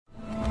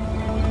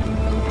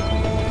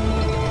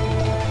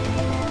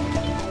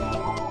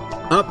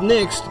Up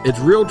next, it's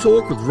Real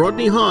Talk with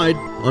Rodney Hyde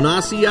on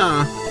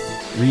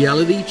RCR,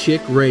 Reality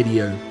Check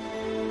Radio.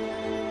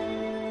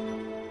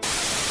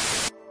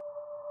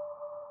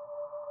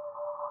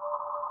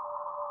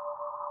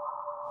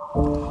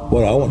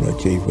 What I want to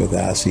achieve with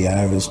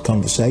RCR is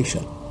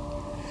conversation.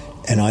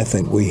 And I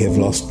think we have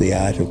lost the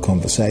art of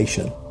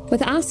conversation.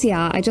 With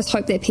RCR, I just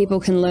hope that people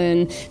can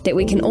learn that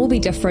we can all be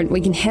different,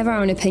 we can have our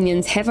own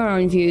opinions, have our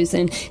own views,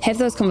 and have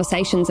those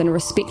conversations in a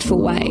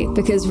respectful way,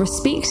 because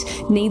respect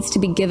needs to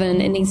be given,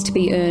 it needs to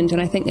be earned,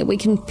 and I think that we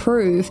can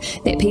prove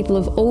that people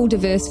of all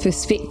diverse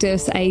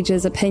perspectives,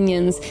 ages,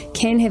 opinions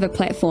can have a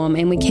platform,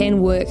 and we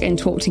can work and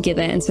talk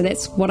together, and so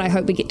that's what I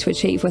hope we get to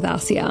achieve with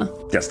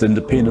RCR. Just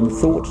independent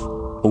thought,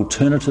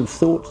 alternative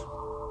thought,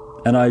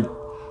 and I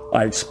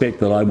expect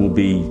that I will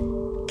be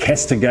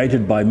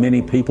castigated by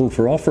many people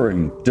for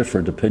offering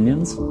different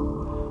opinions.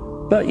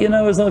 But,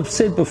 as I've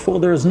said before,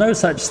 there is no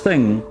such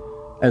thing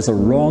as a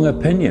wrong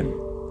opinion.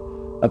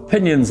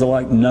 Opinions are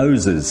like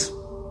noses.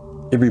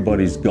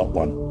 Everybody's got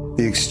one.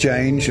 The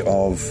exchange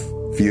of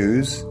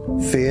views,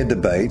 fair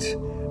debate,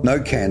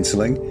 no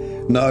cancelling,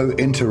 no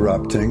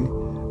interrupting,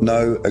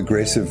 no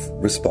aggressive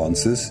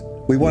responses.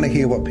 We want to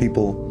hear what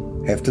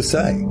people have to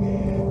say,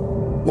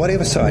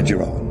 whatever side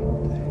you're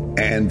on.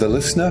 And the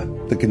listener,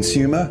 the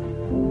consumer,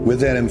 with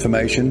that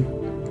information,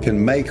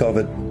 can make of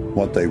it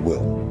what they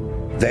will.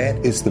 That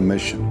is the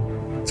mission.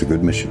 It's a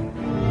good mission.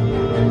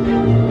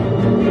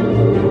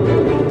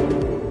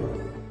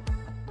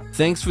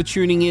 Thanks for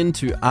tuning in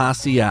to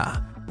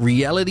RCR,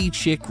 Reality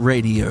Check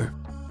Radio.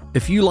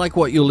 If you like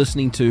what you're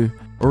listening to,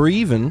 or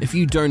even if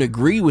you don't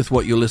agree with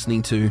what you're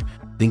listening to,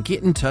 then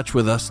get in touch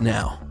with us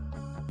now.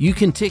 You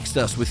can text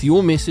us with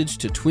your message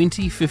to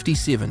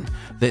 2057,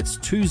 that's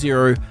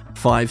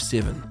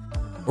 2057.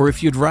 Or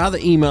if you'd rather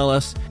email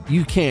us,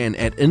 you can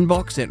at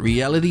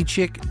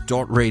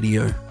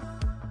inbox@realitycheck.radio.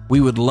 We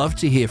would love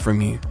to hear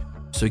from you,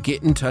 so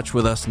get in touch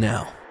with us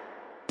now.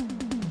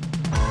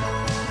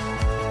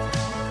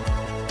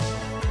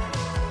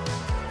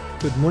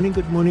 Good morning,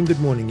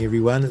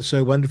 everyone. It's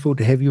so wonderful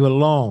to have you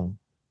along.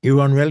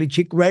 You're on Reality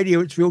Check Radio.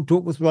 It's Real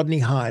Talk with Rodney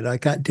Hyde. I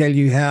can't tell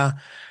you how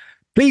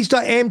pleased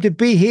I am to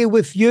be here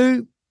with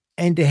you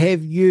and to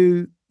have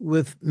you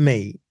with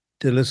me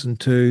to listen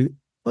to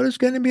what is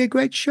going to be a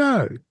great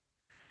show.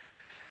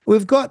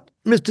 We've got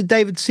Mr.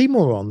 David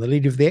Seymour on, the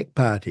leader of the ACT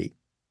Party,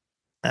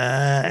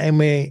 and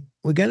we're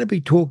going to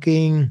be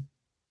talking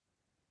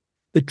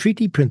the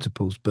Treaty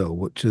Principles Bill,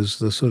 which is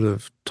the sort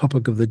of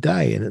topic of the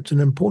day, and it's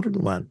an important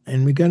one.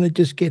 And we're going to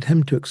just get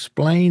him to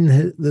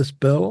explain this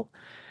bill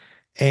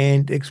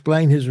and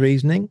explain his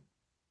reasoning.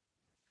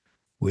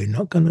 We're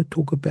not going to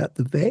talk about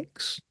the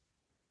vax,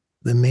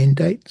 the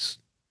mandates,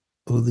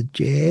 or the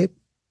jab,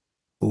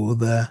 or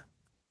the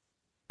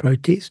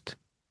protest.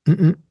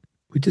 We're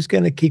just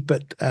going to keep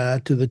it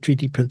to the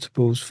treaty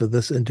principles for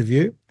this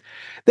interview.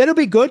 That'll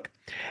be good.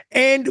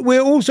 And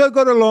we've also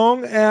got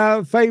along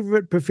our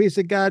favourite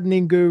Professor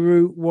Gardening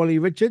Guru, Wally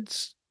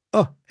Richards.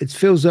 Oh, it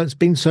feels like it's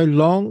been so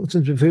long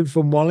since we've heard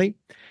from Wally.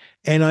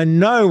 And I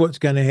know what's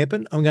going to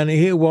happen. I'm going to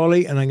hear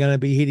Wally and I'm going to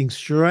be heading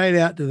straight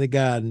out to the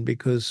garden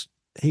because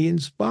he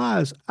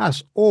inspires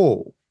us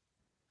all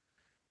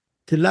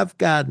to love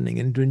gardening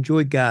and to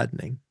enjoy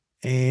gardening.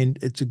 And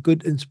it's a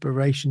good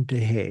inspiration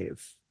to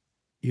have.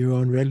 You're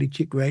on Reality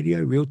Check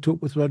Radio, Real Talk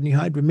with Rodney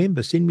Hyde.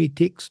 Remember, send me a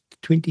text,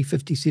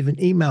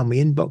 2057, email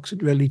me,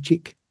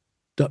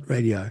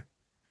 inbox@realitycheck.radio.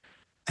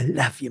 I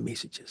love your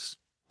messages.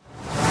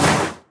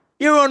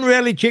 You're on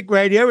Reality Check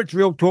Radio, it's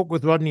Real Talk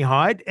with Rodney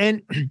Hyde,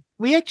 and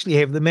we actually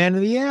have the man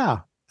of the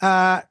hour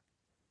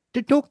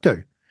to talk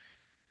to.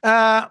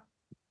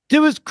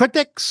 To his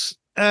critics,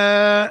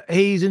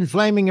 he's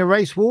inflaming a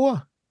race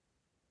war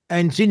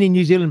and sending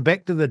New Zealand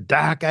back to the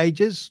dark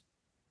ages.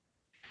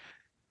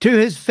 To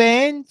his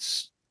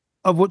fans,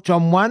 of which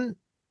I'm one,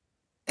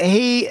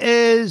 he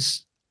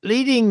is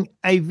leading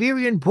a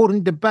very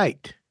important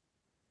debate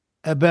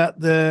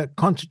about the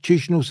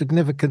constitutional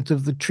significance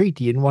of the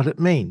treaty and what it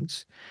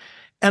means.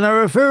 And I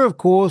refer, of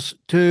course,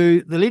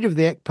 to the leader of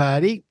the ACT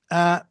Party,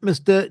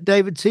 Mr.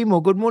 David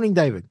Seymour. Good morning,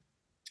 David.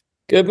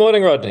 Good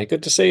morning, Rodney.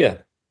 Good to see you.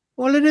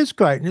 Well, it is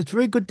great, and it's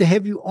very good to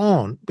have you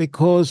on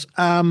because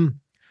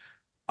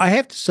I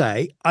have to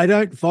say I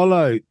don't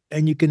follow,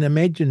 and you can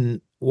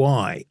imagine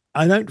why,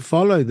 I don't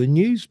follow the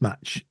news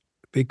much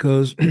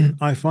because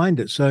I find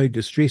it so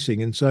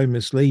distressing and so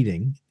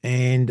misleading.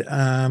 And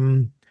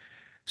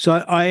so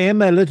I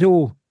am a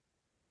little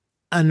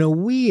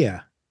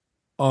unaware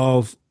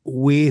of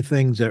where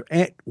things are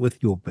at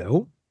with your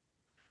bill,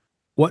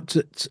 what's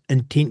its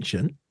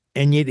intention,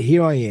 and yet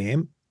here I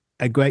am,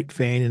 a great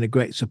fan and a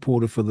great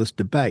supporter for this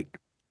debate.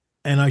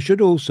 And I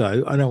should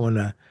also, I don't want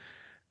to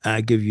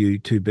give you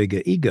too big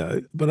an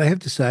ego, but I have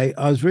to say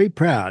I was very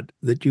proud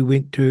that you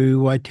went to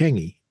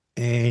Waitangi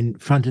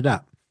and fronted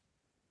up.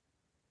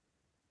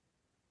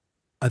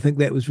 I think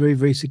that was very,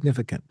 very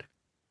significant.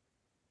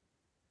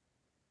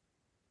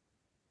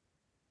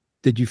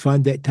 Did you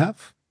find that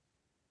tough?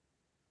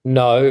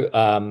 No,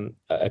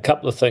 a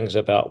couple of things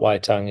about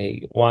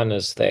Waitangi. One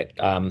is that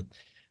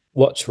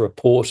what's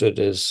reported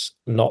is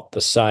not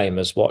the same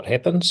as what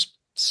happens.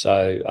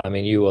 So, I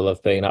mean, you will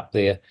have been up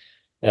there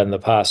in the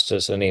past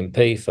as an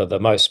MP. For the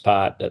most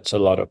part, it's a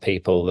lot of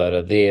people that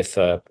are there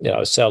for,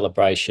 a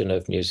celebration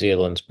of New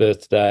Zealand's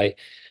birthday,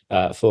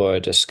 for a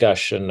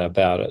discussion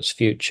about its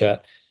future.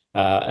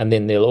 And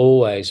then there'll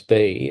always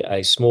be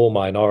a small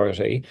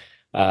minority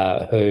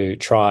who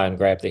try and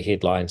grab the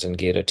headlines and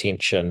get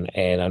attention.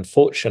 And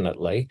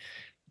unfortunately,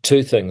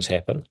 two things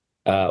happen.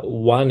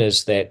 One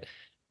is that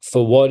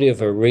for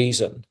whatever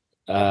reason,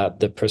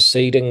 the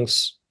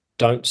proceedings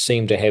don't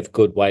seem to have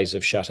good ways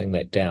of shutting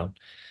that down.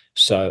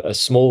 So a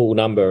small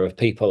number of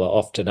people are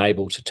often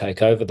able to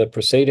take over the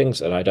proceedings,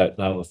 and I don't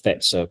know if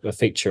that's a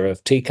feature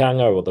of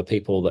tikanga or the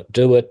people that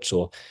do it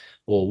or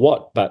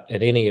what, but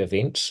at any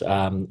event,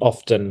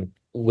 often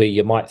where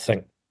you might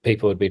think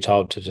people would be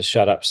told to just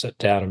shut up, sit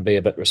down and be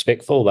a bit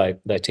respectful,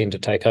 they tend to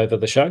take over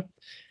the show.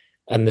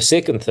 And the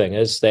second thing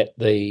is that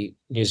the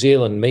New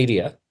Zealand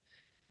media,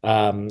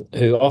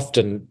 who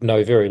often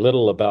know very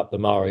little about the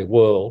Maori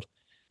world,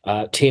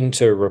 tend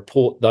to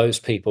report those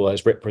people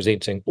as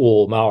representing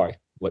all Maori,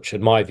 which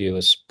in my view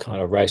is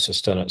kind of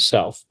racist in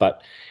itself.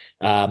 But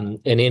in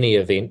any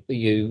event,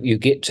 you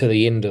get to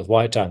the end of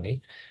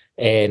Waitangi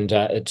and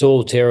it's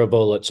all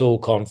terrible, it's all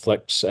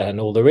conflicts and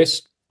all the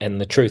rest. And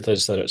the truth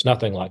is that it's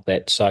nothing like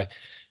that. So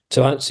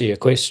to answer your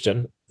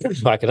question,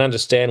 I can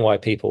understand why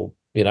people,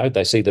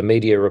 they see the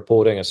media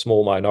reporting a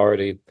small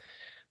minority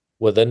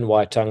within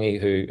Waitangi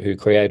who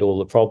create all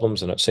the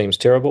problems, and it seems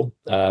terrible.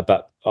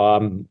 But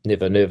I'm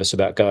never nervous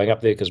about going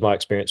up there because my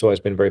experience has always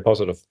been very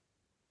positive.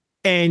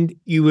 And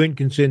you weren't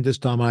concerned this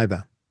time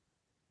either?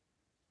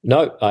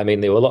 No, I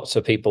mean, there were lots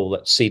of people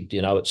that said,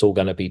 it's all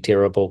going to be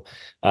terrible.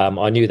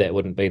 I knew that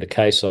wouldn't be the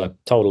case. I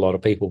told a lot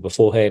of people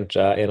beforehand,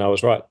 and I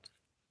was right.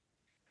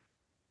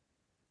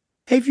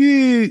 Have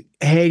you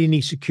had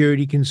any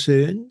security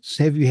concerns?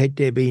 Have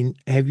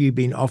you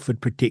been offered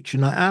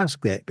protection? I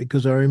ask that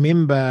because I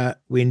remember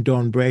when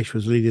Don Brash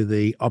was leader of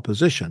the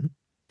opposition,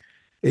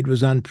 it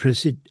was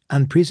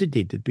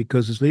unprecedented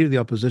because as leader of the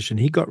opposition,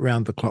 he got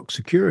round-the-clock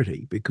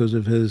security because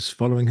of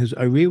following his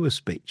Orewa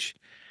speech.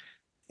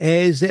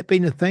 Has that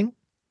been a thing?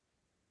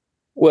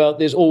 Well,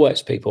 there's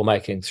always people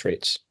making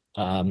threats.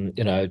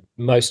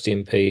 Most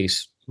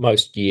MPs,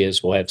 most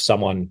years will have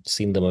someone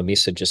send them a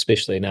message,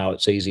 especially now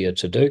it's easier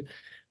to do.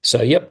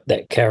 So, yep,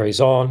 that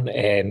carries on.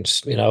 And,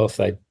 if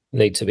they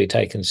need to be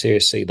taken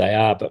seriously, they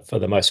are. But for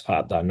the most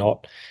part, they're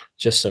not.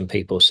 Just some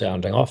people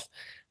sounding off.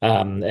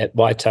 At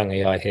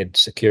Waitangi, I had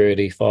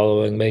security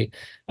following me,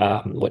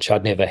 which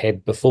I'd never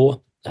had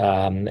before.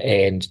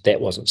 And that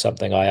wasn't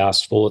something I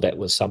asked for. That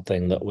was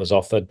something that was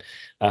offered.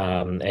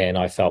 And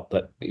I felt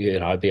that,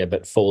 I'd be a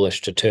bit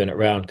foolish to turn it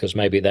around because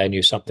maybe they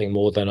knew something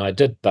more than I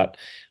did. But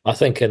I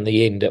think in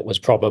the end, it was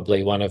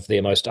probably one of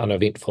their most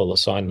uneventful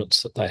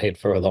assignments that they had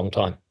for a long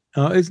time.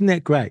 Oh, isn't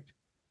that great?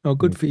 Oh,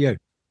 good for you.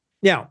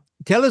 Now,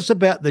 tell us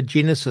about the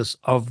genesis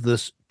of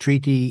this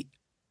treaty.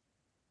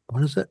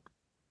 What is it?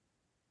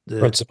 The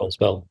Principles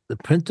Bill. The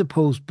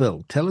Principles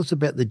Bill. Tell us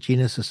about the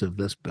genesis of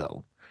this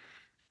bill.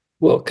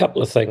 Well, a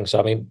couple of things.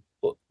 I mean,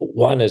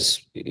 one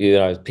is,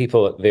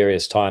 people at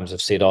various times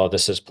have said, oh,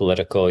 this is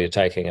political, you're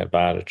taking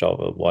advantage of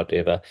it,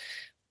 whatever.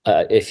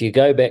 If you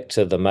go back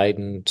to the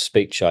maiden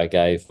speech I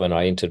gave when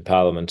I entered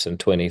Parliament in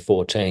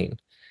 2014,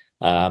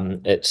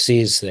 it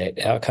says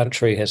that our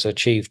country has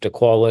achieved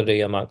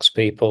equality amongst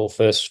people,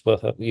 first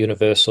with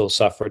universal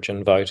suffrage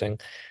and voting.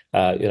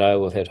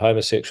 We've had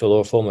homosexual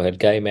reform, we've had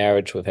gay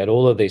marriage, we've had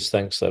all of these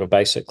things that have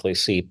basically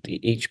said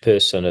each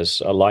person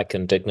is alike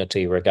in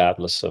dignity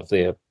regardless of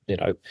their,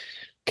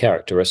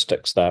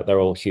 characteristics. They're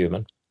all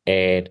human.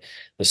 And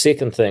the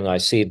second thing I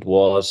said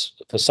was,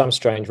 for some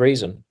strange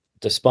reason,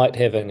 despite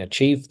having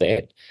achieved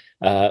that,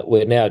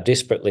 we're now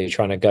desperately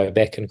trying to go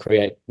back and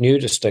create new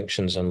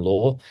distinctions in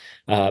law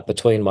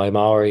between my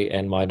Maori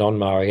and my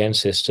non-Maori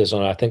ancestors,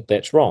 and I think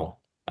that's wrong.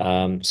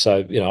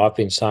 So, I've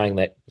been saying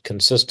that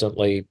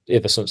consistently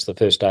ever since the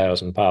first day I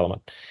was in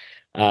Parliament.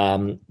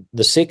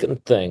 The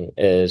second thing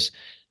is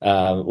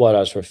what I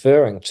was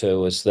referring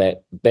to is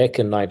that back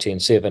in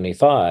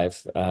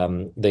 1975,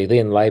 the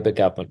then Labour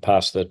government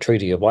passed the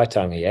Treaty of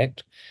Waitangi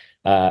Act,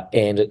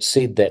 and it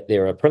said that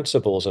there are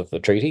principles of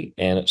the treaty,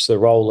 and it's the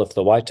role of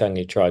the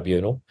Waitangi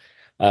Tribunal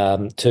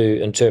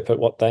to interpret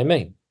what they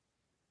mean.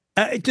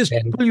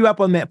 Pull you up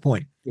on that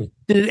point.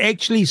 Did it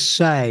actually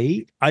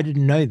say, I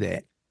didn't know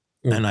that,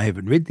 and I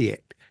haven't read the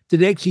act,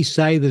 did it actually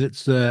say that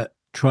it's the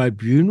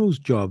tribunal's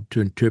job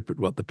to interpret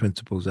what the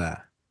principles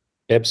are?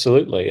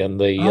 Absolutely. And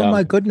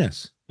my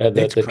goodness,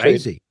 that's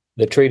crazy.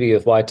 The Treaty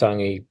of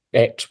Waitangi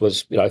Act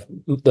was,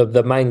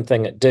 the main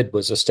thing it did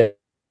was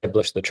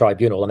establish the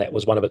tribunal, and that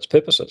was one of its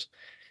purposes.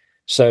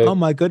 So, oh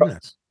my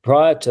goodness.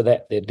 Prior to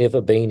that, there'd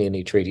never been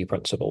any treaty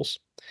principles.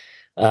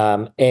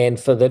 And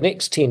for the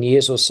next 10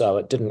 years or so,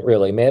 it didn't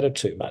really matter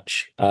too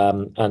much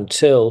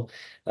until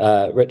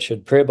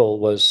Richard Prebble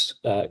was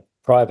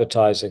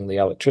privatising the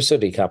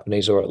electricity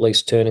companies, or at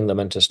least turning them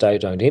into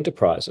state-owned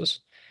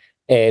enterprises.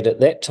 And at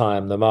that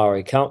time, the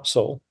Maori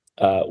Council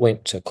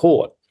went to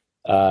court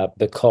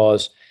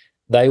because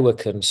they were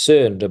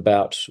concerned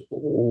about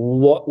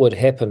what would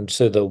happen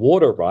to the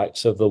water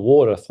rights of the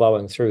water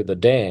flowing through the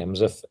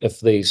dams if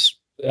these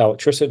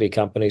electricity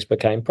companies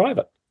became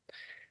private.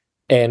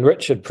 And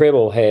Richard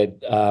Prebble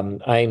had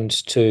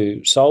aimed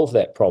to solve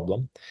that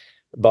problem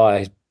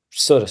by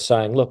sort of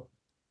saying, look,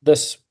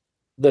 this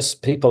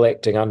people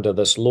acting under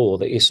this law,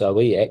 the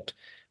SOE Act,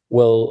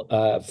 will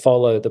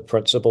follow the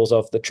principles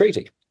of the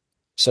treaty.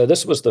 So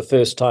this was the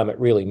first time it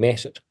really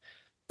mattered,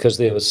 because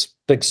there was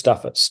big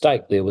stuff at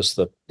stake. There was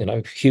the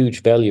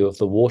huge value of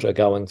the water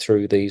going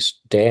through these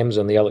dams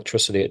and the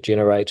electricity it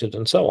generated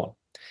and so on.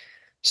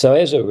 So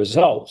as a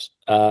result,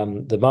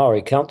 the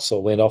Maori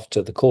Council went off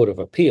to the Court of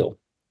Appeal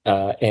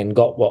and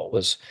got what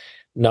was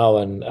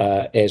known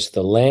as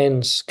the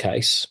Lands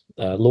case.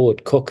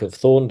 Lord Cook of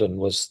Thorndon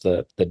was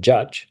the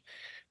judge,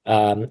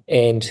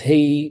 and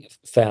he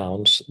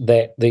found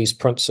that these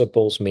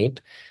principles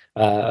meant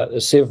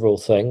several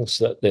things,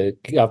 that the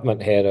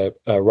government had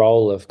a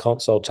role of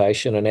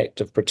consultation and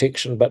active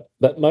protection, but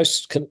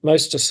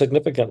most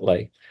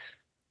significantly,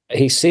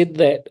 he said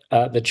that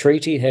the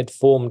treaty had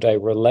formed a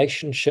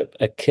relationship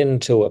akin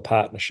to a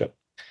partnership.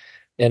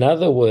 In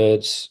other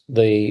words,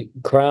 the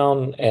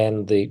Crown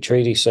and the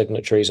treaty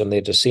signatories and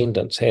their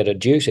descendants had a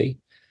duty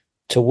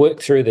to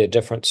work through their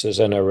differences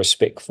in a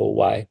respectful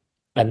way.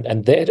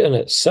 And that in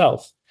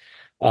itself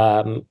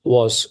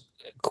was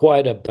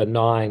quite a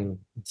benign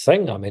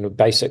thing. I mean, it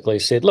basically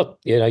said, look,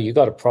 you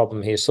got a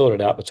problem here, sort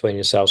it out between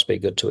yourselves, be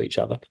good to each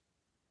other.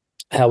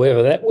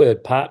 However, that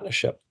word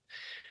partnership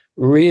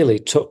really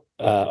took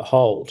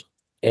hold,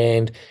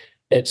 and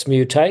it's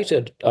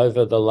mutated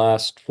over the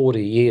last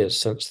 40 years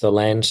since the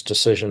Lands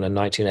decision in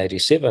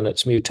 1987.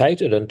 It's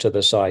mutated into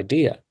this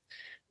idea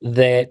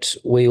that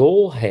we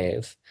all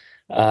have,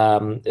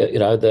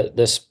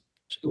 this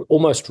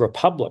almost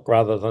republic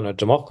rather than a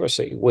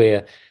democracy,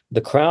 where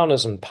the Crown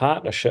is in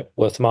partnership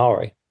with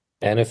Maori.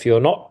 And if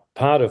you're not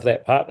part of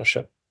that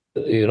partnership,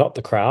 you're not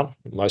the Crown,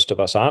 most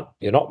of us aren't,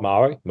 you're not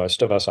Maori,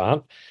 most of us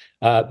aren't,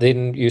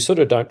 then you sort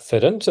of don't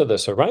fit into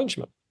this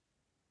arrangement.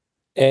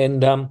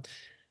 And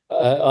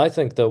I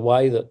think the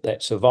way that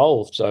that's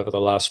evolved over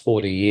the last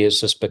 40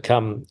 years has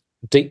become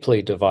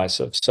deeply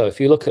divisive. So if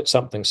you look at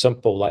something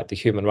simple like the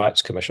Human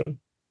Rights Commission,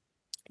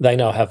 they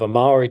now have a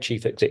Maori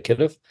chief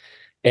executive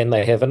and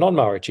they have a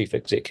non-Maori chief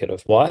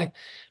executive. Why?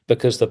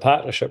 Because the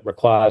partnership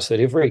requires that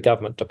every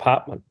government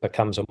department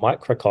becomes a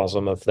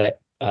microcosm of that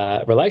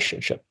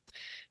relationship.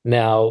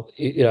 Now,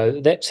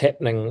 that's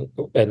happening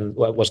in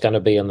what was going to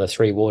be in the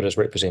Three Waters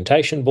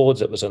representation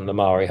boards. It was in the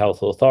Maori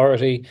Health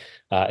Authority.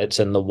 It's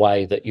in the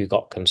way that you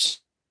got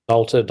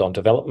consulted on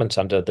developments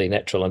under the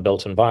Natural and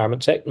Built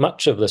Environments Act.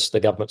 Much of this the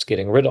government's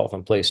getting rid of,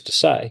 I'm pleased to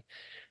say.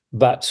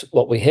 But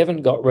what we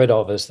haven't got rid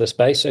of is this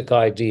basic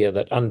idea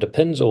that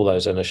underpins all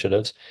those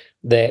initiatives,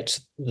 that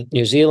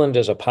New Zealand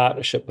is a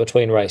partnership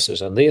between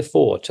races, and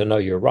therefore, to know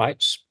your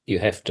rights, you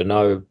have to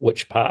know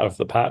which part of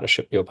the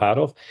partnership you're part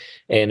of.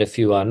 And if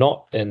you are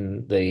not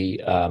in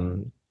the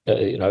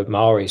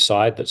Maori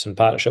side that's in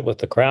partnership with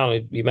the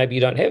Crown, maybe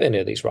you don't have any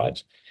of these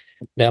rights.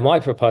 Now,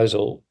 my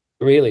proposal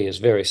really is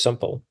very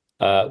simple.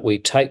 We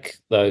take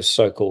those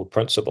so-called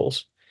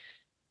principles,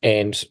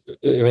 and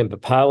remember,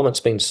 Parliament's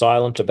been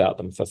silent about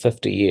them for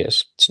 50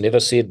 years. It's never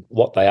said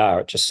what they are,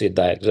 it just said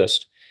they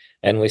exist.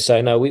 And we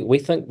say, no, we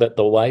think that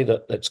the way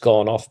that it's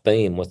gone off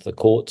beam with the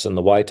courts and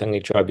the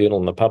Waitangi Tribunal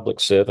and the public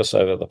service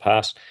over the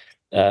past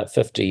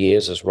 50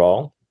 years is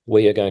wrong.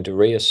 We are going to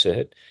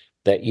reassert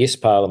that, yes,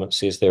 Parliament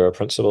says there are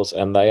principles,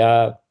 and they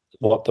are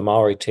what the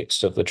Maori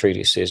text of the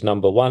treaty says.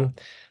 Number one,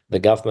 the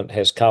government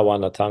has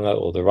kāwanatanga,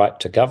 or the right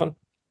to govern.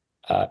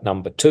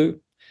 Number two,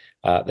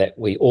 that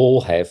we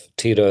all have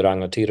tiro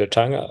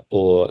rangatiratanga,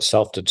 or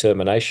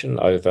self-determination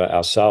over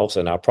ourselves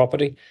and our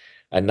property.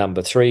 And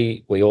number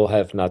three, we all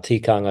have ngā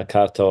tikanga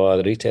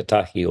katoa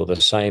ritetahi, or the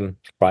same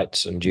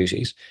rights and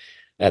duties.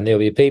 And there'll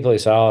be people who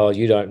say, oh,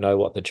 you don't know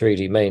what the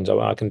treaty means. Well,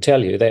 I can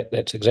tell you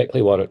that's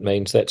exactly what it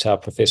means. That's how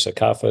Professor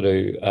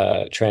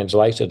Kawharu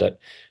translated it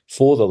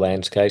for the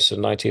Lands case in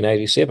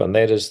 1987.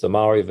 That is the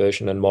Maori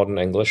version in modern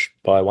English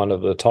by one of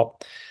the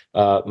top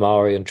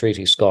Maori and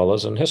treaty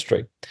scholars in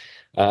history.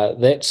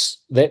 That's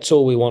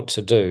all we want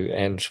to do.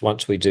 And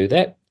once we do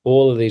that,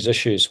 all of these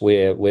issues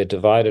where we're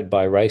divided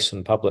by race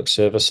and public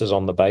services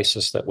on the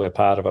basis that we're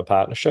part of a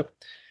partnership,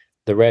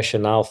 the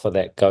rationale for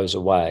that goes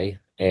away,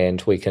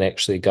 and we can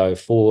actually go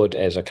forward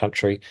as a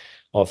country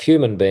of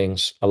human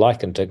beings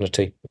alike in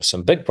dignity, with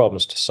some big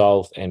problems to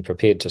solve, and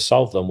prepared to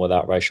solve them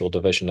without racial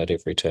division at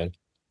every turn.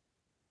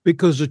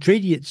 Because the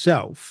treaty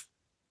itself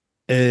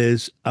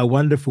is a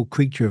wonderful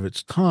creature of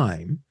its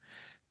time,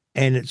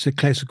 and it's a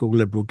classical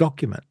liberal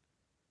document,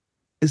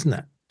 isn't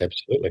it?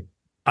 Absolutely.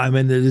 I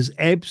mean, it is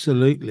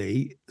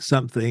absolutely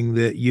something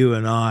that you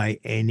and I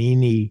and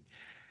any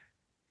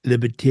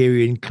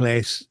libertarian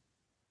classical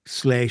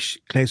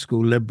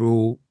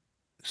liberal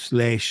 /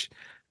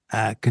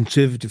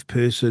 conservative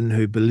person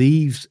who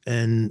believes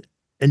in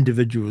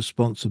individual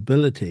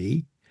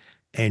responsibility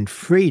and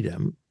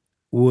freedom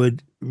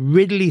would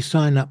readily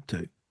sign up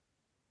to.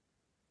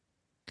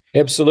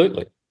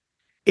 Absolutely.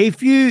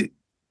 If you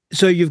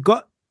So you've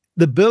got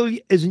the bill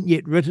isn't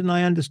yet written,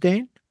 I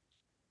understand?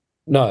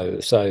 No.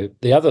 So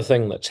the other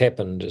thing that's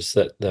happened is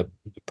that the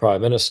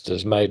Prime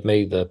Minister's made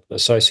me the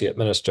Associate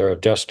Minister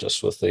of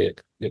Justice with the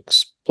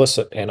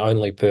explicit and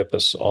only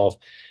purpose of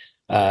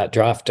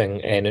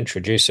drafting and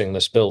introducing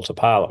this bill to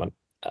Parliament.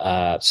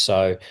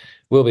 So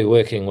we'll be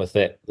working with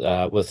that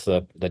with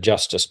the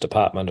Justice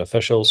Department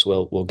officials.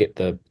 We'll get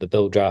the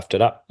bill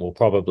drafted up. We'll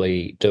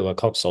probably do a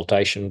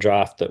consultation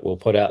draft that we'll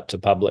put out to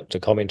public to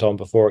comment on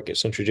before it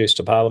gets introduced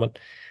to Parliament.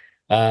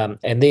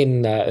 And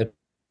then it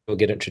will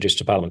get introduced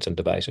to Parliament and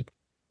debated.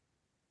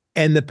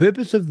 And the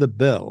purpose of the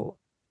bill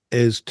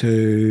is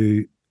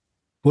to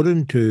put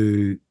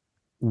into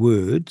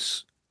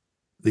words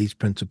these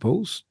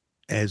principles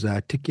as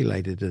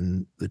articulated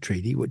in the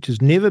treaty, which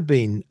has never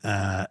been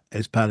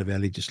as part of our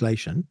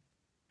legislation,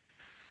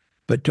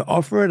 but to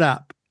offer it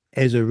up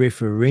as a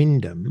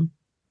referendum,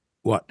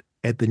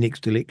 at the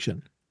next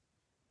election?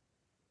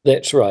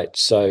 That's right.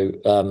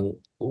 So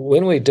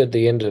when we did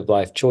the End of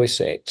Life Choice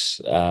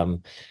Acts,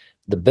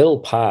 the bill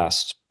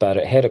passed, but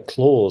it had a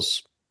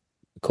clause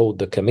called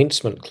the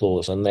commencement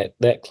clause, and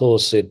that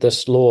clause said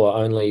this law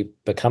only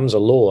becomes a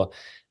law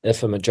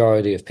if a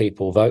majority of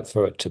people vote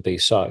for it to be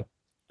so.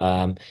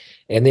 And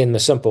then the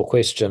simple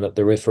question at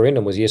the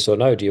referendum was yes or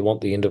no, do you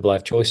want the End of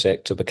Life Choice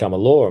Act to become a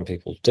law? And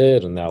people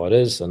did, and now it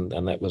is, and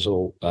that was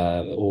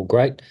all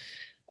great.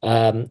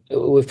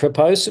 We've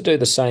proposed to do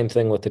the same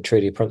thing with the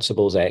Treaty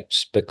Principles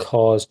Acts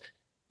because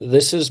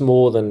this is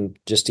more than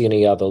just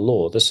any other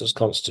law. This is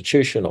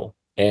constitutional.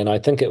 And I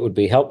think it would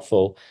be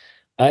helpful,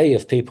 A,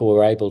 if people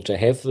were able to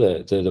have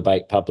the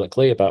debate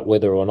publicly about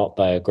whether or not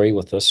they agree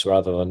with this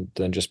rather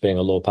than just being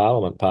a law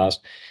Parliament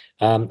passed.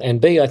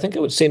 And B, I think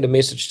it would send a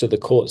message to the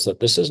courts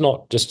that this is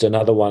not just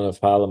another one of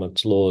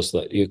Parliament's laws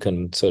that you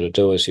can sort of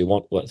do as you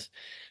want with.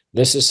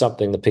 This is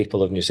something the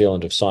people of New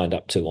Zealand have signed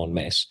up to en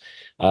masse.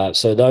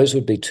 So those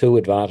would be two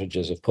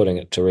advantages of putting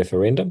it to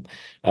referendum.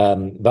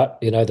 But,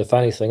 the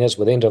funny thing is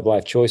with End of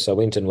Life Choice, I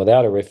went in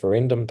without a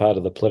referendum. Part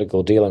of the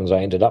political dealings, I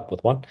ended up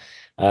with one.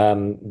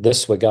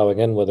 This, we're going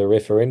in with a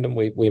referendum.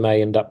 We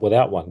may end up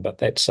without one, but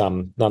that's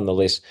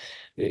nonetheless,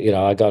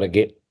 I got to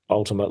get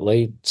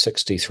ultimately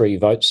 63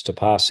 votes to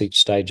pass each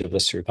stage of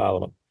this through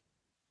Parliament.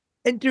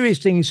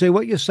 Interesting. So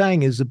what you're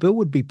saying is the bill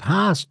would be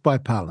passed by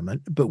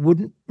Parliament, but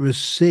wouldn't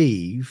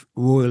receive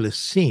royal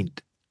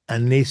assent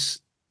unless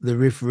the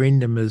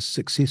referendum is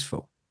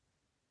successful.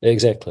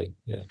 Exactly,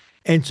 yeah.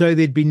 And so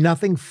there'd be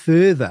nothing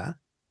further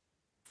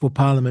for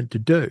Parliament to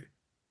do.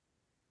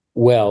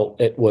 Well,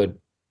 it would,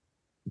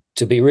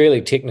 to be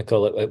really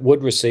technical, it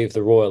would receive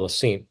the royal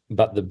assent,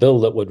 but the bill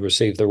that would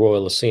receive the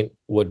royal assent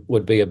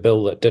would be a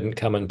bill that didn't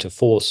come into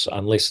force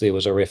unless there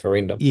was a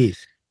referendum.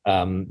 Yes.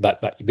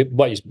 But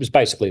it's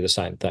basically the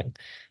same thing.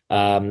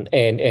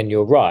 And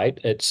you're right,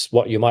 it's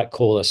what you might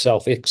call a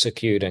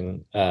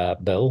self-executing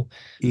bill.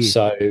 Yes.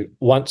 So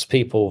once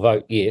people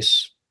vote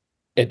yes,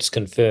 it's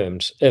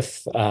confirmed.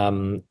 If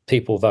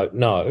people vote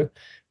no,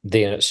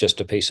 then it's just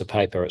a piece of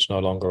paper. It's no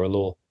longer a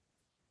law.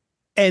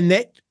 And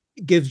that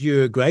gives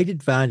you a great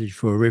advantage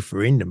for a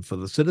referendum for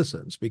the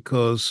citizens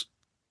because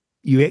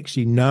you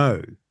actually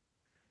know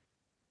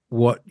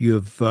what you're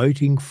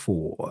voting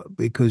for,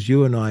 because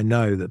you and I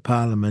know that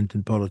Parliament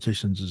and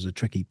politicians is a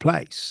tricky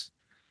place.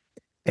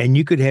 And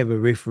you could have a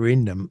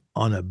referendum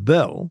on a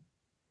bill,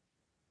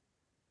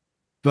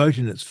 vote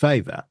in its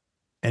favour,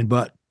 and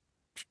by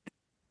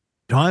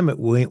the time it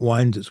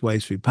winds its way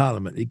through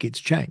Parliament, it gets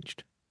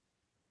changed.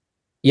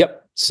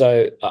 Yep.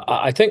 So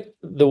I think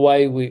the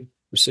way we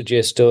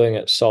suggest doing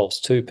it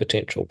solves two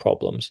potential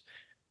problems.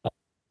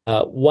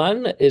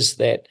 One is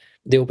that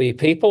there'll be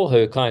people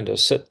who kind of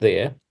sit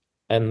there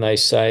and they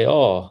say,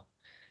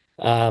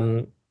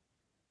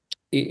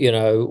 we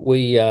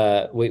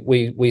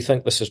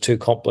think this is too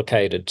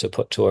complicated to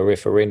put to a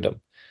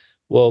referendum.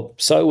 Well,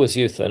 so was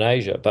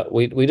euthanasia, but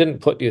we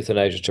didn't put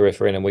euthanasia to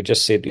referendum. We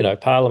just said,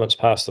 Parliament's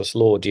passed this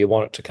law. Do you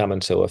want it to come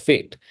into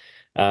effect?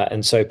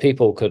 And so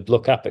people could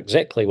look up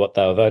exactly what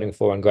they were voting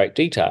for in great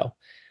detail.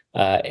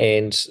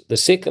 And the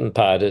second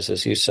part is,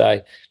 as you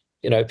say,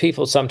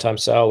 people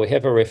sometimes say, we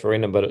have a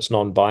referendum, but it's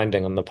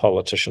non-binding and the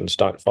politicians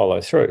don't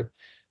follow through.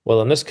 Well,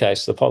 in this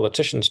case, the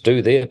politicians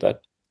do their bit,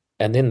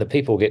 and then the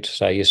people get to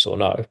say yes or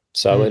no.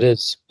 So it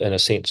is, in a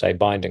sense, a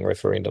binding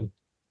referendum.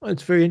 Well,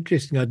 it's very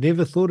interesting. I'd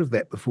never thought of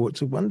that before.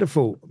 It's a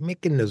wonderful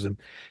mechanism.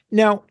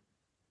 Now,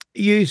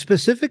 you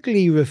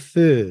specifically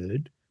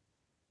referred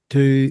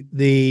to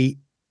the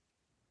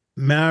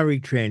Maori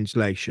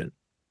translation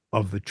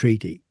of the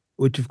treaty,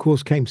 which, of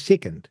course, came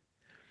second.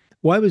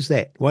 Why was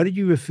that? Why did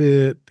you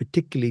refer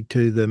particularly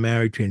to the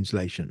Maori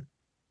translation?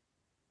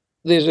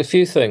 There's a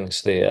few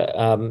things there.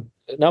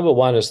 Number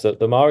one is that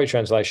the Maori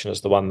translation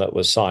is the one that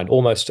was signed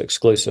almost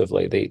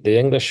exclusively. The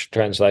English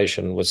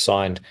translation was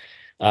signed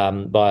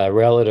by a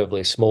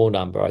relatively small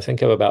number, I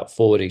think of about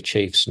 40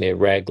 chiefs near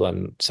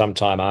Raglan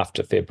sometime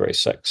after February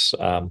 6.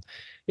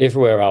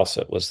 Everywhere else,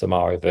 it was the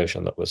Maori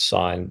version that was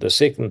signed. The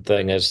second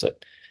thing is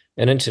that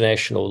in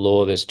international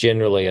law, there's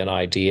generally an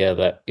idea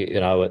that,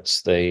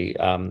 it's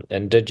the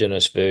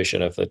indigenous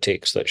version of the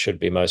text that should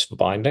be most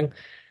binding.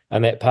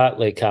 And that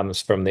partly comes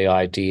from the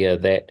idea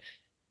that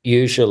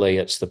usually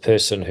it's the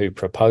person who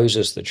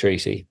proposes the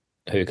treaty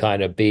who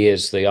kind of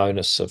bears the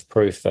onus of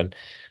proof and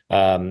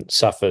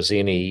suffers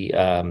any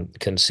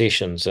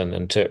concessions and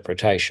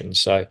interpretation.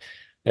 So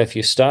if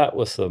you start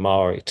with the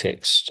Maori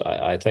text,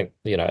 I think,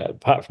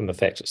 apart from the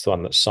fact it's the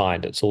one that's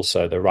signed, it's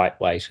also the right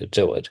way to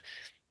do it,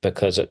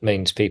 because it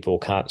means people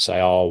can't say,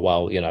 oh,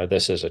 well,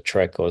 this is a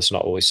trick, or it's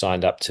not what we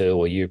signed up to,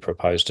 or you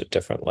proposed it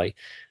differently.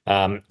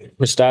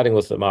 Starting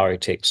with the Maori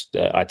text,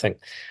 I think,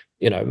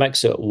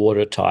 makes it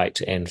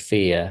watertight and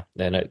fair,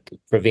 and it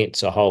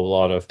prevents a whole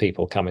lot of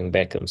people coming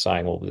back and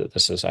saying, well,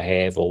 this is a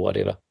have or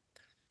whatever.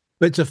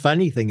 But it's a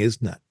funny thing,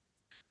 isn't it?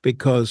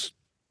 Because,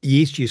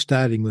 yes, you're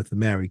starting with the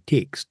Maori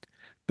text,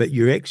 but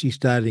you're actually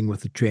starting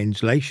with the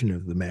translation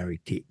of the Maori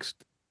text.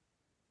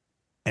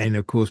 And,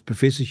 of course,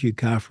 Professor Hugh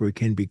Kāwhuru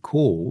can be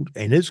called,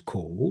 and is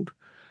called,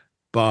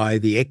 by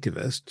the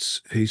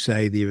activists who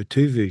say there are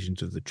two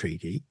versions of the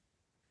treaty,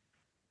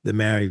 the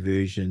Maori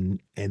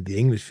version and the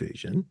English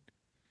version,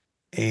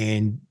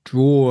 and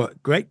draw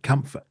great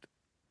comfort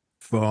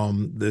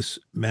from this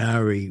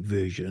Maori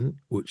version,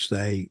 which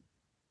they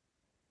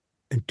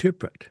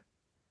interpret.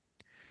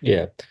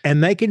 Yeah.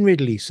 And they can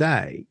readily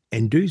say,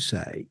 and do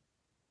say,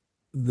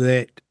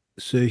 that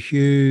Sir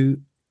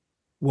Hugh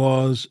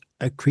was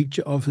a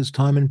creature of his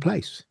time and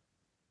place.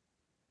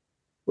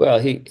 Well,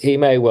 he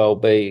may well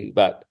be,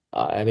 but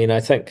I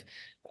think,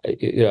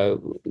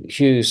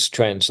 Hugh's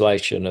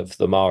translation of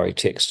the Maori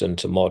text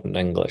into modern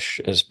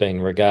English is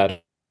being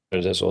regarded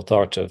as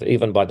authoritative,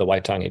 even by the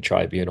Waitangi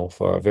Tribunal,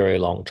 for a very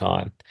long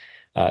time.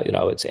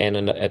 It's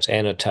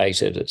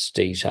annotated, it's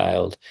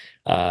detailed.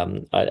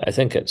 I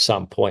think at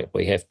some point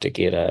we have to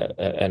get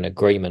an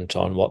agreement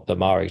on what the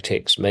Maori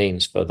text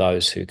means for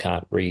those who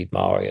can't read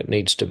Maori. It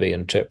needs to be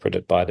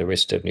interpreted by the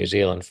rest of New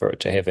Zealand for it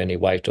to have any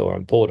weight or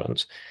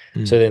importance.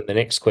 So then the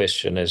next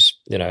question is,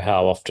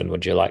 how often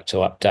would you like to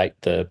update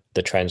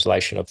the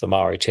translation of the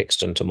Maori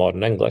text into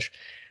modern English?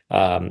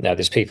 Now,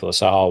 there's people who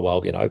say, oh,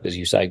 well, as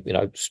you say,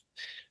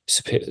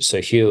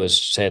 Sir Hugh is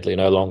sadly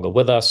no longer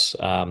with us.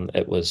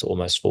 It was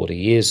almost 40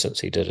 years since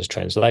he did his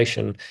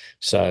translation,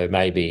 so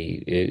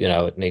maybe,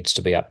 it needs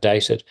to be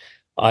updated.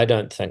 I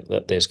don't think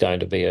that there's going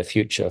to be a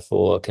future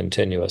for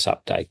continuous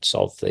updates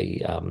of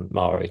the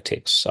Maori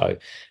text. So,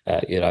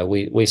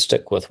 we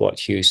stick with what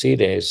Hugh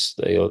said as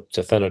the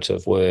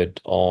definitive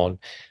word on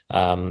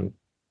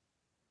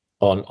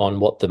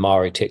what the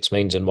Maori text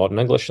means in modern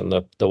English, and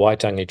the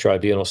Waitangi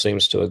Tribunal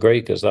seems to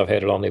agree, because they've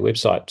had it on their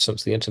website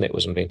since the internet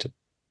was invented.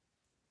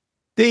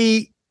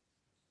 The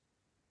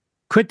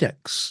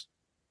critics,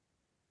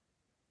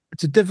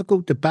 it's a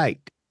difficult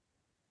debate,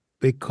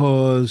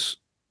 because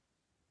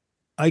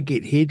I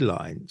get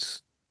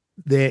headlines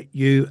that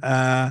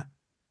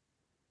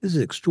this is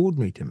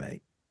extraordinary to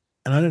me,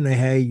 and I don't know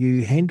how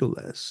you handle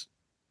this,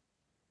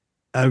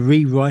 are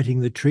rewriting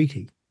the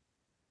treaty,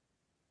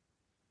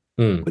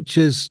 which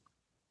is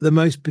the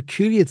most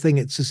peculiar thing.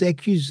 It's this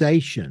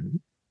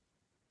accusation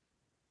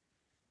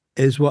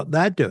is what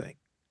they're doing.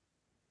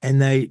 And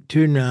they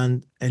turn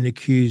around and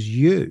accuse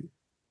you,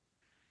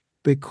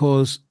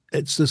 because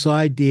it's this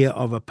idea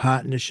of a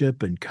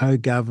partnership and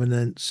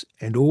co-governance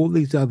and all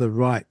these other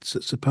rights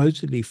that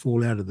supposedly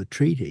fall out of the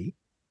treaty.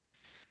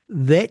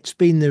 That's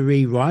been the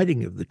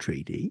rewriting of the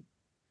treaty.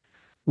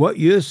 What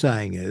you're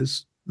saying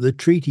is the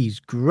treaty's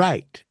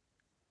great.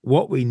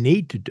 What we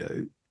need to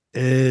do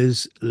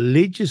is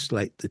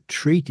legislate the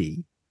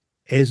treaty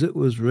as it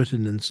was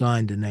written and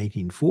signed in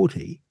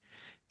 1840.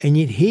 And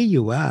yet here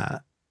you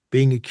are,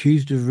 being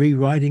accused of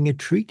rewriting a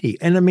treaty.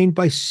 And I mean,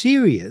 by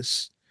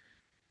serious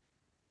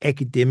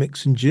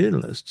academics and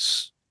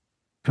journalists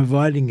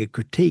providing a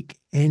critique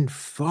and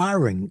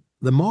firing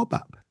the mob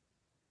up.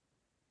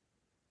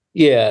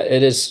 Yeah,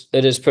 it is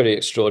pretty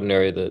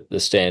extraordinary, the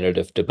standard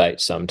of debate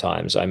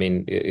sometimes. I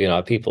mean,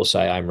 people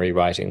say I'm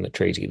rewriting the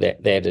treaty.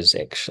 That is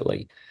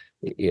actually,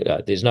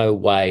 there's no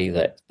way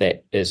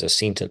that is a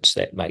sentence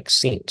that makes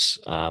sense.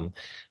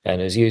 And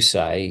as you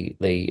say,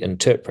 the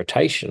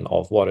interpretation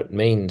of what it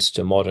means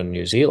to modern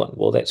New Zealand,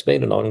 well, that's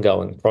been an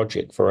ongoing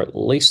project for at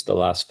least the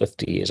last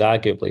 50 years,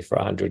 arguably for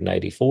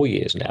 184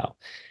 years now.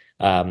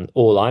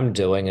 All I'm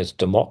doing is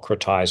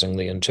democratising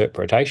the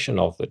interpretation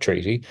of the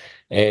treaty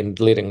and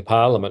letting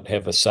Parliament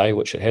have a say,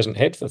 which it hasn't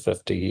had for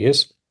 50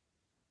 years.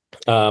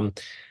 The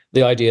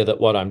idea that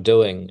what I'm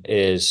doing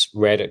is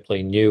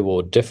radically new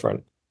or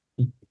different,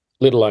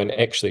 let alone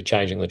actually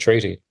changing the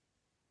treaty,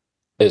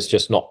 is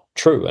just not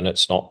true. And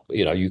it's not,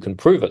 you can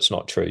prove it's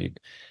not true.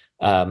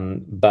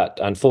 But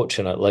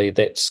unfortunately,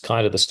 that's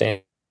kind of the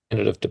standard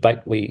of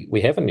debate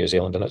we have in New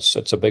Zealand, and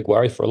it's a big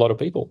worry for a lot of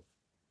people.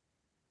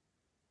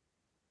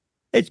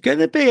 It's going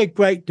to be a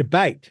great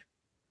debate,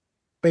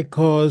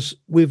 because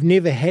we've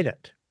never had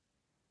it.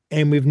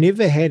 And we've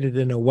never had it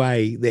in a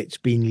way that's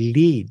been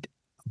led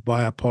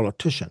by a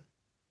politician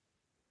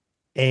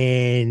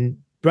and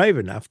brave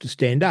enough to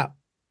stand up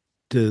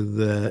to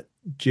the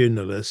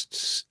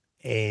journalists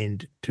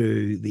and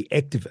to the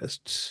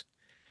activists,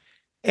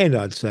 and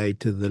I'd say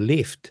to the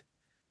left,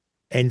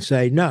 and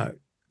say, no,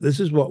 this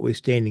is what we're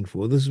standing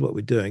for, this is what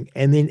we're doing,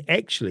 and then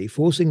actually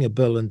forcing a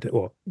bill into,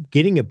 or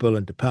getting a bill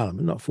into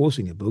Parliament, not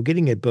forcing a bill,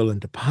 getting a bill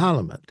into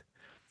Parliament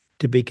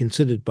to be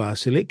considered by a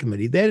select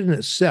committee, that in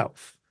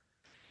itself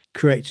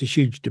creates a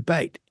huge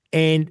debate.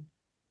 And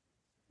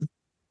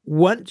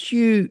once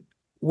you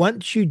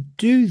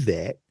do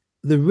that,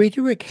 the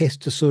rhetoric has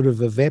to sort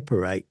of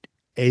evaporate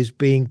as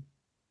being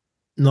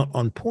not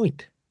on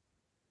point.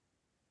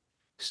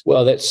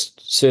 Well, that's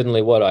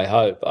certainly what I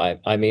hope.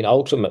 I mean,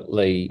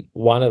 ultimately,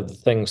 one of the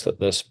things that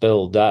this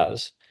bill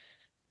does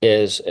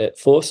is it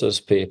forces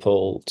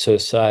people to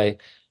say,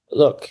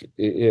 look,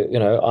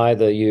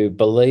 either you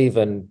believe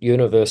in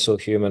universal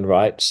human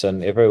rights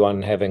and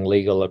everyone having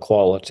legal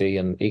equality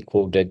and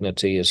equal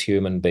dignity as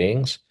human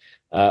beings,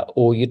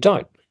 or you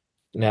don't.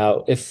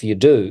 Now, if you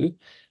do,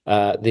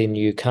 then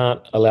you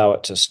can't allow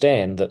it to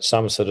stand that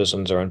some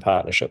citizens are in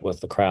partnership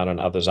with the Crown and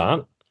others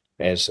aren't,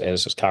 as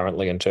is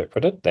currently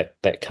interpreted.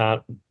 That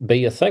can't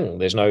be a thing.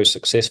 There's no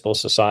successful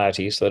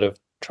societies that have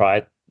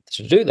tried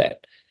to do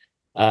that.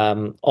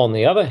 On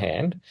the other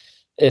hand,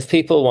 if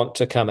people want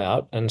to come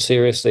out and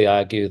seriously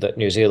argue that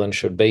New Zealand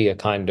should be a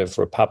kind of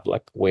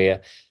republic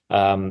where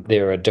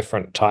there are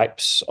different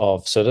types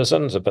of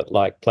citizens, a bit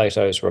like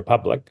Plato's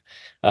Republic,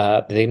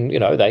 then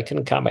they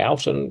can come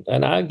out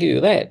and argue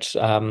that.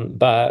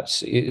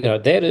 But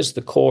that is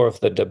the core of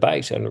the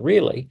debate, and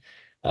really,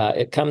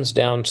 it comes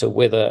down to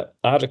whether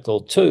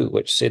Article 2,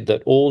 which said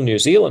that all New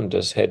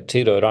Zealanders had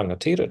tiro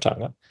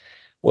rangatiratanga,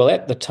 well,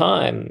 at the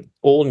time,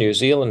 all New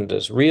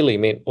Zealanders really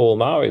meant all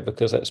Maori,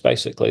 because that's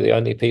basically the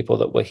only people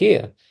that were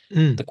here.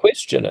 The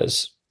question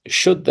is,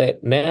 should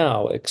that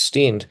now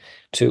extend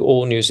to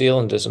all New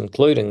Zealanders,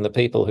 including the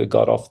people who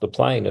got off the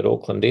plane at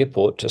Auckland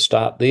Airport to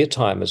start their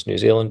time as New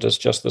Zealanders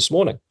just this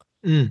morning?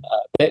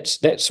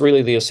 That's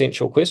really the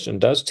essential question.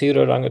 Does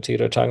tiro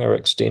rangatiratanga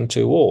extend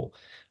to all,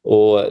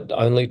 or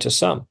only to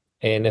some?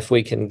 And if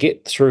we can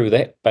get through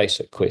that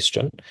basic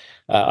question,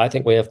 I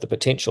think we have the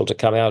potential to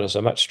come out as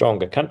a much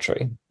stronger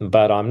country.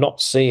 But I'm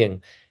not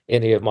seeing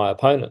any of my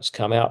opponents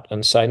come out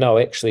and say, no,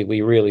 actually, we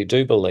really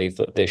do believe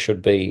that there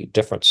should be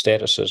different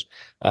statuses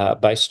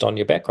based on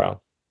your background.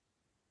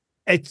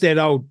 It's that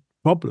old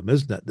problem,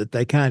 isn't it, that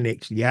they can't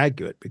actually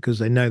argue it because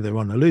they know they're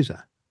on a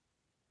loser.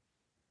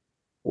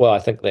 Well, I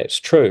think that's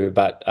true,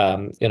 but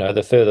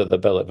the further the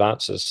bill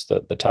advances,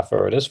 the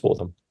tougher it is for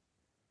them.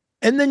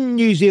 In the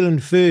New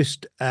Zealand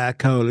First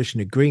coalition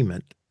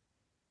agreement,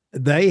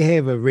 they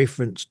have a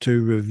reference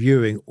to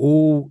reviewing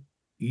all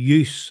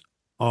use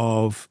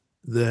of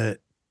the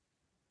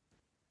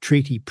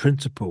treaty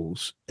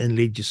principles in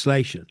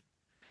legislation.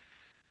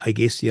 I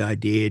guess the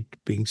idea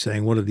being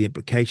saying, what are the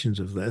implications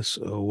of this,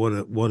 or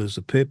what is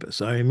the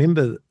purpose? I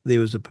remember there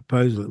was a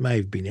proposal, it may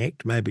have been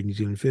ACT, maybe New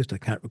Zealand First, I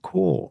can't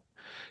recall,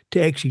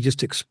 to actually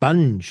just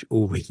expunge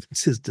all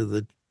references to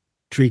the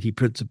treaty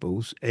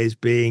principles as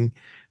being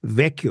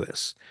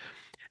vacuous.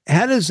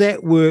 How does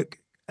that work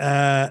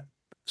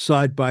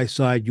side by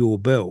side your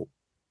bill?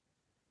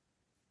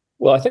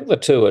 Well, I think the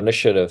two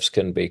initiatives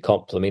can be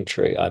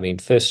complementary. I mean,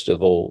 first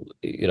of all,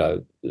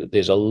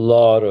 there's a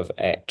lot of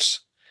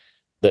acts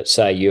that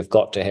say you've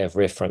got to have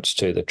reference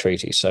to the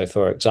treaty. So,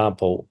 for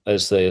example,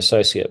 as the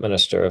Associate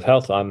Minister of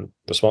Health, I'm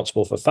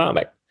responsible for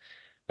Pharmac,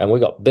 and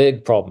we've got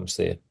big problems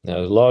there.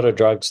 There's a lot of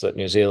drugs that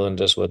New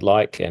Zealanders would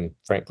like and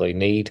frankly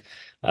need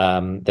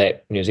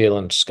that New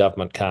Zealand's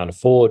government can't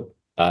afford.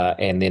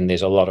 And then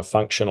there's a lot of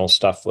functional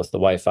stuff with the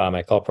way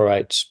Pharmac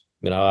operates.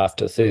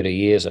 After 30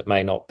 years, it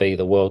may not be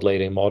the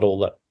world-leading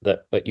model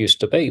that it used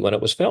to be when it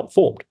was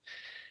formed.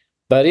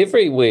 But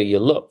everywhere you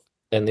look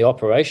in the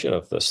operation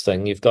of this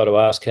thing, you've got to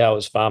ask, how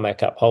is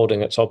Pharmac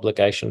upholding its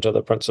obligation to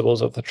the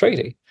principles of the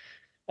treaty?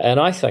 And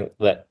I think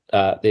that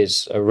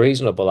there's a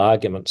reasonable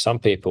argument some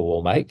people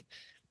will make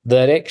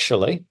that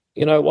actually,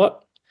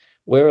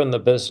 we're in the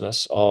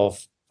business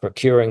of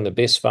procuring the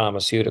best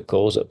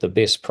pharmaceuticals at the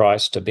best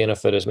price to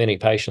benefit as many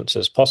patients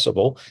as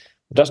possible.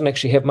 It doesn't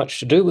actually have much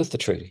to do with the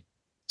treaty.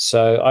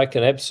 So I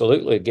can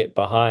absolutely get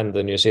behind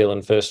the New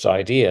Zealand First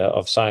idea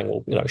of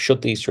saying, well,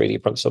 should these treaty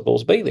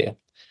principles be there?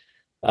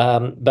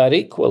 But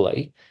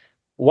equally,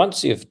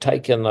 once you've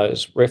taken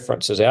those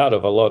references out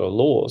of a lot of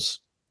laws,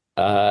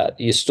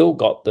 you still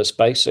got this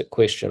basic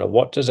question of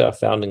what does our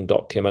founding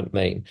document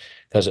mean?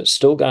 Because it's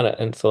still going to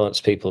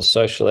influence people's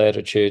social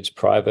attitudes,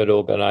 private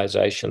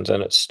organisations,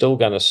 and it's still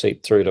going to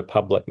seep through to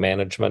public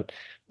management.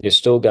 You're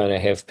still going to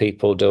have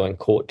people doing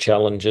court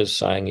challenges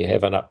saying you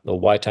haven't the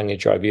Waitangi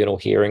Tribunal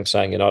hearing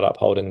saying you're not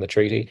upholding the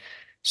treaty.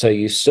 So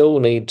you still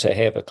need to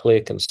have a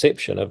clear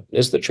conception of,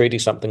 is the treaty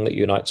something that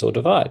unites or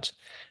divides?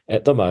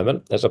 At the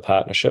moment, as a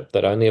partnership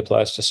that only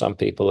applies to some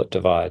people, it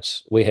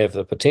divides. We have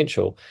the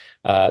potential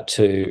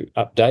to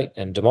update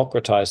and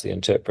democratise the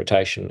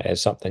interpretation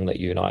as something that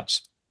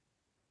unites.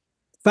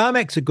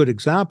 Pharmac's a good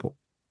example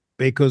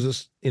because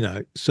it's,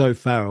 so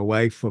far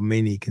away from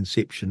any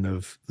conception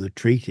of the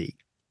treaty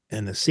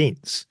in a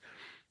sense.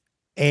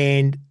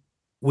 And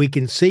we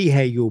can see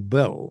how your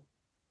bill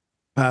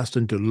passed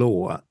into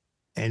law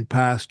and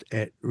passed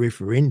at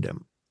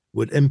referendum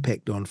would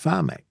impact on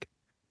Pharmac.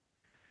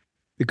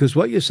 Because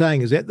what you're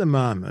saying is at the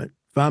moment,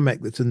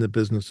 Pharmac, that's in the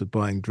business of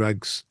buying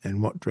drugs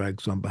and what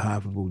drugs on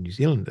behalf of all New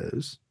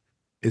Zealanders,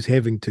 is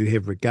having to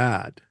have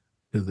regard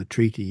to the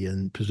treaty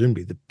and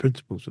presumably the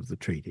principles of the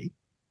treaty.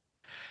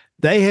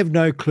 They have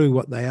no clue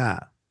what they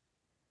are.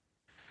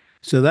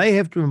 So they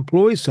have to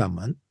employ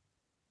someone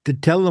to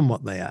tell them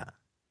what they are.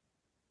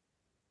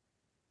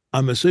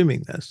 I'm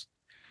assuming this.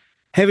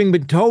 Having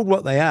been told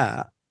what they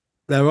are,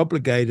 they're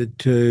obligated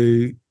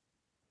to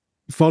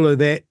follow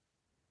that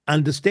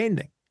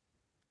understanding.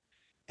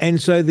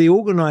 And so the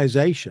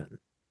organisation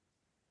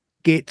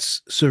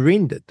gets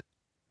surrendered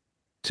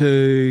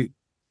to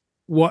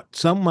what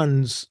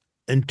someone's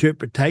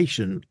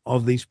interpretation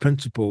of these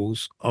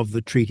principles of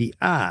the treaty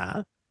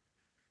are.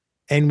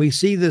 And we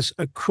see this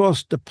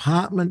across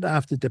department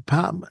after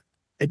department.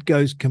 It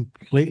goes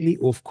completely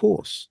off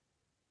course.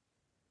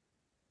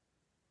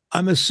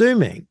 I'm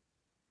assuming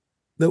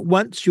that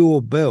once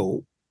your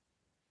bill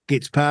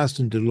gets passed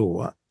into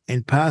law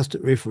and passed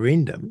at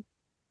referendum,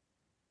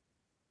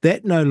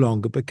 that no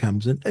longer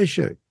becomes an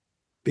issue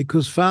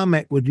because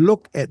Pharmac would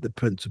look at the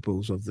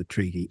principles of the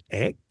Treaty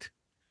Act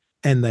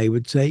and they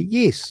would say,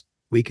 yes,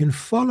 we can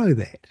follow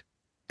that.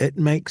 It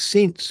makes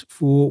sense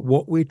for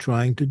what we're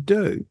trying to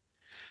do.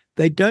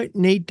 They don't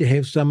need to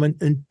have someone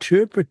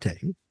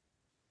interpreting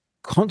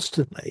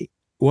constantly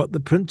what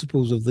the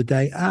principles of the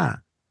day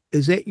are.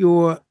 Is that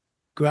your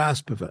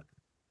grasp of it?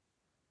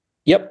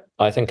 Yep,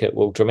 I think it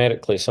will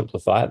dramatically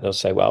simplify it. They'll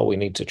say, well, we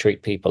need to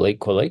treat people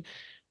equally.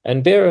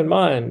 And bear in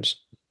mind,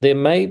 there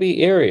may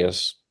be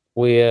areas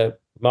where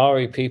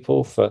Maori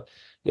people, for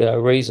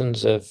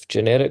reasons of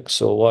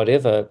genetics or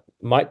whatever,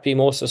 might be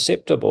more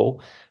susceptible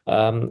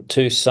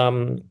to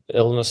some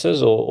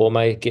illnesses or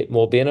may get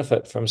more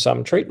benefit from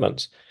some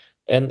treatments.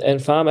 And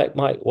Pharmac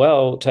might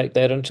well take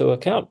that into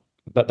account,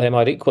 but they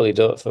might equally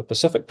do it for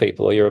Pacific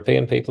people or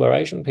European people or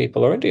Asian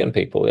people or Indian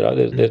people.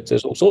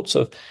 There's all sorts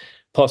of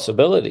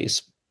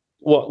possibilities.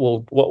 What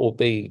will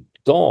be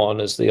gone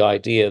is the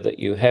idea that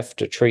you have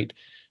to treat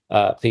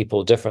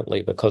people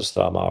differently because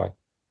they're Maori,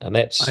 and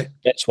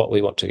that's what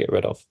we want to get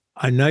rid of.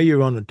 I know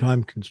you're on a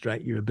time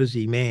constraint. You're a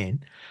busy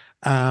man,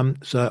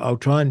 so I'll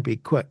try and be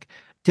quick.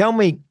 Tell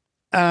me,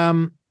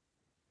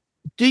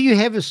 do you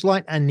have a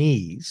slight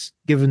unease,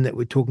 given that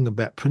we're talking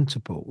about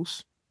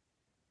principles,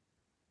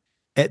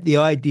 at the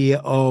idea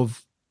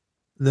of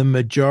the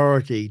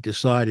majority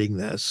deciding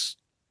this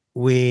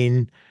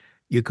when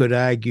you could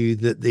argue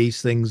that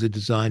these things are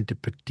designed to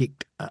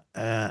protect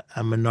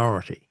a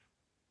minority?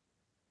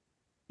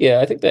 Yeah,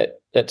 I think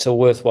that's a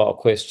worthwhile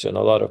question.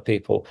 A lot of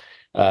people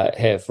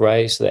have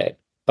raised that.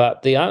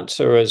 But the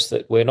answer is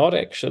that we're not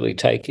actually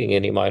taking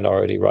any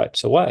minority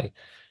rights away.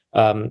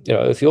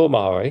 If you're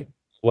Maori,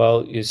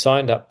 well, you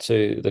signed up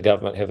to the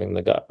government having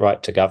the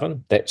right to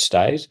govern, that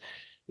stays.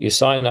 You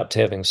sign up to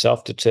having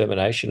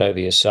self-determination over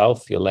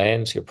yourself, your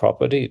lands, your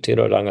property,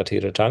 tiroranga,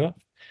 tiratanga,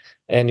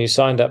 and you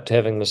signed up to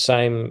having the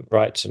same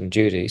rights and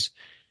duties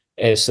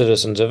as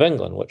citizens of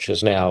England, which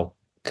is now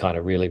kind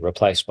of really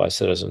replaced by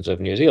citizens of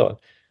New Zealand.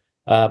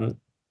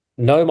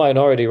 No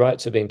minority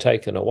rights have been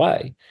taken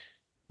away.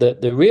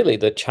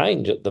 The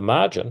change at the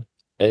margin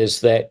is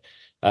that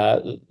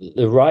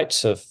the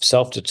rights of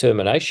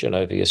self-determination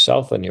over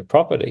yourself and your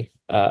property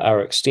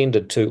are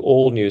extended to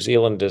all New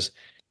Zealanders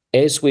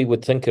as we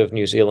would think of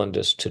New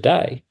Zealanders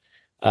today.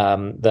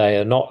 They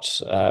are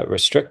not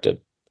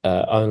restricted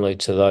only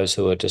to those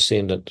who are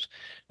descendant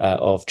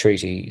of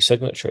treaty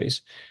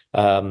signatories.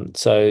 I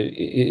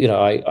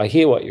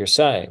hear what you're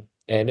saying.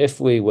 And if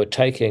we were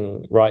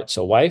taking rights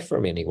away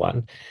from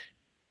anyone,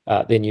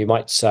 then you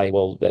might say,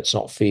 well, that's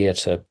not fair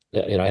to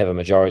have a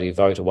majority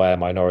vote away a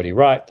minority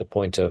right. The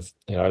point of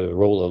the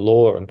rule of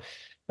law and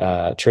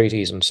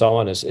treaties and so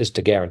on is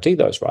to guarantee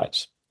those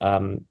rights.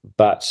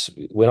 But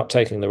we're not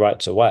taking the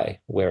rights away;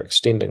 we're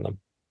extending them.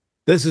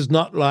 This is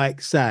not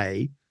like,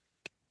 say,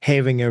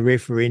 having a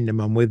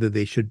referendum on whether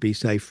there should be,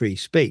 say, free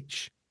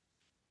speech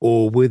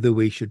or whether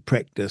we should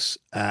practice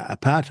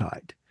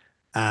apartheid.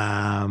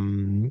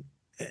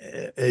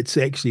 It's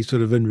actually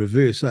sort of in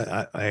reverse.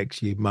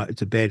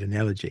 It's a bad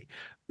analogy,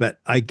 but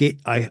I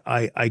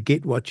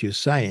get what you're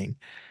saying.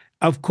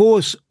 Of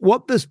course,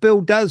 what this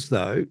bill does,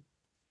 though,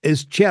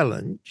 is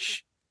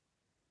challenge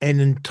an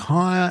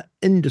entire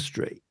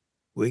industry.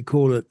 We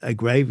call it a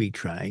gravy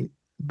train,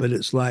 but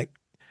it's like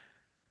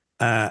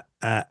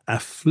a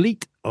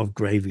fleet of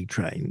gravy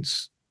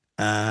trains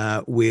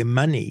where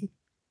money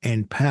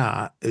and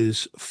power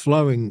is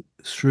flowing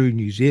through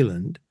New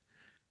Zealand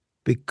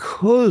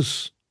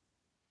because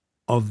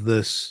of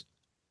this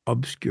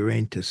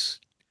obscurantist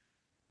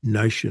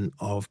notion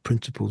of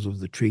principles of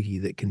the treaty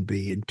that can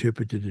be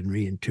interpreted and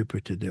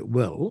reinterpreted at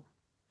will,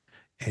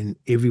 and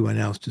everyone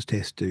else just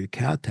has to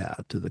kowtow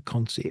to the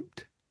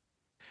concept.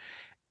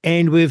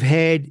 And we've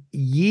had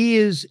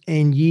years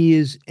and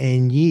years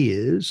and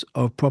years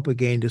of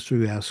propaganda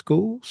through our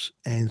schools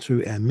and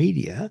through our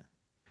media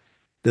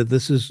that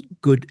this is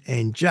good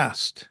and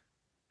just,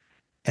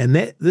 and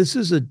that this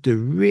is a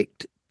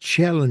direct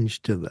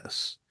challenge to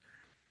this.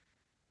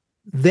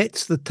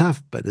 That's the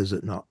tough bit, is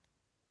it not?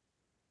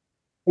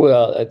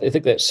 Well, I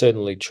think that's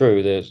certainly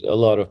true. There's a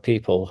lot of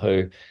people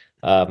who,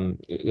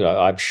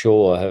 I'm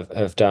sure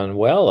have done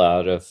well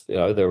out of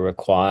the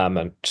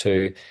requirement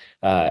to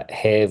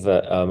have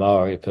a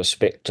Maori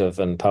perspective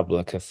in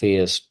public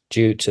affairs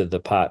due to the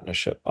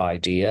partnership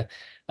idea.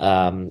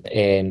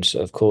 And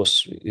of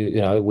course,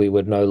 we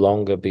would no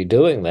longer be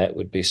doing that.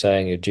 We'd be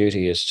saying your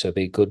duty is to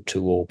be good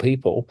to all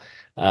people,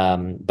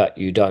 but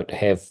you don't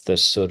have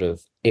this sort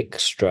of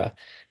extra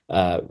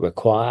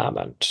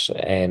requirement.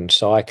 And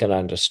so I can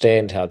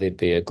understand how there'd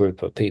be a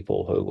group of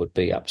people who would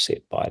be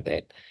upset by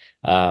that.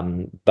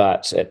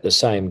 But at the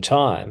same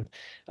time,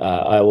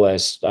 I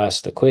always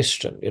ask the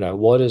question,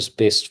 what is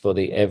best for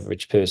the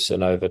average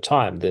person over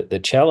time? The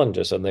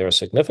challenges, and there are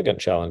significant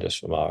challenges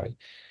for Māori,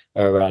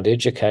 are around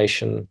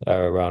education,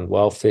 they're around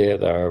welfare,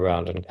 they're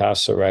around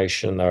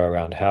incarceration, they're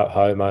around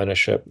home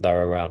ownership,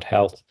 they're around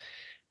health.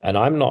 And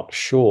I'm not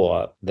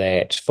sure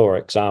that, for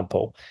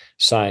example,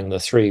 saying the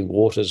Three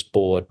Waters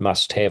Board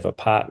must have a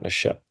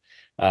partnership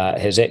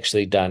has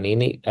actually done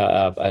any,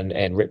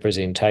 and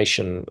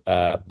representation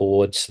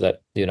boards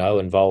that,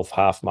 involve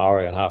half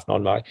Maori and half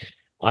non-Maori.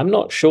 I'm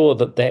not sure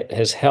that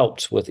has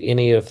helped with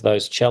any of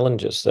those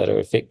challenges that are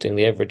affecting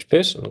the average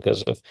person,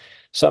 because if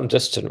some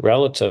distant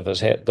relative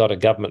has got a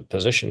government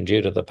position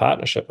due to the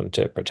partnership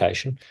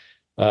interpretation,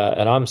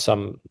 and I'm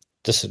some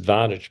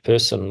disadvantaged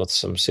person with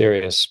some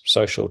serious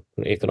social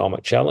and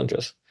economic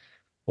challenges,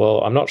 well,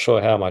 I'm not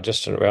sure how my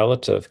distant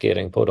relative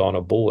getting put on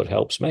a board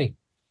helps me.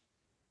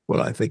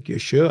 Well, I think you're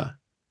sure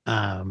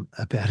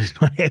about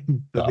it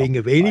not being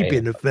of any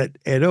benefit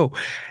at all.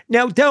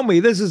 Now, tell me,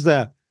 this is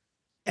the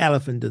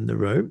elephant in the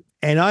room,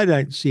 and I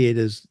don't see it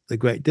as the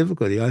great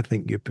difficulty. I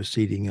think you're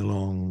proceeding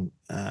along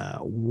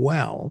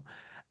well.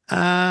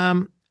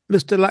 Mr.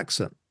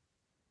 Luxon,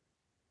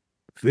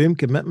 firm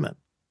commitment.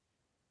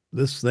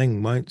 This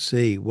thing won't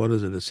see,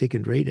 a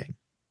second reading.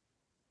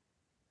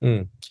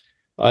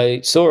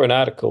 I saw an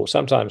article,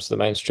 sometimes the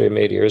mainstream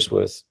media is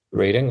worth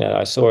reading.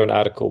 I saw an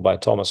article by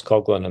Thomas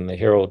Coughlin in the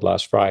Herald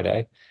last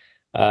Friday,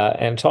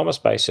 and Thomas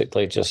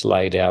basically just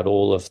laid out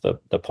all of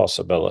the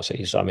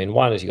possibilities. I mean,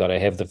 one is you got to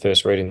have the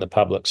first reading, the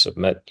public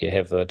submit, you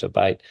have the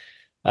debate.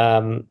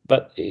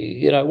 But,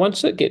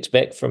 once it gets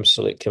back from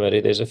Select Committee,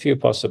 there's a few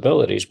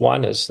possibilities.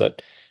 One is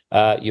that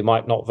you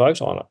might not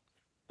vote on it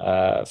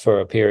for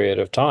a period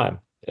of time.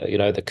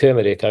 The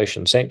Kermadec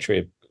Ocean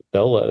Sanctuary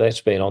Bill,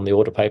 that's been on the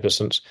order paper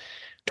since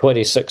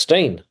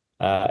 2016.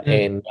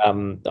 And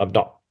I'm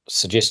not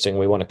suggesting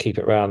we want to keep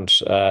it around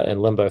in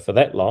limbo for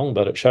that long,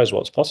 but it shows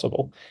what's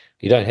possible.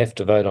 You don't have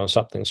to vote on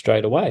something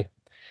straight away.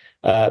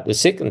 The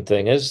second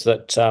thing is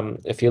that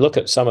if you look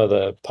at some of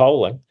the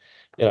polling,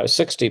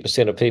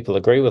 60% of people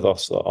agree with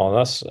us on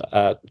this.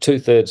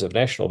 2/3 of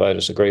national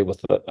voters agree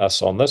with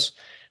us on this.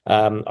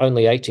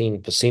 Only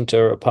 18%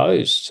 are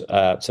opposed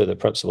to the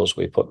principles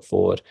we put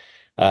forward.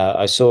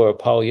 I saw a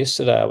poll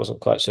yesterday I wasn't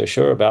quite so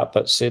sure about,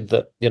 but said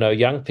that,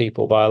 young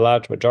people by a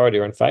large majority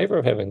are in favour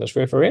of having this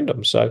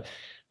referendum. So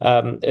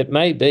it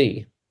may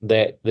be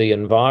that the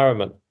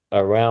environment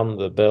around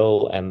the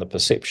bill and the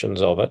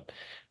perceptions of it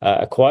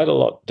are quite a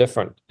lot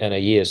different in a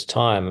year's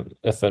time,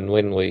 if and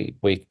when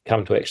we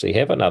come to actually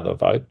have another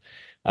vote,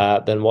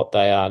 than what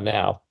they are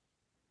now.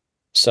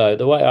 So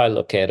the way I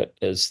look at it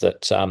is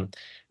that,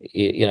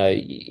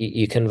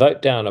 you can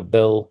vote down a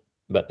bill,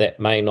 but that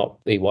may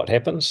not be what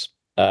happens.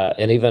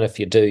 And even if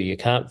you do, you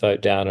can't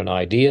vote down an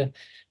idea,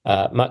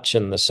 much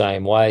in the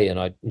same way. And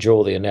I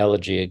draw the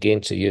analogy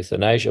again to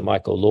euthanasia.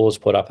 Michael Laws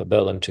put up a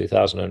bill in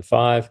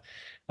 2005.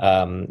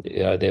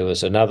 There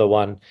was another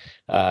one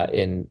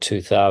in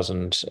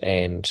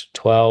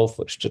 2012,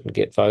 which didn't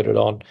get voted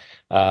on.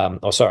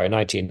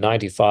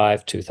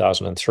 1995,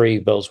 2003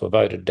 bills were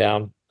voted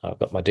down. I've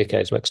got my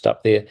decades mixed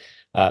up there.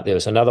 There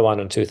was another one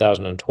in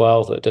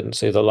 2012 that didn't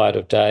see the light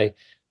of day.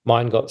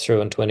 Mine got through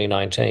in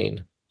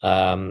 2019.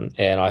 And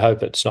I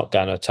hope it's not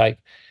going to take,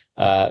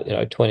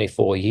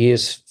 24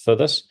 years for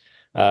this.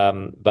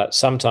 But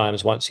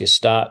sometimes once you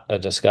start a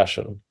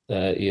discussion,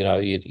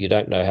 you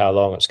don't know how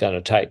long it's going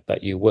to take,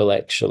 but you will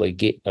actually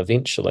get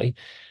eventually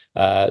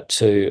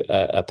to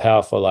a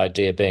powerful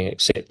idea being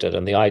accepted.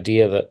 And the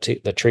idea that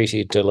the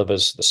treaty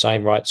delivers the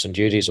same rights and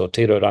duties, or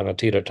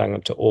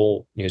tirorangatira to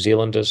all New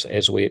Zealanders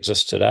as we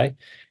exist today,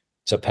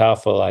 it's a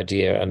powerful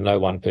idea, and no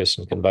one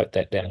person can vote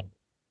that down.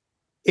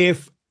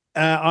 If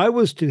I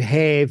was to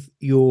have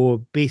your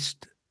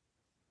best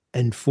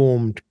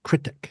informed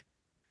critic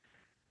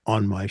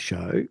on my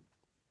show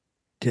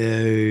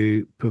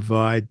to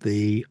provide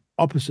the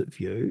opposite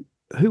view,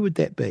 who would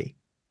that be?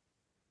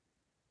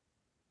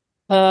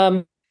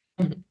 That's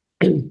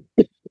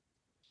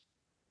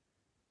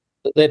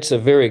a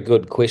very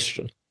good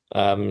question.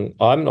 I'm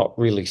not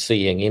really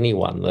seeing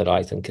anyone that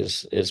I think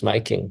is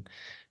making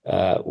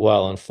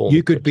well-informed.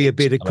 You could be a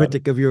better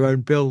critic of your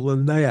own bill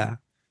than they are.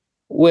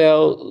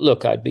 Well,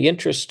 look, I'd be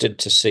interested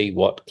to see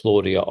what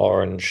Claudia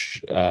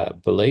Orange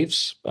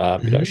believes.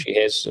 She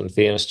has, in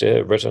fairness to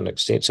her, written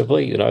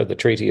extensively. The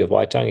Treaty of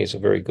Waitangi is a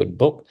very good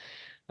book.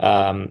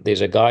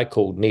 There's a guy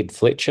called Ned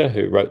Fletcher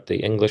who wrote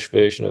the English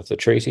version of the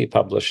treaty,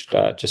 published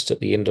just at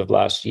the end of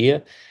last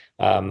year.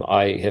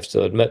 I have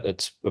to admit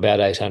it's about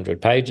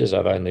 800 pages.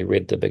 I've only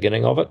read the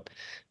beginning of it,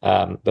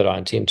 but I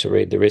intend to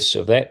read the rest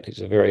of that. He's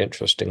a very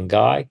interesting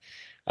guy.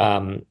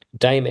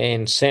 Dame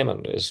Anne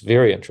Salmond is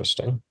very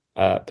interesting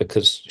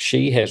because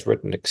she has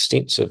written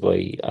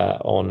extensively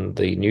on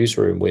the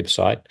Newsroom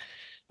website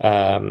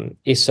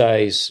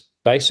essays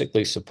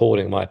basically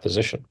supporting my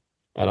position.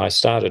 And I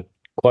started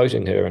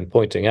quoting her and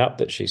pointing out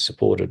that she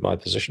supported my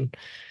position.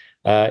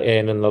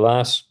 And in the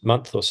last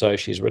month or so,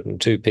 she's written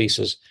 2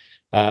 pieces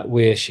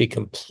where she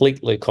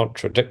completely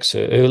contradicts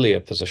her earlier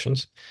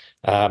positions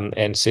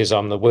and says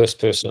I'm the worst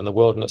person in the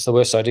world and it's the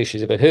worst idea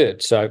she's ever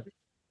heard. So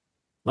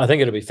I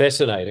think it'll be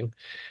fascinating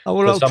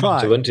for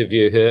someone to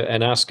interview her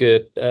and ask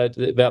her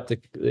about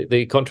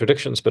the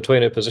contradictions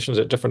between her positions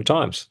at different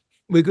times.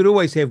 We could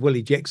always have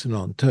Willie Jackson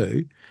on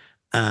too.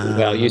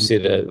 Well, you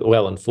said a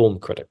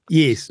well-informed critic.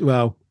 Yes,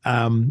 well,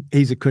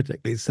 he's a critic.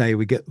 Let's say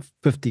we get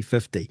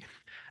 50-50.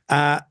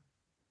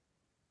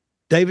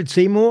 David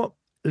Seymour,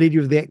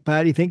 leader of the ACT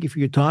Party, thank you for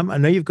your time. I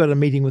know you've got a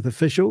meeting with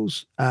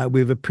officials.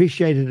 We've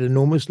appreciated it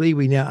enormously.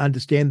 We now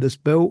understand this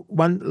bill.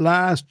 One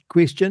last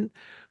question.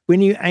 When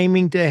are you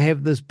aiming to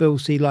have this bill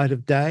see light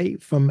of day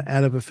from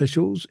out of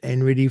officials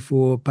and ready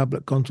for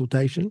public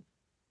consultation?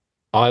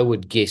 I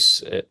would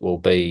guess it will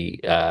be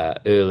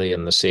early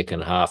in the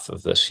second half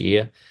of this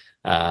year.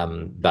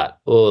 But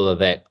all of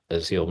that,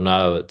 as you'll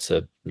know, it's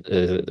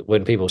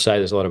when people say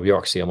there's a lot of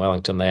bureaucracy in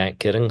Wellington, they ain't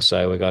kidding.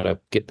 So we've got to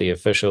get the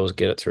officials,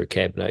 get it through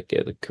cabinet,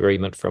 get the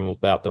agreement from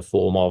about the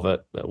form of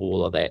it,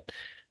 all of that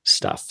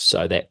stuff.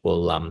 So that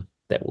will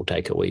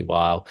take a wee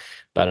while.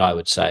 But I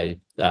would say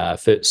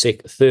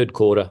third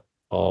quarter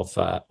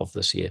of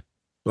this year.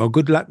 Well,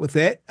 good luck with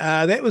that.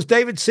 That was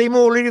David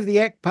Seymour, leader of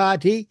the ACT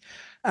Party.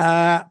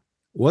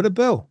 What a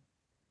bill!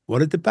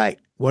 What a debate!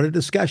 What a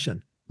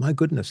discussion! My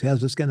goodness,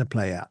 how's this going to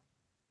play out?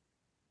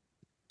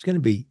 It's going to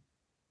be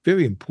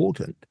very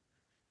important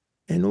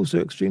and also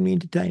extremely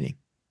entertaining.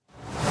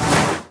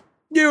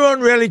 You're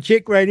on Rally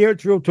Check Radio.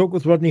 It's Real Talk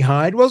with Rodney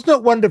Hyde. Well, it's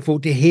not wonderful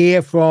to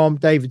hear from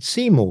David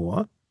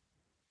Seymour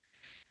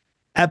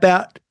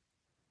about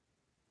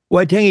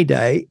Waitangi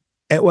Day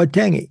at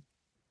Waitangi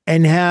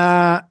and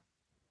how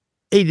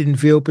he didn't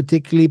feel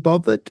particularly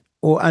bothered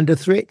or under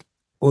threat,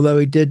 although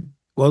he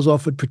was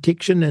offered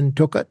protection and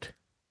took it.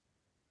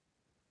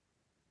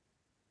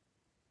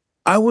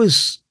 I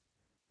was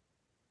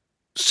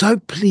so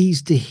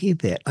pleased to hear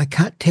that. I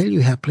can't tell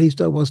you how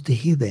pleased I was to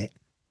hear that.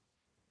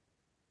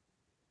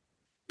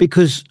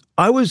 Because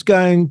I was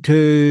going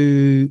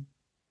to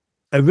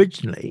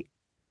originally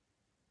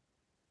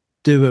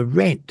do a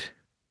rant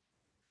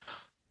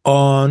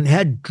on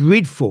how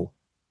dreadful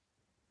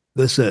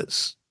this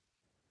is.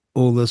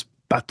 All this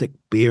buttock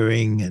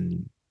bearing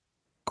and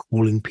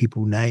calling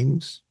people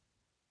names.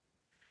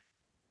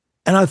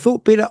 And I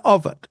thought better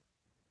of it,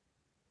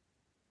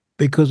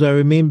 because I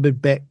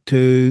remembered back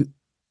to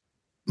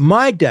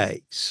my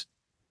days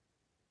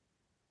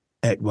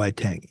at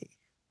Waitangi.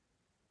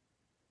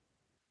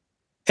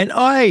 And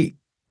I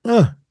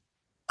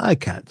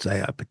can't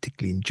say I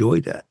particularly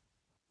enjoyed it,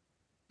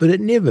 but it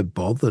never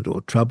bothered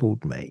or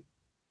troubled me.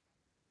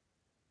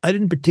 I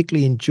didn't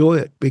particularly enjoy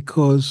it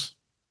because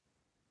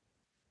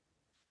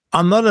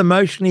I'm not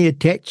emotionally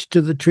attached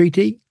to the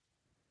treaty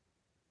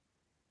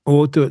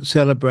or to its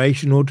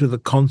celebration or to the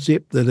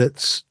concept that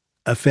it's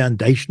a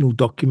foundational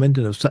document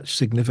and of such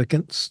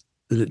significance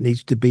that it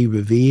needs to be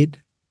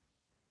revered,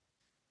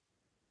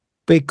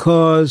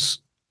 because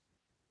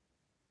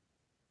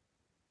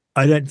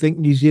I don't think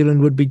New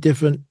Zealand would be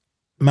different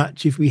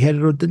much if we had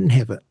it or didn't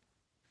have it.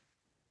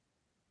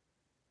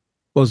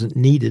 Wasn't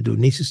needed or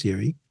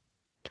necessary.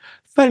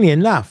 Funnily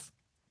enough,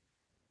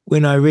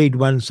 when I read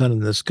One Sun in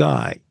the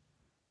Sky,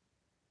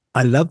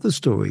 I love the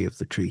story of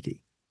the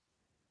treaty.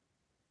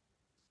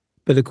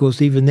 But of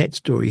course, even that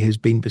story has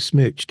been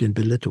besmirched and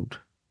belittled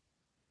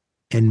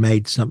and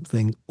made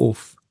something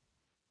off.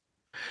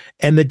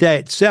 And the day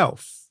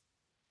itself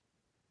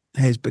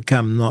has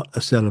become not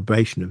a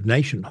celebration of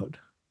nationhood,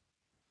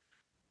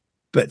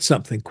 but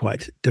something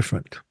quite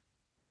different.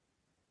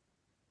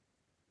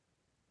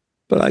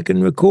 But I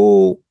can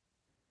recall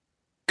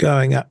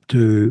going up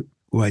to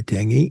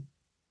Waitangi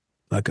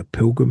like a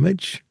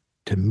pilgrimage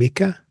to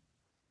Mecca,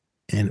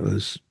 and it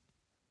was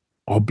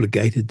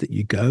obligated that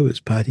you go as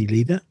party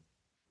leader.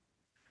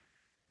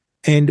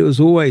 And it was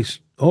always,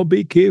 oh,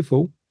 be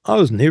careful. I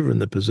was never in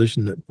the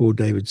position that poor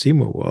David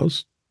Seymour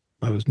was.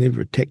 I was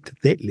never attacked at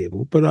that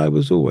level, but I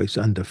was always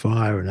under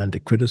fire and under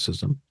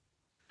criticism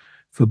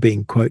for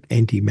being, quote,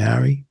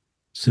 anti-Maori,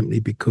 simply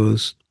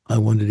because I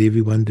wanted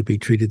everyone to be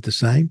treated the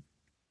same.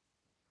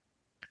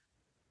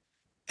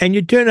 And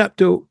you turn up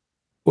to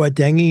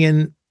Waitangi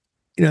and,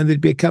 you know,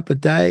 there'd be a couple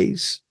of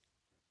days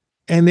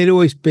and there'd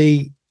always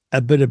be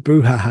a bit of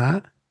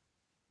brouhaha,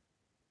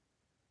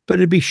 but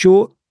it'd be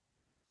short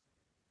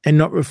and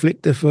not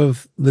reflective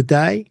of the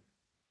day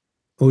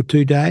or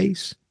 2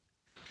 days,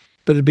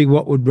 but it'd be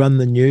what would run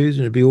the news,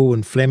 and it'd be all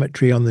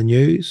inflammatory on the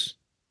news.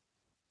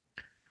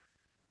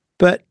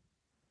 But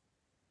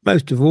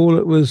most of all,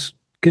 it was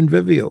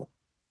convivial.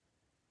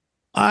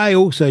 I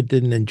also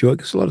didn't enjoy it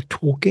because a lot of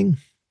talking,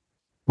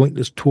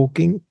 pointless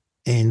talking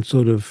and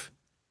sort of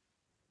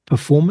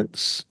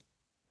performance,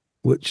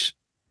 which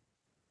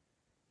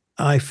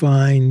I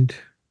find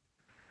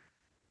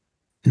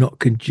not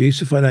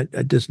conducive.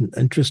 It doesn't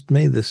interest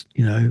me. This,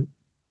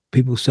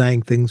 people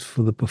saying things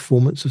for the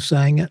performance of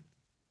saying it.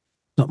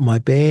 Not my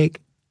bag.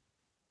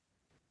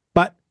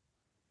 But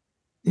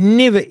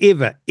never,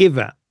 ever,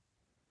 ever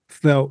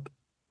felt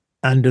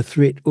under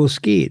threat or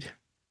scared.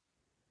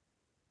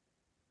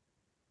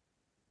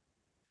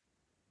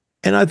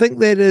 And I think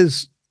that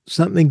is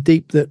something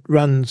deep that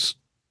runs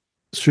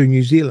through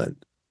New Zealand,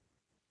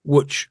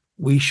 which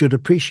we should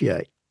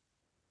appreciate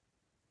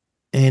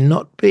and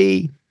not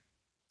be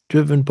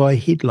driven by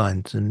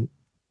headlines and,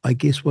 I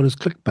guess, what is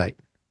clickbait.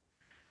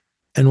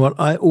 And what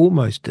I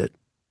almost did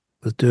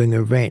was doing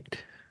a rant,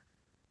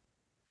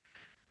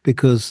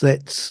 because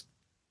that's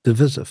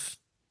divisive.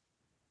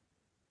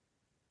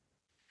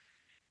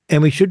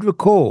 And we should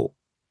recall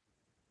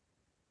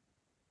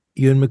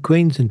Ewan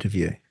McQueen's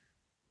interview,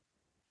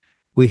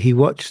 where he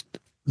watched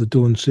the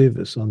dawn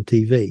service on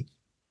TV,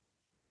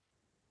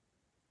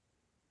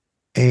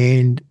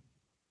 and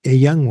a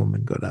young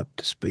woman got up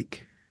to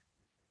speak.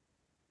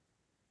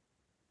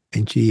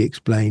 And she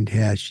explained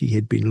how she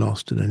had been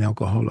lost and an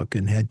alcoholic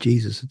and how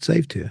Jesus had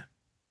saved her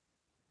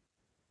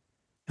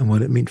and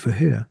what it meant for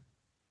her.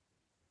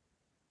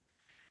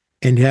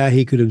 And how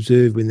he could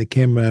observe when the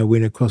camera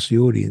went across the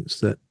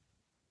audience that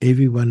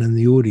everyone in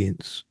the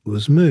audience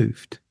was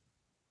moved.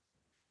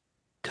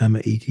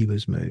 Tamaiti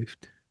was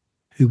moved.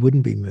 Who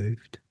wouldn't be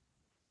moved?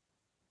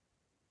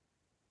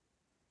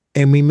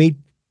 And we need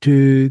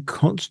to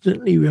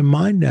constantly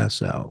remind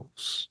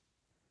ourselves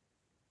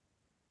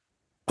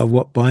of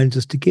what binds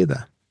us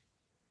together,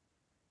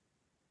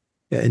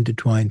 our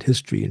intertwined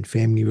history and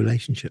family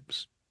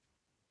relationships,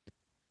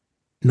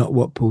 not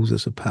what pulls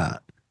us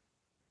apart.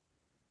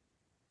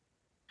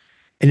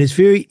 And it's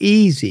very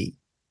easy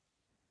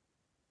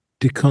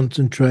to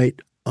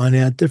concentrate on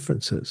our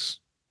differences,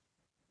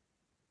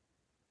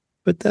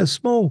 but they're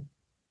small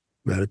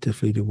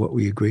relatively to what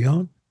we agree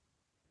on,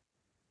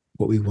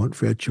 what we want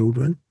for our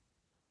children.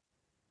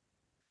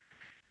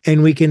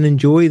 And we can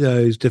enjoy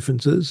those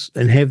differences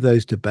and have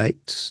those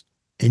debates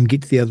and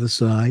get to the other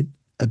side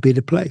a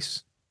better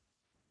place.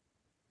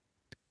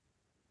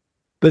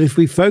 But if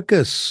we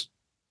focus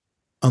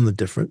on the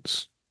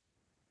difference,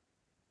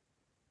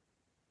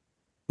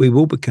 we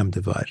will become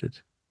divided.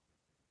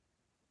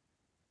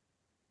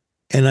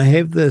 And I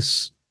have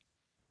this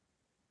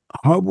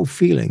horrible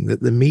feeling that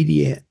the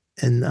media,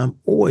 and I'm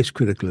always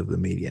critical of the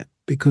media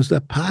because they're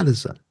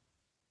partisan.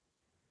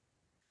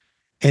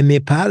 And their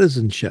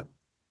partisanship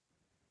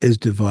is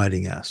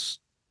dividing us.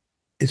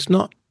 It's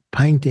not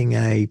painting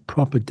a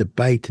proper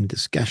debate and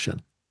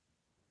discussion,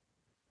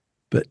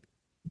 but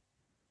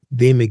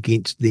them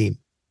against them,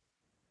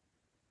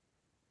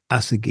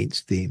 us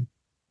against them.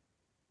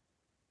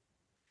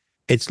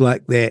 It's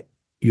like that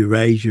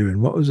Eurasia,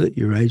 and what was it?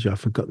 Eurasia, I've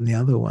forgotten the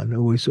other one,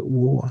 always at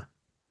war.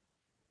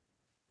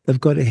 They've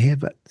got to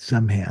have it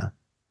somehow,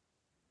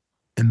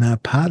 and they're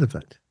part of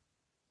it.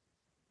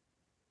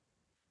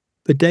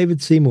 But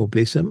David Seymour,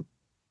 bless him,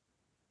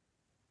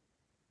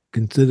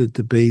 considered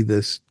to be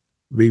this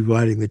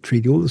rewriting the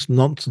treaty, all this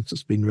nonsense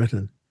that's been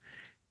written.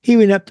 He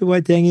went up to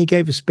Waitangi,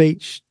 gave a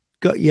speech,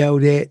 got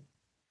yelled at,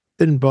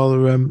 didn't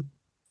bother him,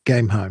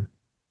 came home.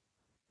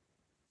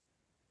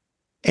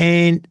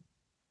 And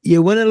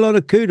you win a lot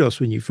of kudos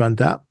when you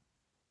front up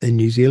in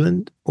New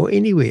Zealand or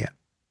anywhere,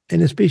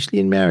 and especially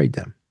in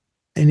marriedom,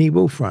 and he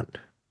will front.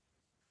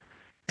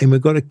 And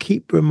we've got to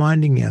keep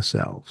reminding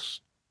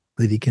ourselves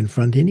that he can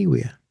front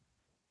anywhere,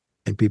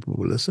 and people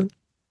will listen.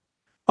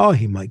 Oh,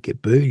 he might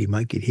get booed, he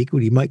might get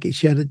heckled, he might get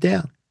shouted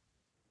down.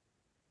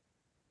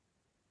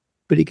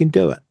 But he can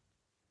do it.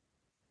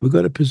 We've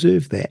got to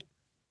preserve that.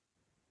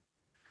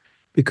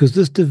 Because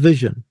this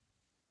division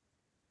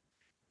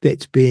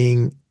that's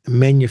being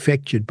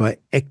manufactured by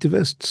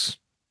activists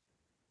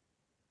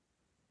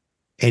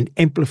and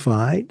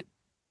amplified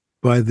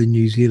by the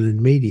New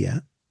Zealand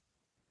media,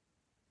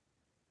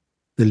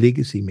 the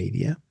legacy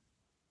media,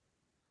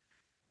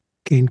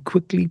 can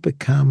quickly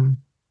become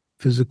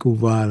physical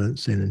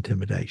violence and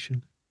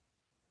intimidation.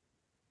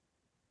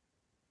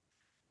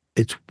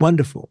 It's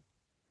wonderful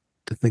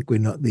to think we're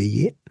not there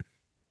yet,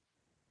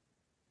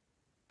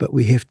 but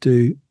we have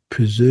to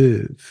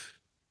preserve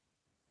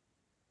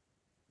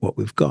what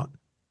we've got.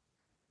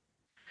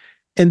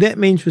 And that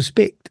means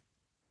respect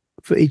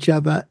for each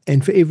other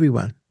and for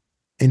everyone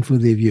and for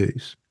their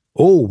views.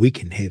 Oh, we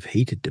can have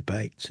heated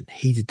debates and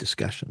heated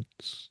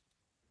discussions.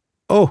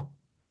 Oh,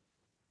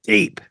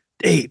 deep.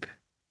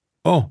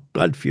 Oh,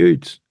 blood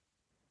feuds.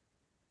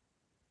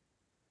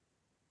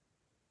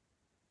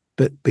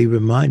 But be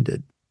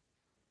reminded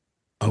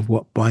of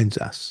what binds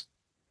us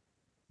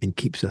and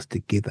keeps us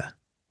together.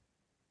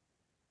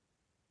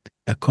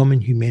 A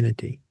common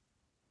humanity.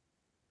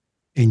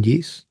 And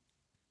yes,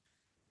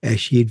 our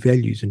shared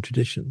values and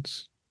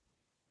traditions.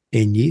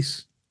 And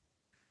yes,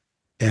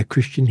 our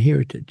Christian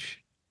heritage.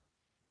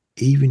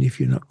 Even if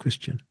you're not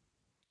Christian,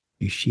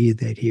 you share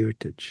that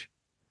heritage,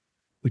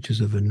 which is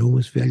of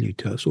enormous value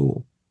to us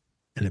all,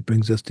 and it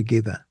brings us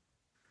together.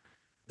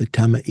 The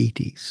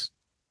Tamaitis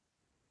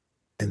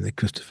and the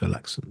Christopher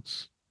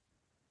Luxons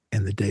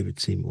and the David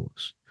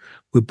Seymours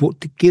were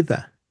brought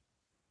together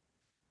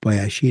by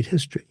our shared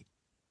history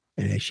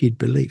and our shared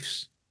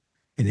beliefs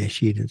and our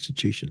shared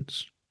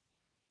institutions.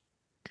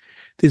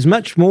 There's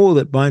much more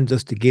that binds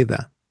us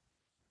together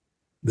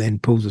than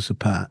pulls us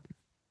apart.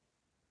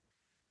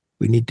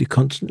 We need to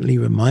constantly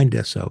remind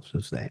ourselves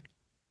of that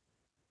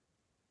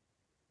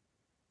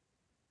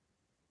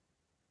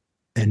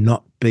and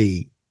not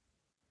become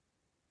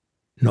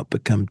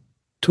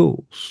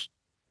tools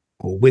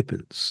or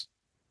weapons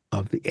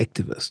of the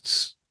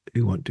activists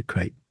who want to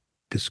create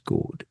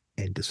discord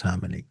and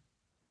disharmony.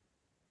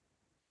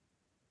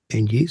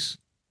 And yes,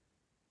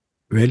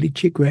 Reality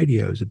Check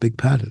Radio is a big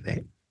part of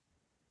that,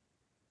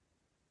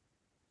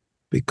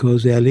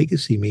 because our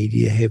legacy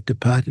media have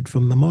departed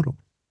from the model.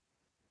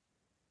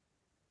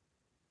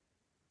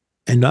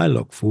 And I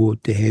look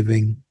forward to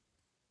having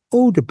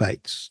all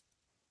debates,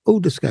 all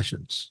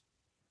discussions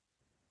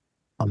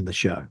on the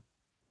show.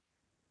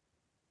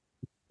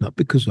 Not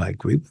because I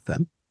agree with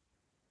them,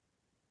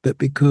 but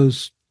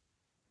because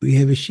we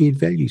have a shared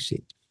value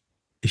set,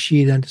 a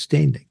shared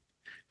understanding,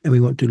 and we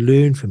want to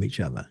learn from each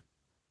other,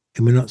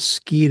 and we're not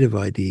scared of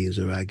ideas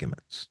or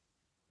arguments.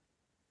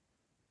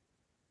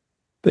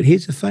 But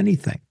here's a funny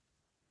thing.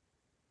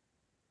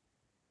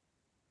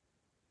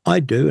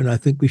 I do, and I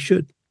think we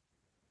should,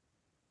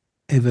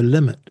 have a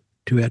limit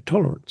to our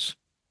tolerance.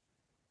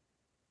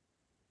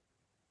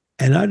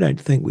 And I don't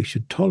think we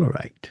should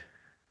tolerate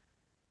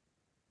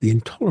the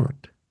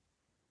intolerant.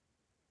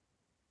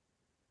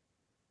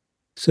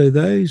 So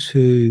those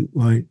who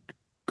won't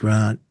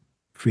grant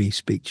free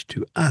speech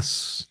to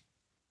us,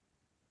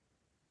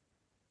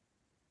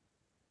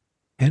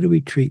 how do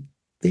we treat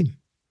them?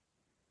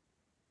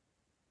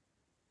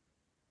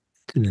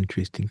 It's an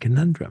interesting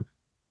conundrum,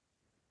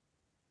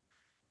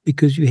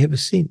 because you have a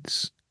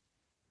sense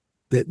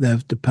that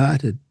they've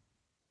departed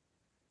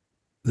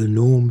the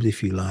norms,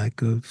 if you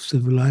like, of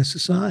civilized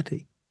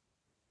society,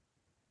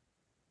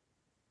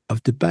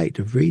 of debate,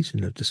 of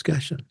reason, of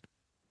discussion.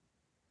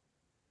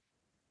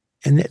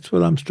 And that's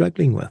what I'm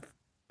struggling with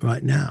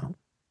right now.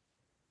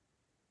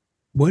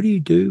 What do you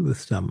do with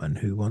someone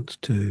who wants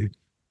to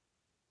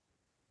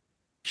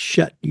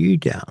shut you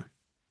down,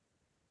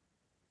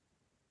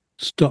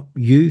 stop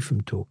you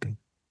from talking,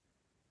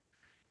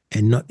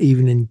 and not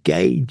even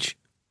engage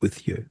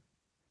with you?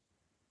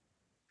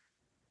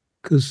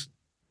 Because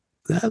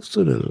they've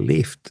sort of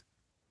left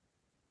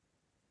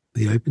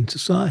the open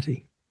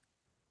society.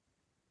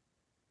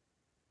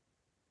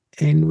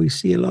 And we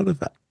see a lot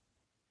of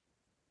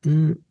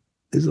it.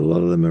 There's a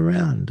lot of them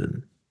around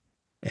in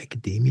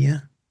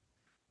academia,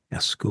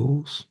 our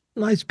schools.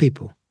 Nice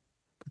people,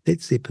 but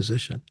that's their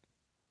position.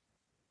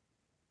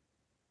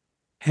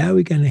 How are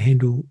we going to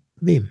handle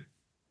them?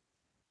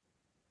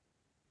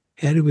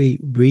 How do we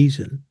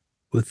reason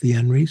with the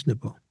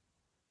unreasonable?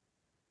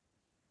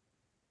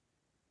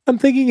 I'm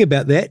thinking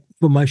about that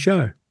for my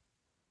show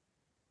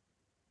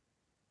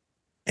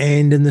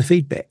and in the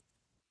feedback.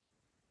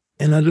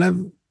 And I'd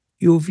love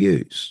your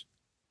views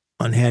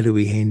on how do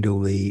we handle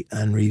the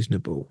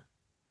unreasonable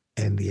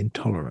and the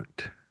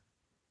intolerant.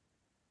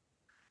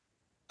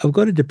 I've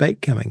got a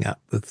debate coming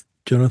up with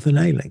Jonathan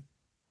Ayling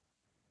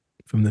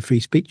from the Free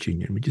Speech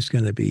Union. We're just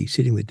going to be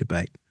setting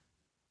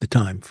the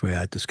time for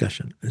our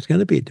discussion. It's going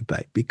to be a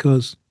debate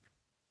because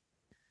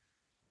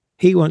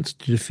he wants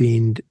to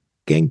defend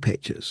gang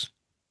patches.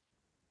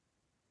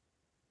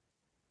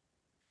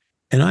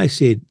 And I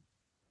said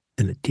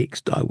in a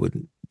text I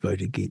wouldn't vote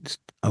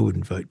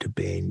to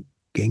ban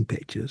gang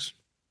patches.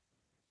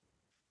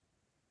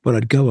 But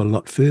I'd go a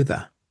lot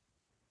further,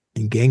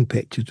 and gang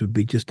patches would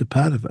be just a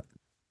part of it.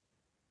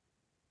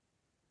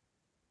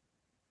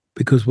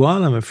 Because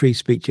while I'm a free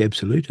speech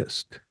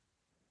absolutist,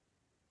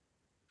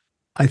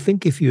 I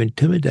think if you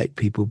intimidate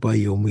people by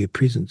your mere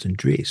presence and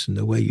dress and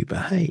the way you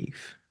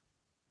behave,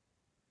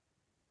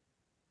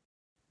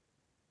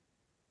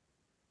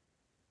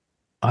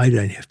 I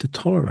don't have to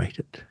tolerate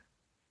it.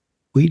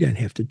 We don't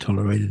have to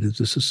tolerate it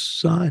as a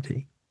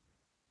society.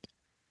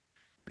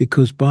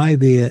 Because by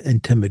their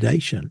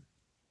intimidation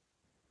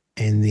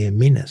and their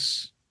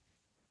menace,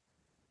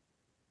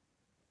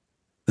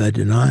 they're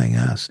denying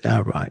us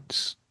our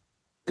rights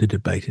to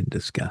debate and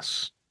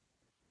discuss.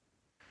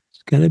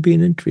 It's going to be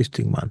an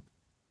interesting one.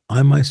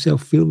 I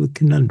myself feel the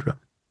conundrum.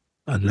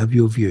 I'd love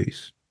your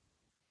views.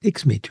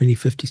 Text me,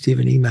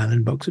 2057, email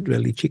inbox at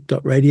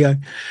realitycheck.radio.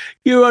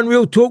 You're on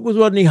Real Talk with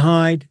Rodney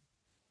Hyde.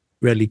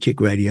 Reality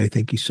Check Radio,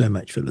 thank you so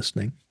much for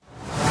listening.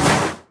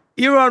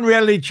 You're on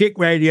Reality Check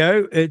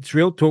Radio. It's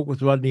Real Talk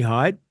with Rodney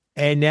Hyde.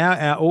 And now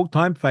our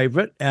all-time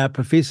favourite, our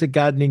Professor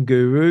Gardening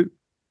Guru,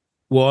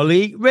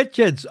 Wally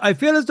Richards. I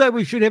feel as though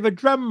we should have a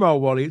drum roll,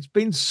 Wally. It's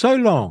been so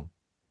long.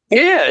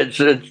 Yeah,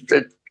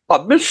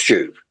 I've missed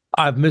you.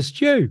 I've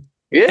missed you.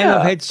 Yeah. And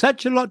I've had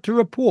such a lot to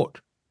report.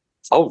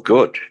 Oh,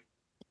 good.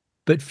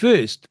 But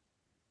first,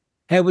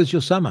 how was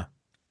your summer?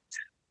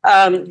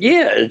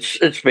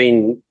 It's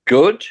been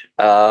good.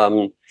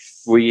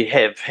 We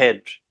have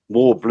had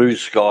more blue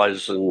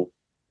skies than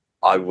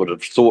I would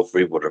have thought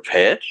we would have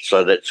had,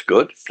 so that's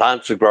good.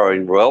 Plants are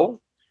growing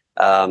well.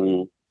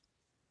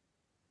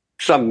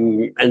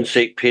 Some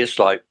insect pests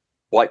like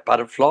white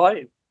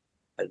butterfly,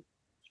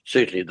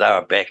 certainly they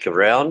are back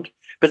around.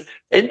 But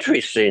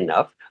interesting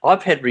enough,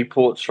 I've had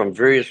reports from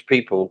various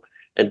people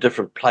in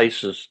different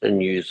places in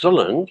New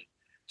Zealand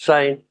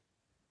saying,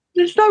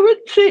 there's no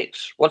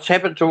insects. What's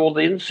happened to all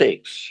the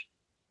insects?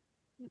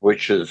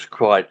 Which is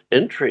quite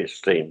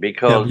interesting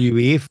because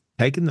WEF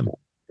taking them.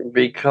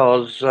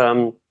 Because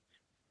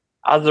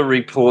other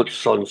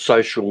reports on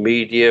social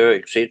media,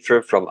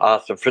 etc., from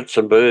Arthur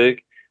Fritzenberg,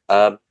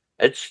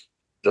 it's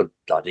the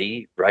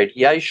bloody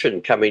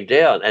radiation coming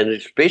down, and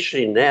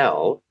especially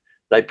now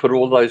they put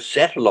all those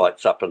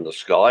satellites up in the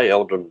sky,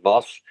 Eldon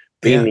Moss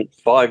beaming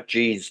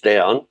 5Gs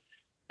down,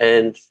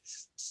 and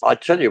I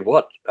tell you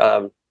what,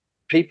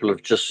 people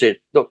have just said,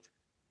 look,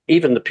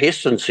 even the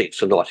pest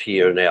insects are not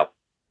here in our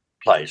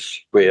place,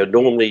 where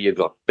normally you've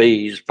got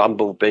bees,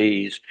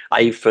 bumblebees,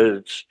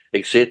 aphids,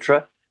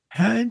 etc.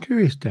 How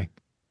interesting.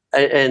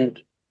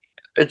 And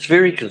it's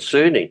very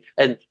concerning.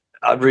 And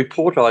a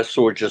report I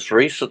saw just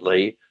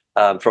recently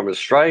from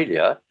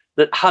Australia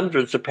that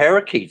hundreds of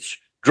parakeets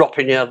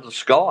dropping out of the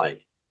sky,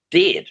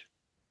 dead.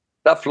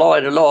 They're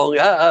flying along,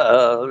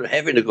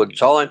 having a good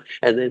time,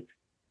 and then,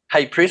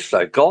 hey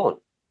presto, gone.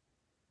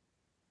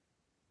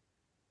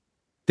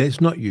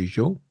 That's not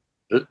usual.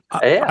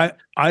 Yeah.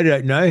 I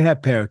don't know how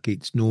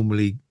parakeets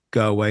normally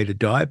go away to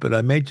die, but I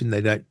imagine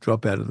they don't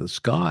drop out of the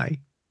sky.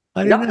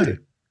 I don't know.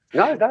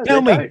 No,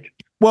 Tell they me. don't.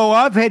 Well,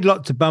 I've had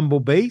lots of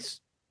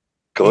bumblebees.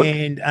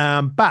 Good.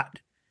 And but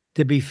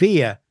to be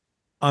fair,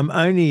 I'm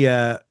only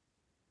a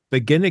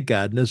beginner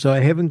gardener, so I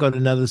haven't got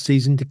another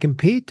season to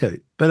compare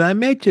to. But I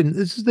imagine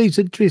this is these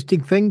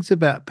interesting things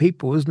about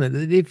people, isn't it?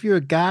 That if you're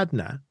a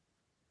gardener,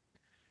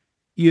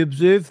 you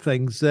observe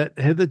things that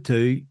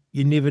hitherto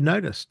you never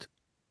noticed.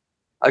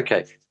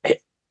 Okay.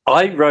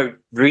 I wrote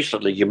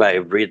recently, you may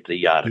have read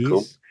the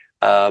article,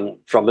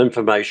 from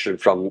information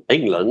from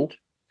England,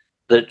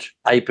 that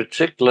a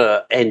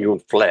particular annual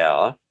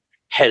flower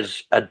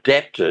has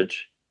adapted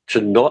to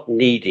not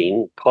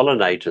needing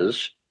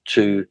pollinators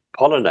to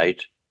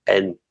pollinate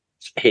and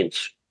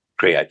hence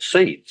create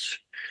seeds.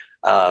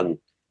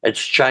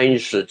 It's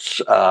changed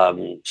its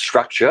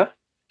structure,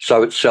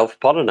 so it's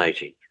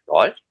self-pollinating,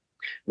 right?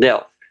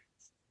 Now,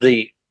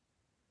 the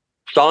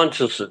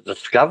scientists that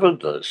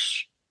discovered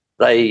this,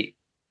 they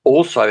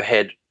also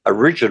had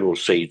original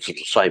seeds of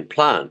the same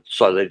plant.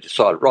 So they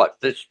decided, right,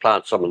 let's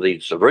plant some of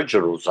these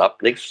originals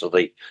up next to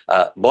the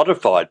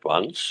modified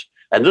ones.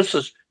 And this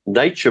is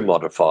nature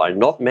modifying,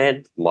 not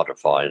man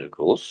modifying, of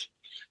course.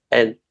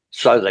 And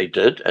so they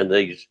did, and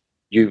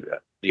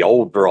the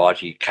old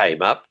variety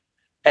came up,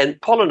 and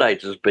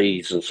pollinators,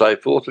 bees and so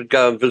forth, would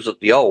go and visit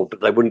the old,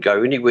 but they wouldn't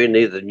go anywhere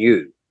near the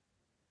new.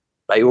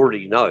 They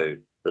already know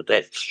that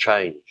that's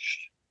changed.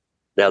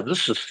 Now,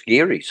 this is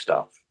scary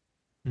stuff.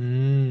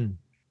 Mm.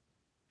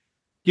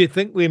 Do you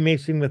think we're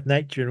messing with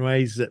nature in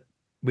ways that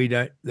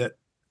that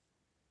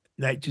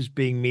nature's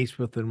being messed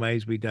with in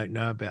ways we don't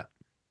know about?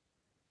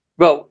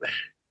 Well,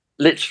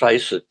 let's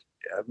face it,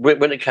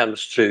 when it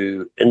comes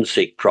to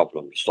insect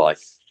problems like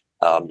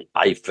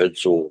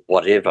aphids or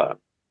whatever,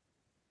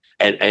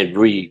 and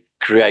we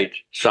create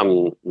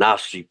some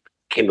nasty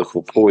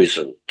chemical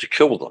poison to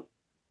kill them,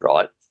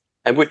 right?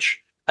 And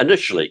which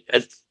initially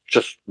it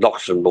just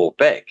knocks them more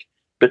back.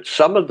 But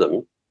some of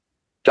them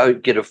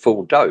don't get a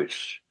full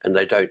dose and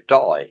they don't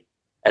die.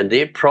 And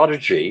their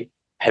prodigy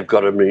have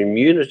got an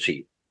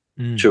immunity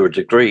to a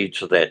degree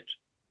to that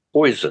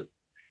poison.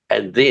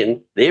 And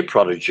then their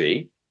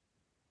prodigy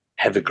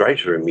have a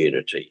greater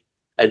immunity.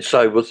 And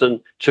so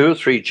within 2 or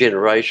 3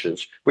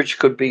 generations, which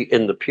could be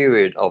in the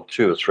period of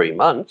 2 or 3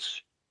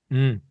 months,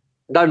 no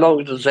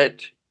longer does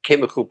that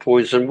chemical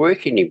poison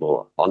work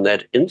anymore on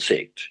that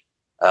insect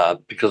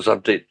because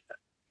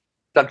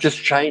they've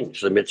just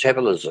changed the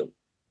metabolism.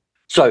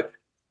 So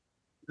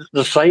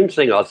the same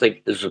thing, I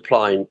think, is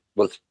applying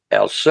with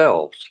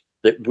ourselves,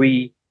 that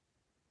we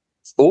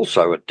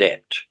also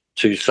adapt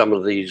to some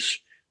of these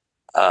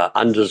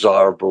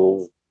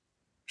undesirable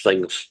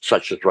things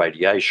such as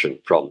radiation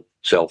from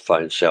cell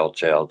phones, cell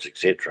towers,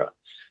 etc.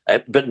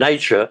 But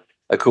nature,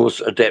 of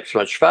course, adapts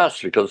much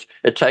faster because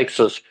it takes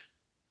us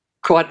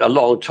quite a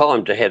long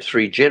time to have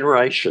 3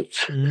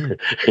 generations.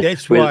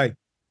 That's why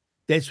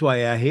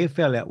our hair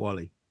fell out,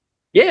 Wally.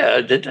 Yeah,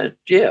 it did.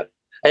 Yeah.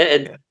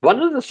 And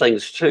one of the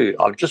things, too,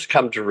 I've just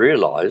come to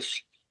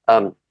realise,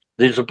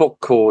 there's a book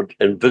called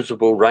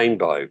Invisible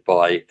Rainbow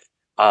by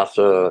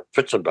Arthur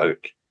Fritzenberg,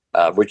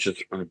 which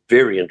is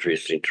very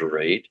interesting to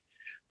read.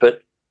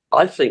 But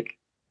I think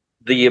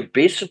the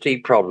obesity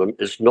problem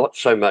is not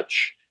so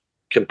much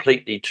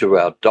completely to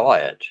our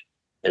diet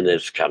in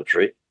this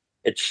country.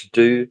 It's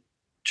due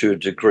to a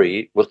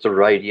degree with the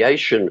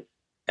radiation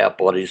our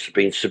bodies have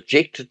been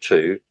subjected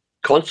to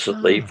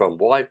constantly from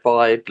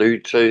Wi-Fi,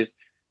 Bluetooth,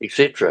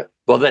 etc.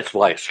 Well, that's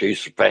my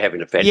excuse for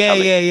having a fat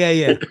tummy.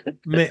 Yeah.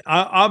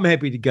 I'm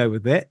happy to go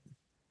with that.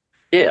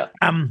 Yeah.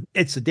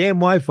 It's the damn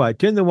Wi-Fi.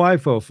 Turn the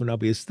Wi-Fi off and I'll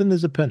be as thin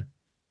as a pin.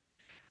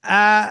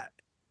 I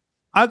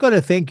got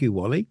to thank you,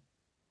 Wally.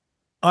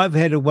 I've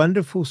had a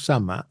wonderful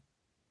summer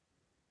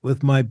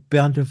with my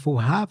bountiful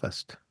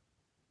harvest.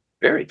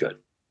 Very good.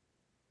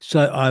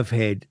 So I've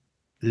had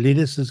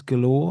lettuces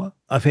galore.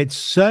 I've had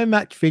so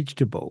much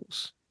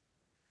vegetables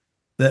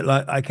that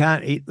like I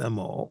can't eat them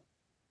all.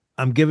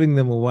 I'm giving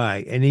them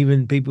away. And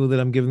even people that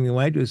I'm giving them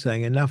away to are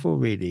saying enough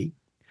already.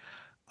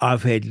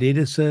 I've had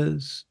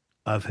lettuces.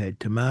 I've had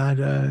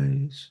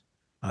tomatoes.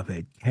 I've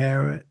had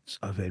carrots.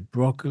 I've had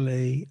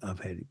broccoli. I've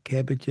had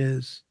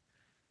cabbages.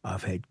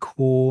 I've had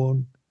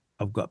corn.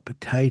 I've got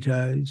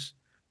potatoes.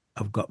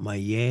 I've got my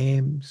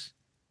yams.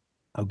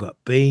 I've got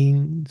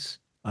beans.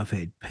 I've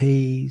had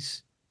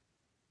peas.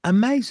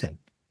 Amazing.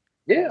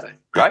 Yeah,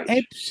 great.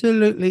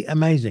 Absolutely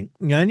amazing.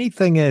 The only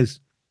thing is,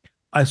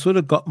 I sort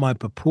of got my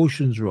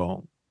proportions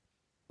wrong.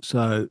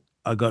 So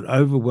I got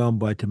overwhelmed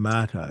by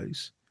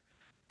tomatoes,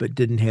 but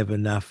didn't have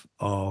enough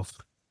of,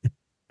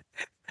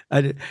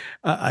 I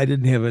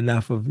didn't have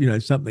enough of,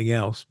 something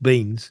else,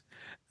 beans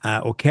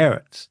or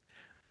carrots.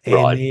 And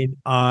Right. then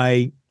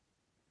I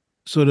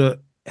sort of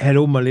had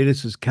all my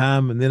lettuces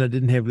come, and then I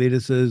didn't have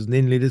lettuces, and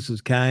then lettuces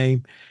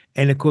came.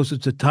 And of course,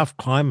 it's a tough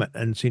climate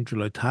in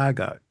Central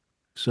Otago.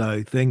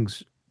 So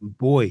things,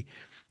 boy,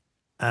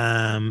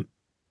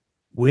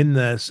 when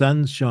the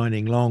sun's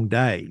shining long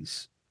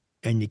days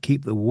and you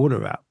keep the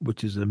water up,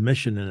 which is a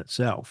mission in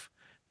itself,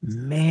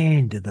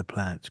 man, do the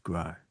plants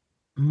grow.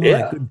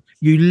 My goodness.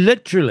 You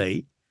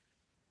literally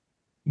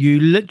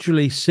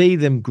see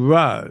them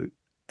grow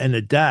in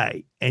a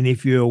day. And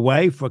if you're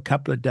away for a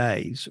couple of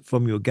days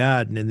from your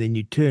garden and then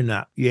you turn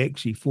up, you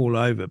actually fall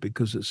over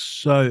because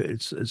it's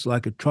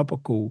like a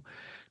tropical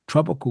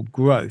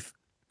growth.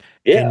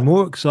 Yeah. And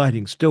more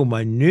exciting still,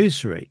 my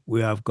nursery,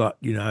 where I've got,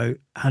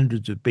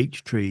 hundreds of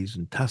beech trees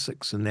and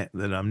tussocks and that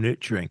I'm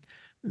nurturing.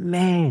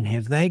 Man,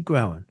 have they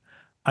grown.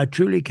 I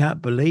truly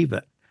can't believe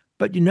it.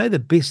 But the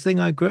best thing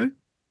I grew?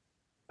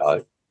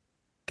 Oh.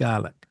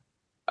 Garlic.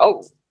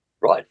 Oh,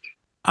 right.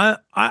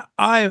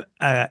 I'm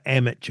an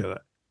amateur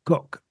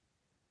cook.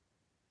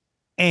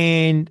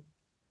 And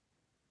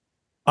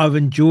I've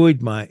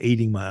enjoyed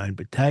eating my own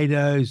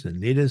potatoes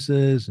and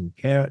lettuces and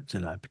carrots,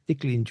 and I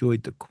particularly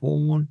enjoyed the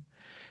corn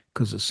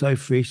because it's so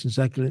fresh and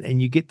succulent,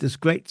 and you get this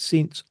great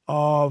sense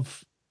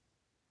of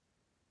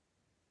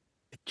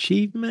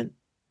achievement,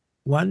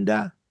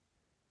 wonder,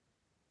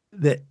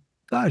 that,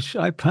 gosh,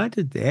 I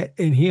planted that,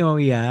 and here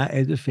we are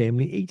as a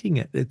family eating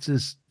it. It's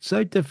just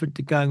so different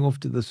to going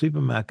off to the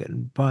supermarket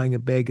and buying a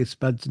bag of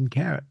spuds and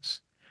carrots.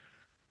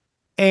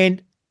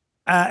 And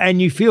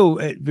you feel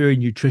it very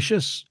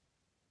nutritious,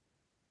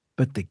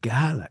 but the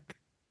garlic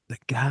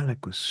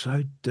was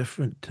so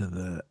different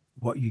to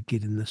what you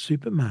get in the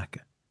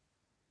supermarket.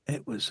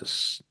 It was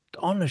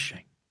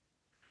astonishing.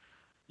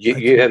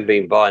 You haven't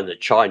been buying the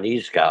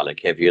Chinese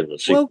garlic, have you, in the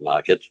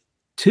supermarket?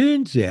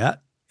 Turns out,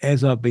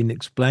 as I've been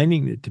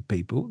explaining it to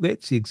people,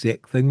 that's the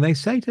exact thing they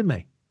say to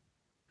me.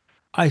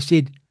 I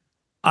said,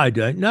 I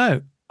don't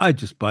know. I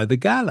just buy the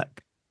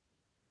garlic.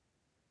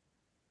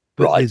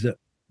 But right.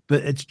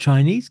 But it's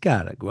Chinese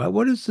garlic, right?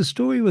 What is the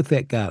story with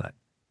that garlic?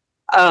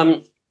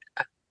 I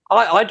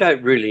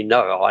don't really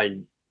know.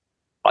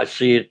 I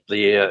see it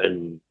there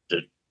in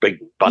the big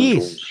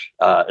bundles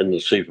in the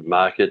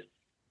supermarket,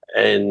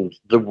 and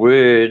the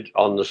word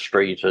on the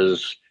street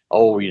is,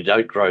 oh, you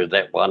don't grow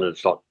that one,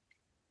 it's not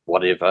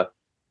whatever.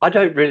 I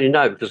don't really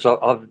know because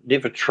I've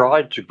never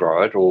tried to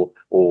grow it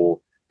or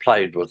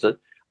played with it.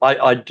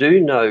 I do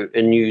know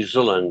in New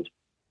Zealand,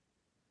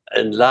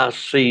 in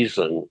last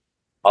season,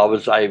 I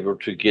was able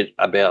to get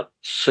about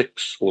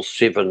 6 or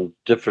 7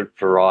 different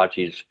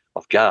varieties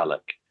of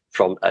garlic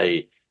from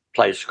a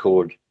place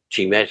called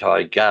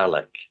Chimatai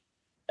Garlic,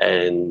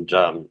 and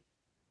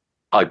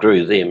I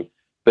grew them.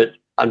 But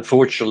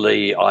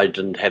unfortunately, I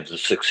didn't have the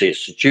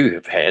success that you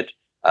have had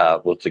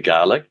with the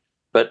garlic.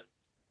 But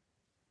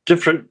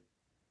different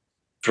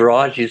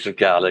varieties of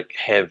garlic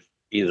have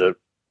either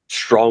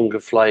stronger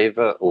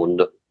flavour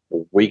or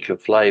weaker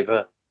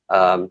flavour.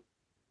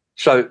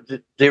 So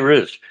there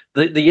is.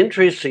 The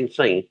interesting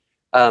thing,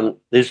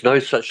 there's no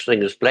such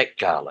thing as black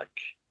garlic,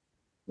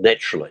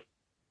 naturally,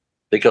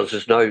 because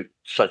there's no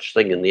such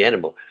thing in the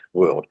animal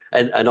world.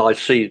 And I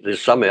see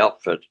there's some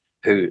outfit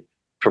who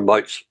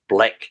promotes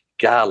black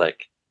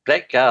garlic.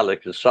 Black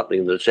garlic is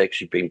something that's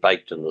actually been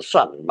baked in the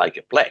sun and make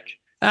it black,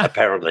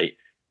 apparently,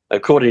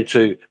 according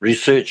to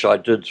research I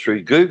did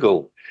through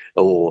Google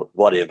or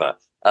whatever.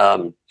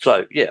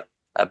 So, yeah,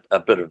 a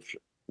bit of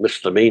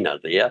misdemeanor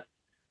there.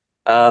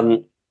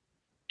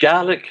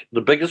 Garlic,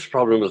 the biggest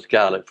problem with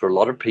garlic for a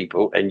lot of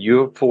people, and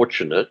you're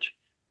fortunate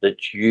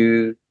that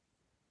you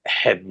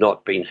have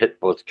not been hit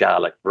with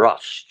garlic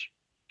rust.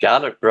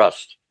 Garlic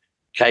rust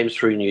came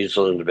through New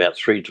Zealand about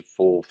 3 to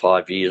 4 or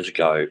 5 years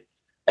ago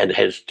and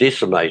has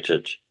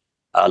decimated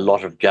a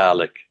lot of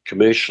garlic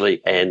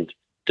commercially and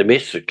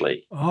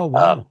domestically. Oh,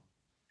 wow.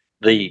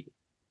 The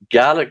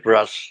garlic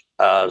rust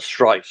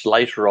strikes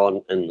later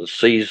on in the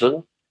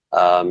season,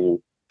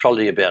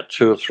 probably about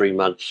 2 or 3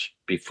 months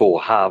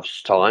before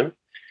harvest time.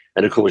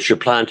 And of course, you're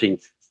planting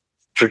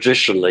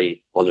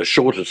traditionally on the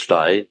shortest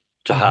day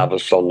to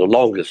harvest on the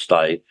longest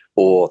day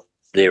or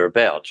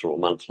thereabouts, or a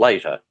month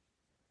later.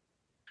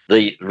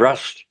 The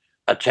rust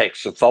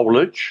attacks the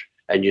foliage,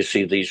 and you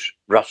see these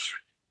rust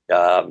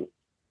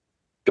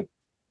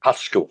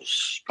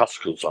pustules, I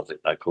think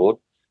they're called,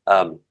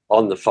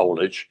 on the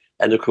foliage.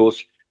 And of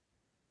course,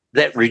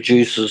 that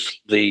reduces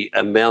the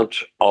amount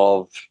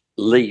of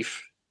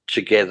leaf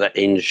to gather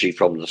energy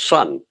from the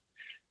sun.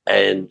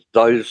 And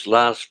those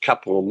last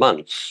couple of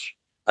months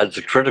is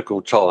a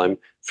critical time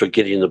for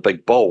getting the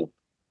big bulb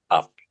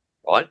up,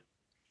 right?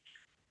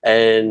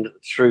 And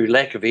through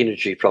lack of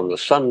energy from the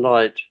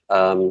sunlight,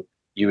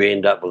 you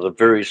end up with a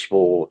very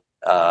small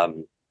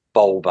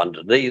bulb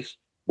underneath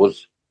with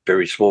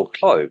very small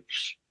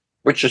cloves,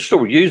 which are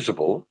still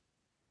usable,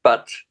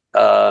 but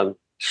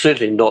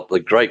certainly not the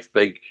great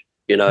big,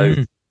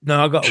 No,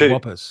 I got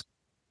whoppers.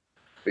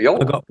 Yeah.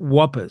 I got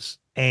whoppers,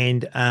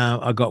 and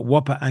I got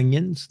whopper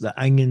onions. The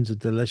onions are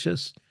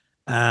delicious.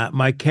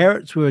 My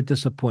carrots were a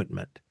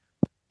disappointment,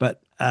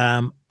 but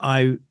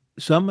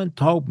someone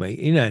told me,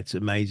 it's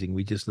amazing.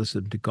 We just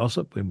listen to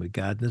gossip when we're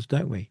gardeners,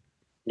 don't we?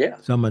 Yeah.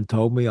 Someone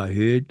told me,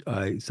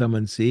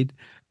 someone said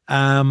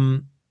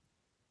that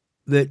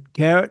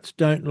carrots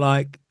don't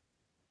like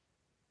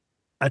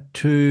a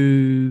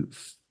too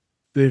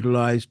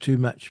fertilized, too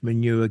much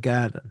manure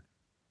garden.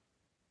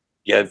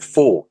 You have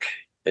fork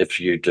if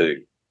you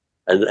do.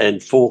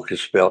 And fork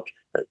is spelled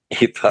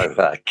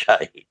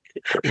F-O-R-K.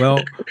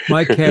 Well,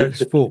 my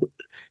carrots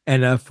forked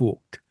and are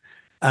forked.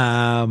 So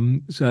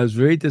I was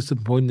very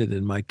disappointed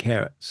in my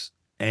carrots.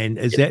 And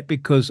is that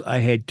because I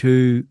had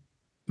too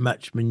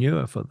much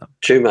manure for them?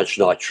 Too much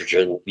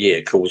nitrogen,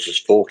 causes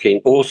forking.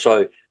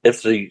 Also,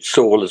 if the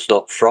soil is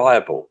not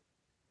friable,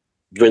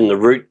 when the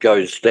root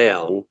goes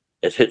down,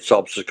 it hits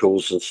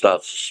obstacles and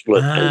starts to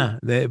split.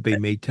 That'd be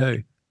me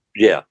too.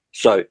 Yeah.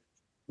 So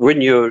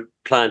when you're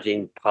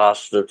planting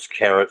parsnips,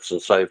 carrots,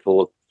 and so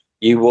forth,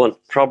 you want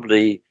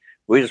probably,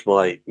 where's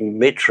my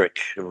metric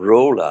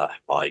ruler?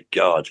 My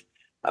God,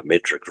 a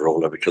metric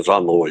ruler, because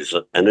I'm always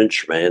an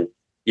inch man.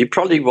 You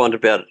probably want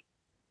about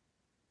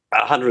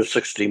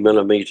 160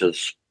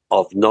 millimeters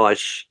of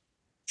nice,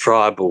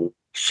 friable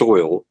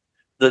soil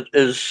that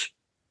is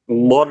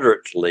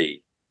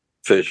moderately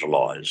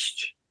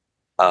fertilized.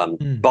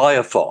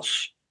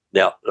 Biofos.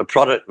 Now, the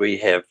product we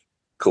have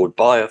called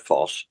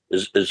Biofos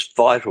is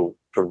vital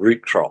for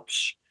root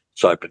crops.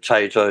 So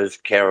potatoes,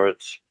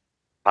 carrots,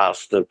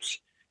 parsnips,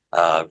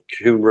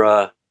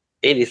 kumara,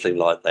 anything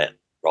like that,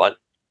 right?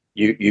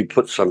 You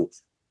put some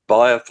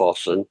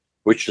Biofos in,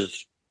 which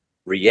is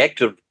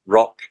reactive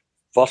rock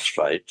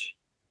phosphate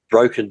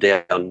broken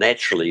down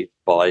naturally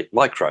by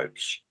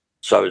microbes.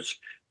 So it's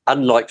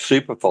unlike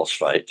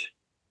superphosphate,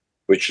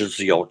 which is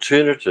the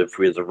alternative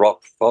where the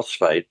rock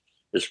phosphate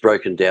is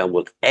broken down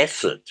with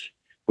acid,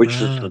 which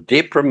is the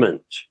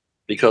detriment,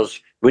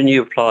 because when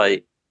you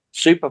apply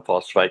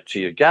superphosphate to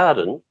your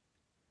garden,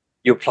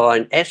 you're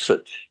applying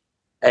acid,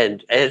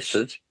 and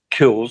acid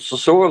kills the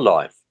soil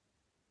life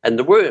and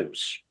the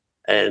worms,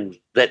 and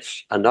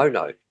that's a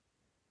no-no.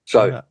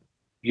 So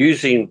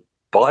using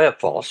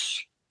Biofos,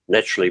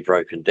 naturally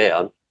broken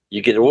down,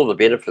 you get all the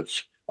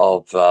benefits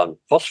of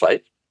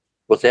phosphate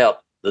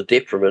without the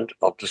detriment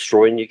of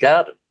destroying your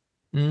garden.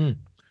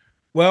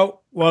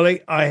 Well,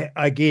 Wally, I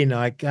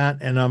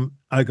can't, and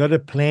I got to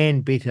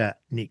plan better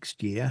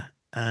next year.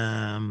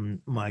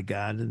 My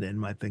garden and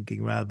my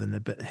thinking, rather than a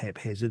bit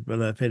haphazard.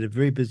 But I've had a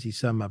very busy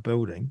summer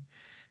building,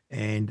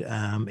 and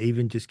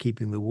even just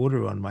keeping the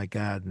water on my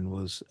garden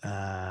was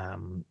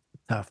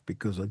tough,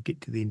 because I'd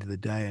get to the end of the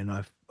day and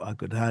I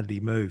could hardly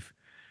move,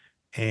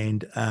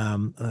 and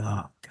can't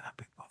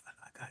be bothered.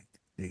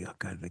 I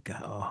go to the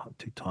garden. Oh, I'm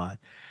too tired.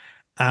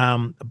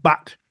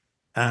 But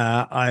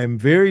I'm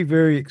very,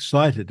 very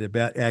excited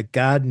about our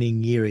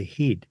gardening year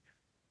ahead,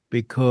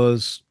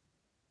 because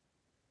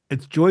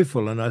it's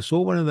joyful. And I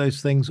saw one of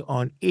those things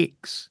on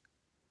X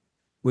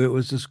where it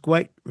was this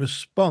great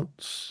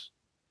response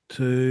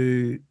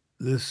to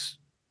this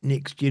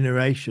next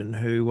generation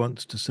who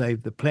wants to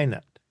save the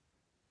planet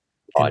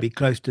and be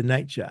close to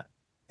nature.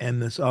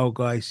 And this old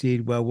guy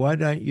said, well, why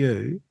don't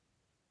you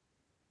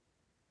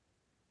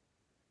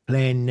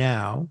plan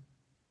now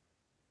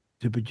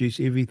to produce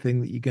everything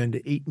that you're going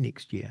to eat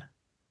next year?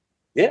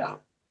 Yeah,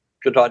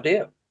 good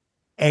idea.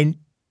 And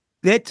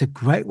that's a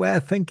great way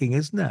of thinking,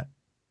 isn't it?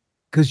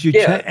 Because you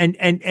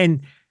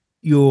and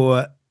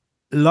your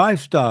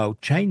lifestyle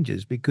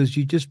changes, because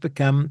you just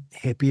become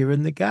happier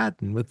in the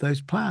garden with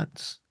those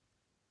plants.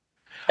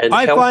 And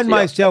I find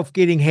myself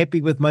getting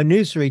happy with my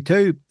nursery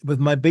too, with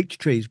my beech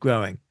trees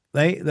growing.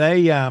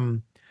 They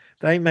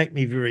make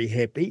me very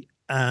happy.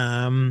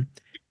 And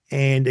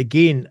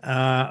again,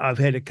 I've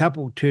had a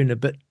couple turn a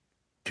bit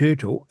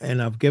turtle,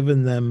 and I've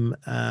given them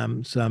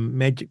some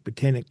Magic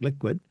Botanic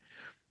liquid,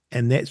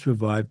 and that's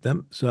revived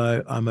them.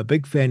 So I'm a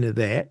big fan of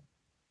that.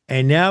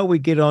 And now we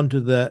get on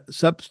to the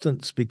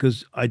substance,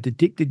 because I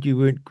detected you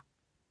weren't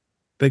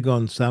big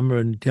on summer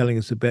and telling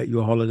us about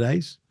your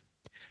holidays.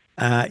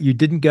 You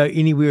didn't go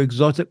anywhere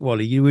exotic,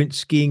 Wally. You weren't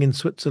skiing in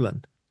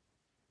Switzerland.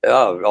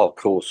 Oh, of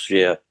course,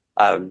 yeah.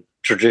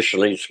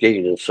 Traditionally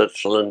skiing in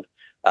Switzerland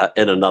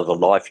in another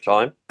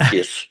lifetime,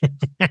 yes.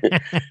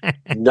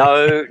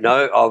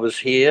 No, I was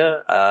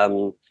here.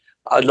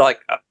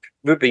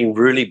 We've been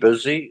really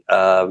busy.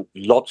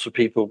 Lots of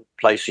people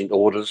placing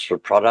orders for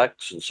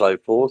products and so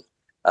forth.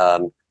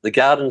 The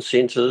garden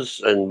centres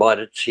in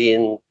Mitre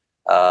 10,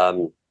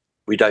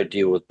 we don't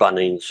deal with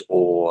Bunnings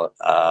or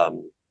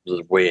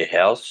the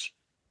warehouse,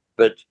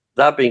 but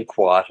they've been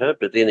quieter.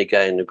 But then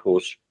again, of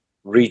course,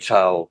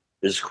 retail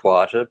is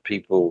quieter.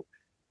 People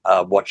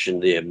are watching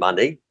their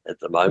money at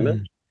the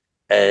moment,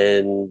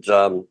 and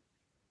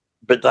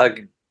but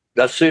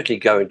they're certainly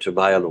going to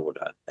mail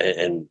order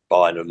and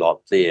buying a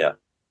lot there.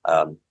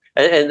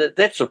 And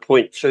that's a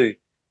point too.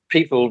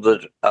 People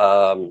that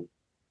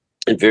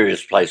in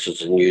various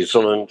places in New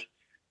Zealand,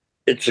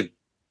 it's a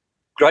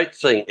great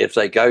thing if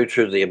they go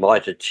to their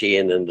Mitre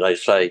 10 and they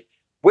say,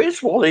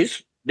 "Where's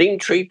Wally's neem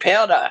tree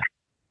powder?"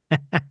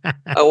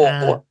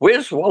 or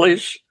 "Where's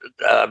Wally's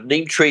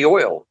neem tree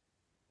oil?"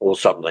 or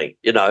something,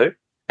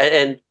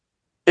 And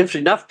if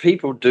enough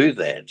people do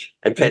that,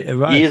 in fact,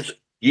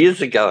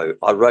 years ago,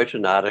 I wrote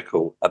an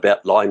article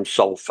about lime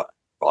sulphur,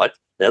 right?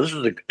 Now, this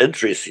is an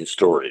interesting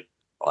story,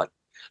 right?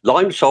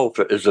 Lime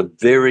sulphur is a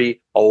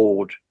very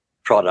old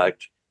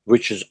product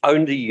which is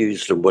only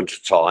used in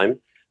wintertime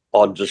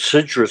on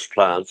deciduous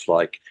plants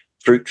like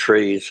fruit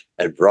trees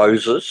and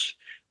roses,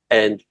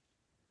 and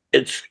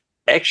its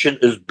action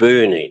is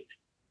burning.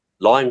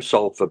 Lime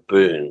sulphur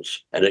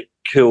burns, and it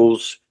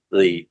kills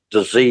the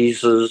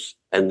diseases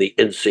and the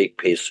insect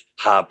pests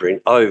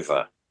harbouring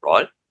over,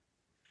 right?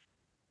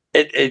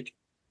 It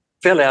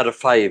fell out of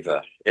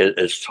favour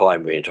as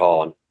time went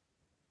on.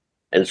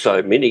 And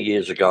so many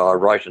years ago, I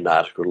wrote an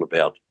article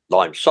about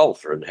lime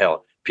sulphur and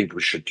how people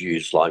should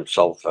use lime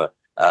sulphur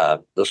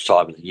this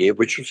time of the year,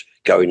 which was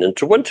going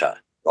into winter,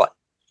 right?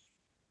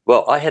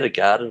 Well, I had a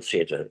garden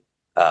centre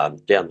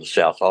down the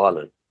South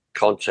Island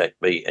contact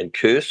me and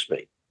curse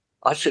me.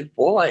 I said,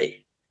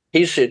 "Why?"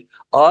 He said,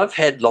 "I've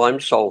had lime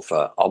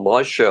sulphur on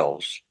my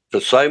shelves for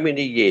so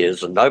many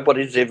years and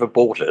nobody's ever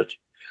bought it.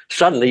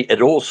 Suddenly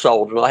it all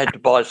sold and I had to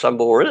buy some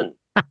more in."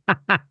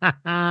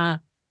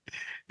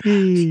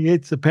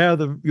 It's the power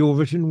of your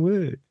written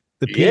word.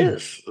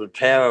 Yes, the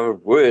power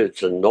of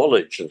words and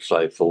knowledge and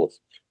so forth.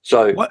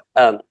 So,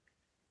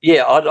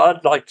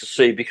 I'd like to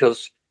see,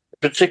 because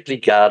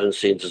particularly garden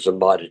centres in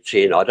Mitre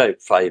 10, I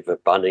don't favour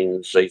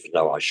Bunnings, even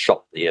though I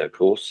shop there, of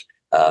course,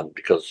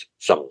 because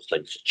some of the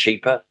things are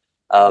cheaper.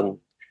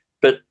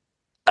 But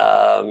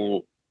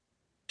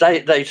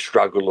they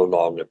struggle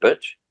along a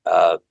bit,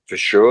 for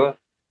sure.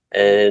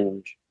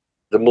 And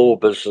the more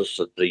business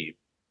that the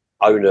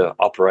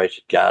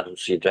owner-operated garden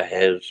centre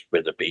has,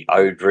 whether it be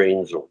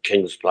O'Dreens or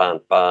King's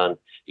Plant Barn,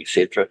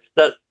 etc.,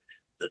 that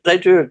they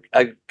do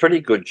a pretty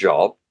good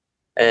job.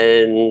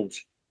 And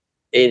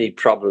any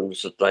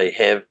problems that they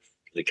have,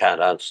 they can't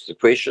answer the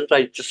questions,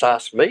 they just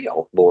ask me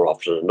more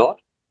often than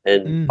not,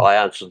 and I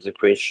answer the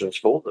questions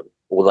for them.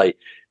 Or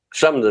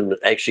some of them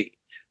actually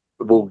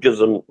will give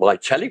them my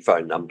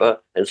telephone number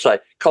and say,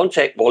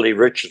 "Contact Wally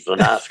Richards and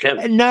ask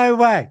him." No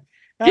way.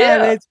 Yeah.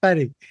 Oh, that's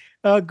funny.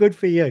 Oh, good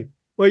for you.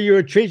 Well, you're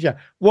a treasure.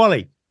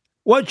 Wally,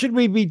 what should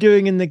we be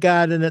doing in the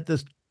garden at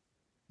this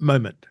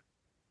moment?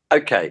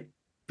 Okay.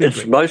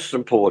 It's most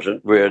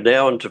important. We're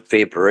now into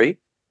February.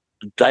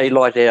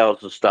 Daylight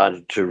hours are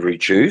starting to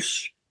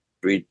reduce.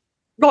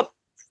 Not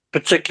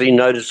particularly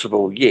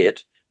noticeable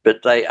yet,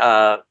 but they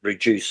are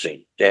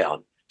reducing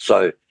down.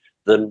 So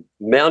the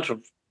amount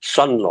of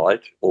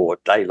sunlight or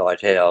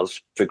daylight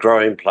hours for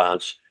growing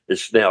plants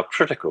is now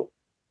critical,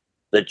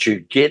 that you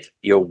get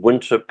your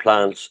winter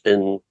plants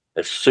in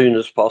as soon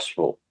as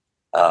possible.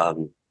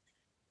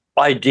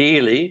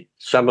 Ideally,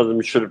 some of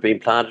them should have been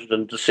planted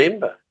in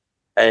December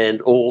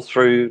and all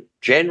through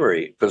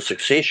January for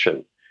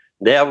succession.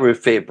 Now we're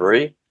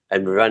February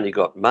and we've only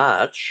got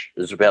March.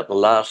 Is about the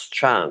last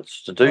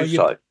chance to do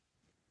so.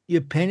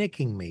 You're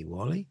panicking me,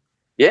 Wally.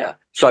 Yeah.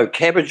 So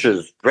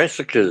cabbages,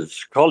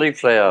 brassicas,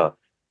 cauliflower,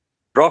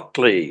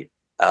 broccoli,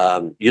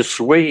 your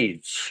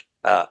Swedes,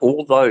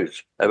 all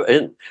those are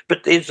in.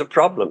 But there's a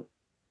problem.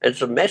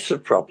 It's a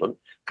massive problem,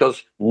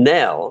 because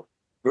now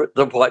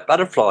the white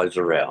butterflies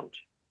are around,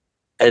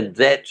 and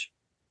that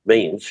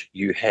means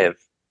you have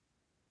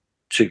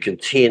to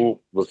contend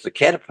with the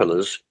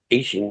caterpillars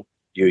eating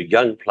your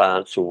young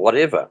plants or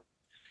whatever.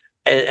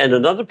 And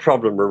another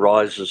problem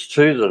arises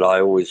too that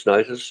I always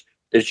notice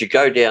is you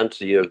go down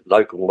to your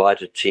local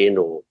Mitre 10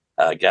 or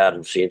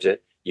garden centre,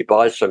 you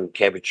buy some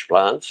cabbage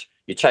plants,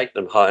 you take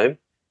them home,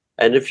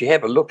 and if you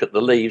have a look at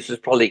the leaves, there's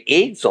probably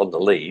eggs on the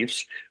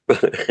leaves,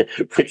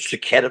 which the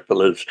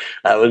caterpillars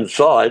are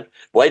inside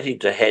waiting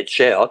to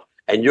hatch out,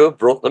 and you've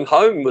brought them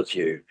home with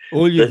you.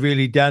 All you've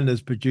really done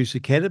is produce a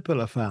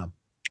caterpillar farm.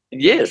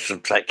 Yes, a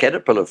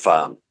caterpillar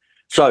farm.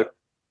 So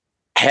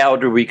how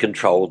do we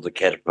control the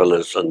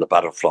caterpillars and the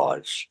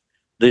butterflies?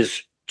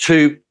 There's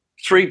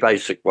three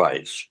basic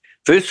ways.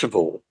 First of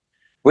all,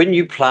 when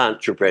you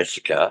plant your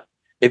brassica,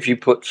 if you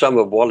put some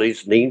of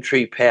Wally's neem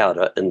tree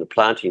powder in the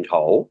planting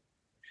hole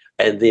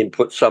and then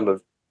put some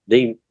of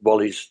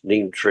Wally's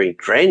neem tree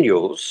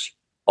granules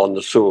on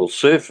the soil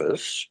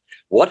surface,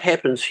 what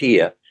happens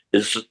here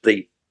is that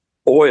the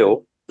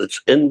oil that's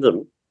in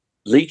them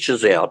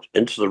leaches out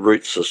into the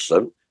root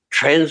system,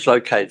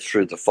 translocates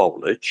through the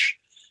foliage.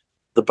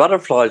 The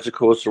butterflies, of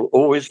course, will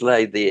always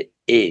lay their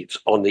eggs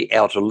on the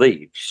outer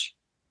leaves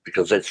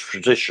because that's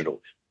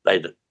traditional.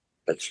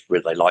 That's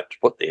where they like to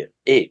put their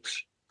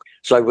eggs.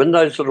 So when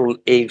those little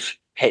eggs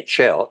hatch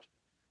out,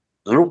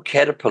 the little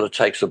caterpillar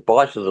takes a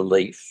bite of the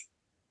leaf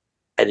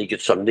and he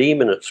gets some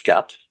neem in its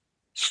gut,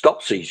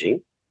 stops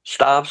eating,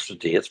 starves to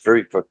death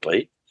very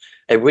quickly.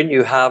 And when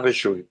you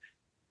harvest your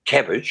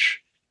cabbage,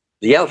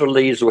 the outer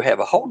leaves will have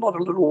a whole lot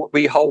of little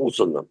wee holes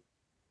in them,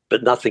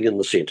 but nothing in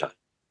the centre.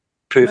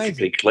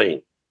 Perfectly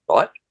clean,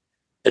 right?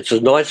 It's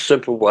a nice,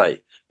 simple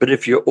way. But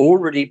if you're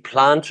already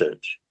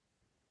planted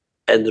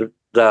and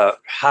they're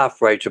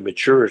halfway to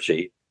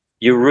maturity,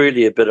 you're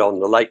really a bit on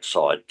the late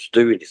side to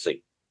do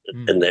anything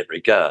in that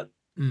regard.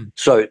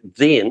 So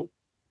then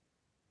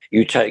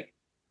you take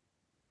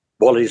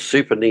Wally's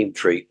Super Neem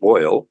Tree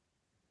oil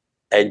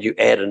and you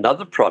add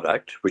another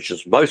product, which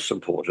is most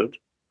important,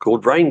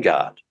 called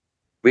Rainguard.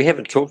 We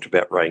haven't talked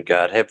about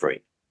Rainguard, have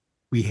we?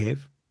 We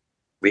have.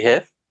 We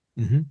have?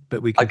 Mm-hmm.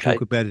 But we can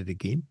talk about it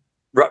again.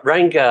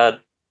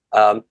 Rainguard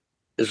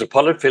is a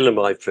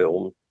polyfilamide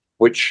film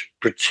which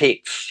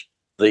protects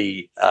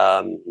the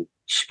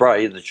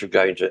spray that you're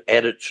going to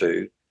add it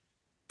to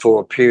for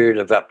a period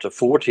of up to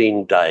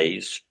 14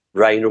 days,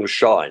 rain or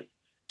shine.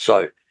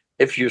 So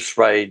if you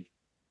sprayed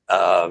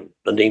the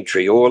neem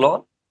tree oil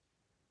on,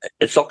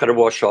 it's not going to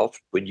wash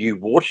off when you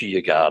water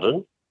your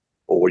garden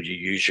or you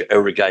use your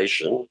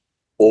irrigation,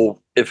 or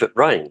if it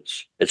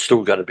rains, it's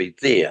still going to be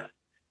there.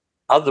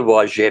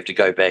 Otherwise, you have to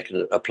go back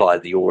and apply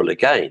the oil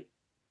again.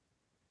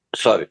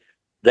 So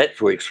that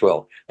works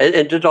well.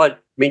 And did I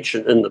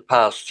mention in the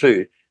past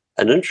too,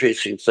 an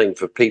interesting thing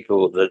for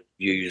people that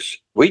use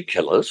weed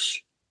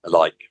killers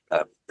like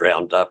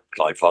Roundup,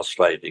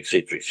 glyphosate,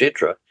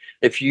 etc.,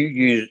 if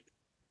you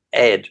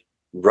add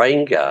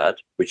Rainguard,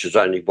 which is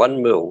only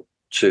 1 ml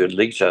to a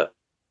litre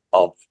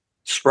of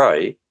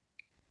spray,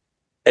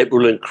 it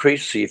will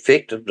increase the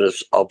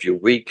effectiveness of your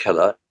weed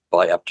killer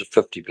by up to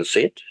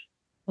 50%.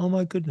 Oh,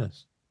 my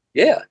goodness.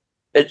 Yeah.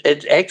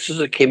 It acts as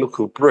a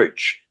chemical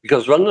bridge,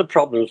 because one of the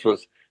problems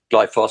with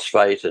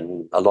glyphosate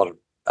and a lot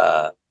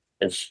of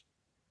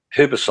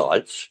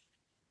herbicides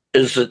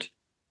is that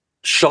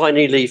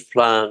shiny leaf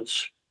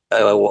plants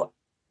or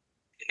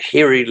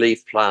hairy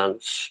leaf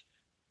plants,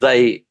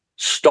 they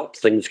stop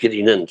things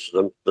getting into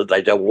them that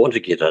they don't want to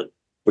get in,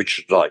 which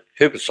is like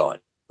herbicide,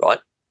 right?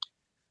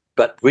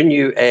 But when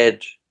you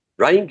add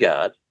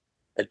Rainguard,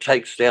 it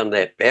takes down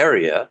that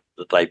barrier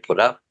that they put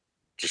up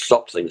to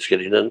stop things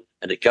getting in,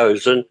 and it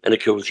goes in and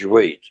it kills your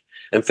weeds.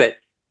 In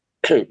fact,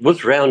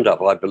 with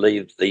Roundup, I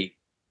believe the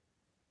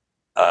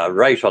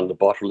rate on the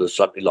bottle is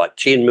something like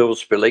 10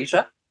 mils per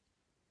litre.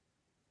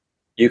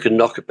 You can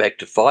knock it back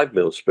to 5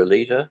 mils per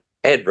litre,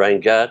 add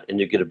Rainguard, and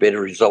you get a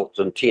better result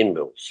than 10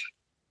 mils.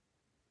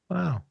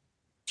 Wow.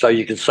 So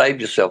you can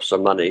save yourself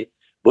some money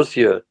with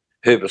your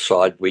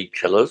herbicide weed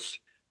killers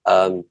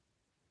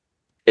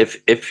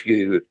if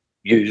you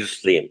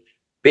use them.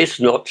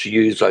 Best not to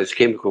use those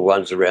chemical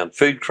ones around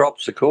food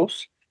crops, of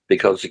course,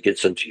 because it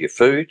gets into your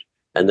food,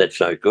 and that's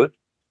no good.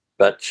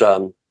 But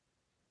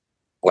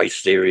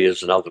waste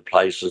areas and other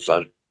places,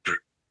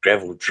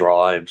 gravel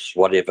drives,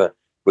 whatever,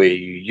 where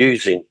you're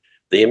using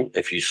them,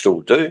 if you still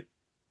do,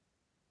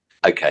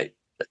 okay,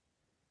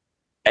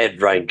 add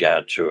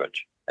Rainguard to it.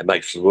 It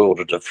makes the world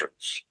of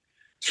difference.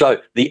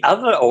 So the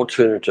other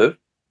alternative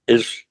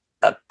is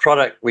a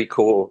product we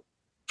call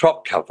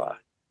crop cover,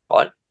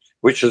 right,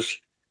 which is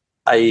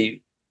a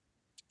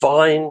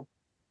fine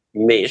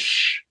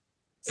mesh,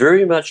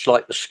 very much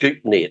like the scoop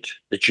net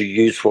that you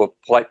use for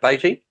pipe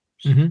baiting.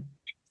 Mm-hmm.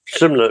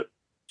 Similar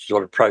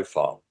sort of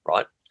profile,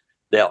 right?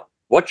 Now,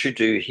 what you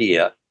do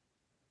here,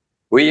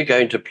 where you're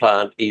going to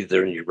plant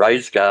either in your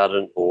raised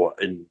garden or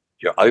in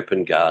your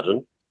open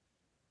garden,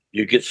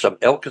 you get some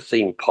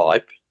alkathene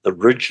pipe, the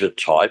rigid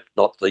type,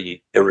 not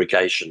the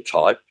irrigation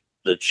type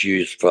that's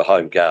used for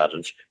home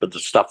gardens, but the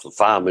stuff the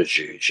farmers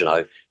use,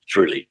 it's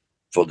really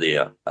for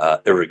their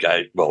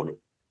irrigate, well,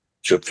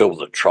 to fill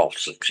the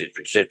troughs,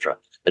 etc., etc.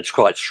 It's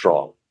quite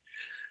strong.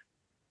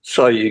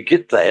 So you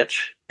get that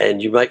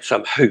and you make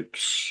some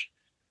hoops.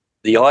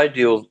 The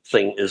ideal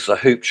thing is the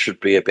hoop should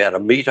be about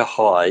 1 metre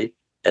high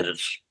at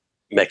its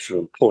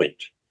maximum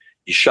point.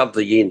 You shove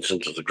the ends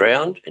into the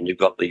ground and you've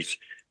got these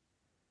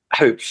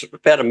hoops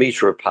about 1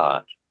 metre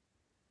apart.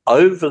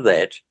 Over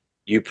that,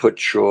 you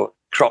put your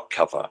crop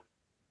cover,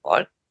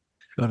 right?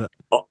 Got it.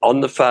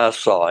 On the far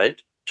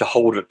side, to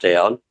hold it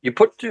down, you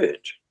put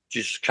dirt.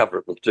 You just cover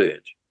it with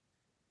dirt.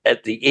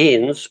 At the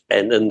ends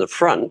and in the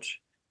front,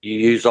 you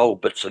use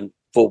old bits and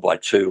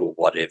 4x2 or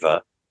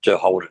whatever to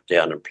hold it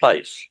down in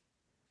place.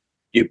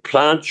 You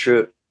plant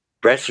your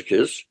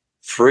brassicas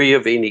free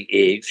of any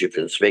eggs, you've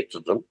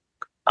inspected them,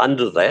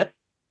 under that,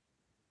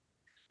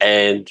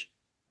 and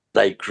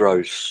they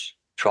grow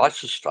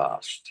twice as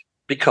fast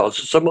because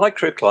it's a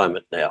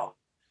microclimate now.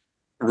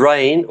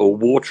 Rain or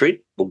watering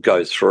will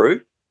go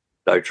through,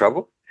 no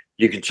trouble.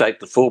 You can take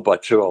the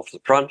 4x2 off the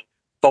front,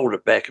 fold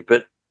it back a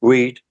bit,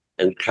 weed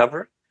and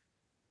cover it.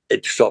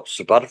 It stops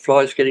the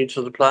butterflies getting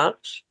to the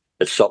plants.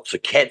 It stops the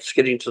cats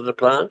getting to the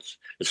plants.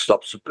 It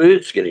stops the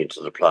birds getting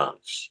to the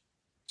plants.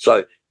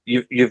 So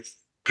you've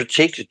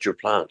protected your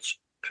plants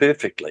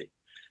perfectly.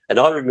 And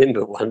I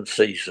remember one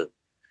season,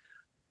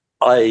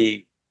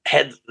 I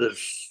had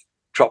this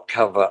crop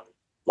cover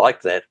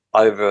like that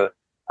over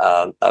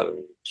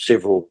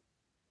several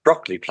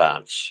broccoli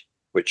plants,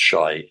 which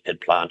I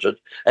had planted,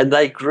 and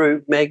they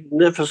grew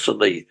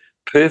magnificently.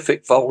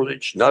 Perfect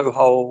foliage, no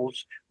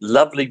holes,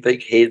 lovely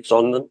big heads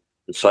on them,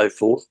 and so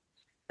forth.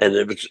 And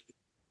it was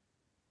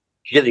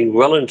getting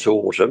well into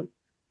autumn.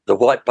 The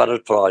white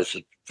butterflies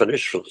had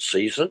finished for the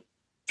season.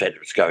 In fact, it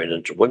was going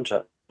into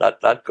winter.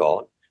 They'd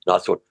gone. And I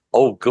thought,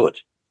 oh, good,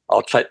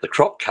 I'll take the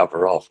crop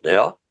cover off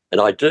now.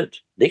 And I did.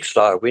 Next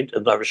day I went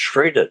and they were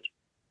shredded.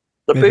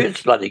 The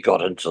birds bloody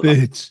got into them.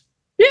 Birds.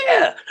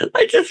 Yeah,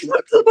 they just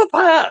ripped them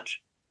apart.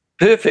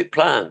 Perfect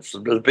plants,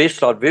 the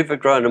best I've ever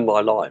grown in my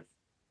life.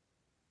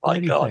 My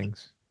God.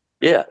 Things.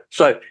 Yeah,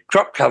 so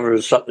crop cover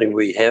is something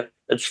we have.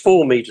 It's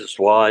 4 meters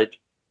wide,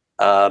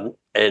 and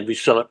we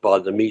sell it by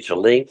the meter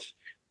length.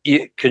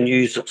 You can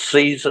use it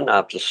season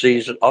after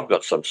season. I've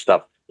got some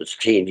stuff that's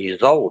 10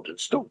 years old.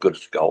 It's still good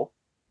as gold.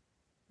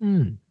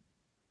 Mm.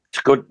 It's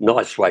a good,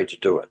 nice way to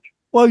do it.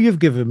 Well, you've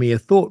given me a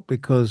thought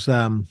because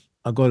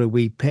I got a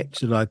wee patch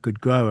that I could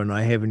grow and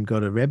I haven't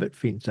got a rabbit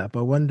fence up.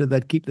 I wonder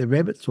they'd keep the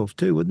rabbits off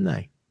too, wouldn't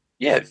they?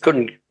 Yeah,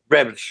 couldn't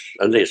rabbits,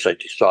 unless they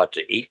decide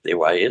to eat their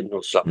way in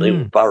or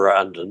something, burrow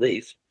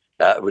underneath,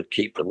 would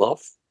keep them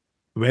off.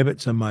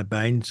 Rabbits are my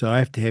bane, so I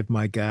have to have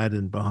my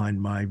garden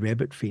behind my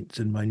rabbit fence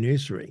in my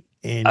nursery.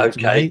 And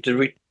okay, did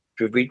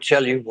we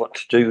tell you what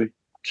to do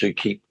to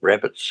keep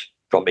rabbits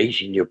from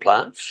eating your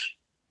plants?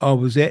 Oh,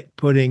 was that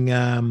putting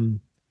a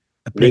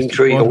neem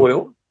tree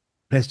oil?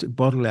 Plastic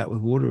bottle out with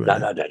water in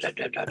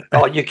it? No.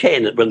 Oh, you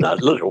can when they're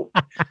little.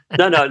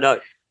 No.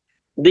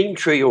 Neem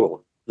tree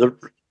oil.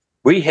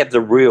 We have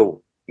the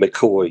real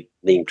McCoy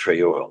neem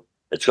tree oil.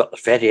 It's got the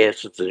fatty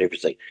acids and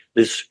everything.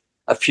 There's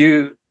a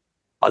few,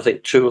 I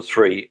think 2 or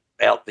 3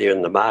 out there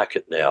in the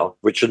market now,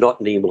 which are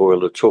not neem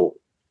oil at all.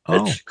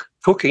 Oh. It's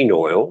cooking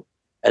oil,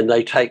 and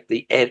they take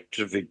the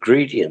active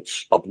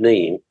ingredients of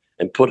neem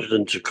and put it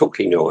into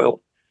cooking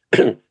oil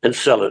and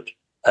sell it.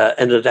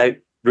 And they don't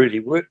really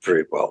work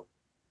very well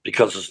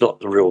because it's not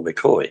the real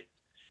McCoy.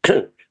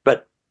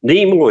 But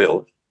neem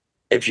oil,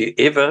 if you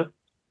ever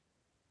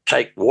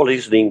take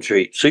Wally's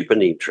super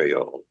neem tree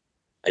oil,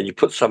 and you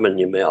put some in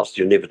your mouth,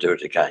 you'll never do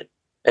it again.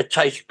 It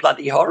tastes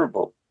bloody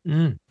horrible.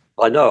 Mm.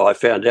 I know. I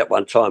found out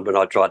one time when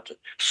I tried to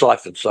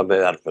siphon some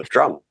out of a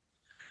drum.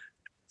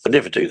 I'll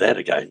never do that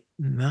again.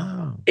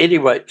 No.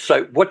 Anyway,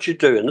 so what you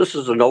do, and this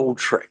is an old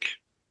trick,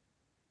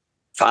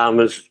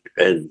 farmers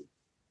and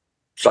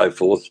so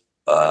forth,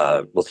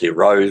 with their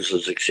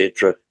roses,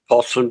 etc.,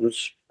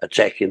 possums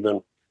attacking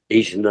them,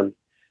 eating them.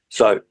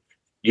 So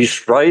you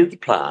spray the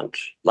plant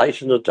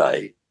late in the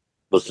day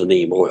with the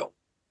neem oil.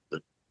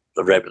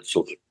 The rabbits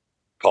or the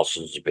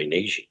possums have been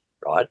eating,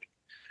 right?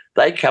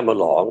 They come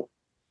along,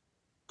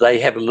 they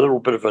have a little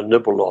bit of a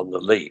nibble on the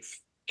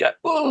leaf, go,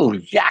 oh,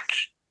 yuck.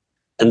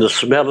 And the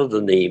smell of the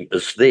neem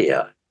is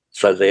there,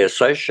 so they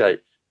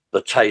associate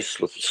the taste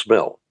with the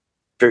smell.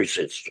 Very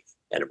sensitive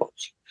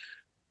animals.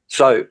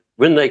 So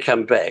when they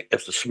come back,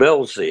 if the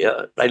smell's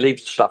there, they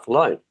leave the stuff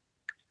alone.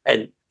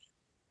 And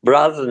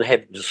rather than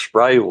having to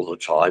spray all the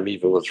time,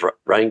 even with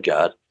Rain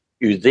Guard,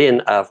 you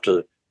then,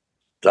 after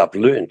they've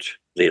learnt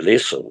their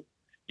lesson,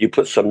 you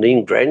put some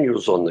neem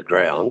granules on the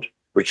ground,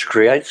 which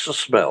creates the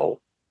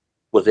smell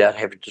without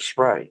having to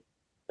spray.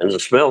 And the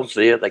smell's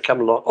there, they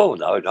come along, oh,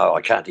 no,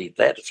 I can't eat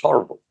that. It's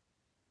horrible.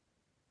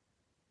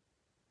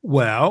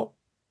 Well,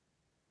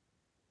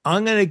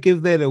 I'm going to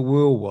give that a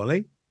whirl,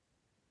 Wally,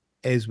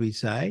 as we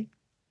say,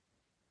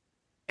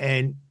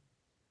 and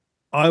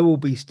I will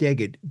be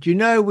staggered. Do you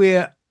know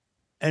where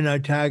in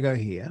Otago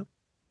here,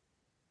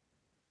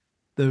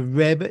 the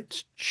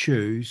rabbits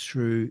chew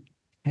through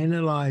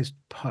panelized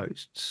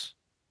posts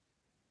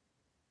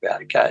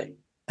Okay.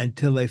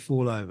 until they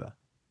fall over?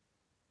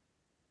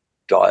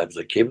 Die of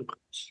the chemicals.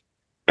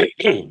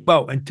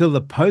 Well, until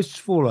the posts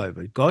fall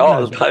over. God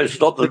knows the posts,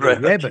 not the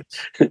rabbits.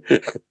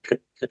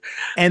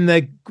 And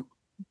the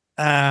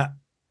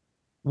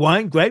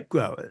wine grape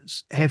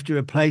growers have to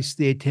replace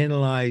their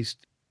tannalized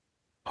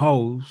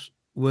poles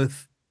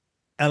with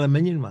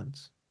aluminium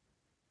ones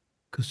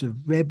because the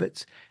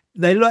rabbits,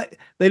 they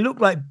look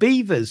like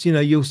beavers. You know,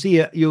 you'll see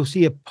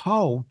a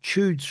pole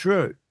chewed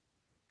through.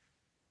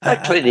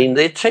 They're cleaning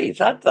their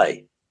teeth, aren't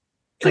they?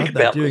 Think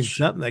about doing this.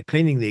 something. They're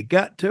cleaning their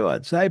gut too,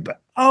 I'd say.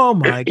 But oh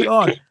my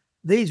God,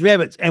 these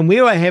rabbits! And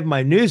where I have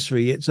my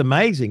nursery, it's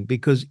amazing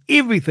because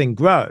everything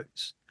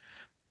grows.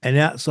 and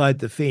outside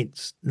the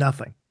fence,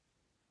 nothing.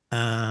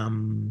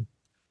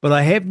 But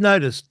I have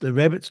noticed the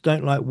rabbits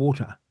don't like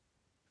water.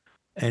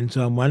 And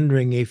so I'm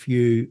wondering if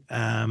you,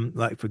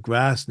 like for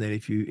grass net,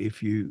 if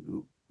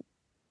you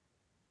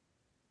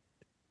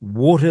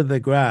water the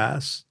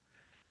grass,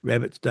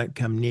 rabbits don't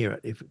come near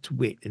it if it's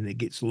wet and it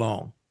gets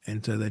long.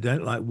 And so they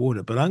don't like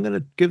water. But I'm going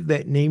to give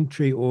that neem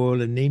tree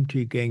oil and neem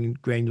tree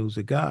granules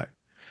a go.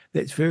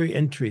 That's very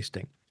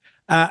interesting.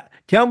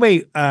 Tell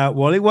me,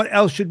 Wally, what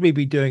else should we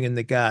be doing in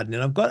the garden?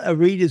 And I've got a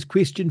reader's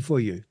question for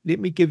you. Let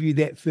me give you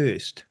that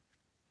first.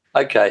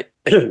 Okay.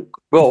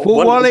 Well,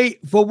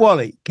 for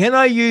Wally, can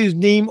I use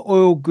neem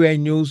oil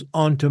granules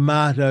on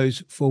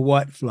tomatoes for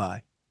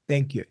whitefly?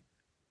 Thank you.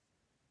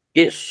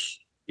 Yes,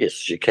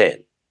 you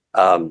can.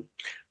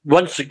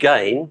 Once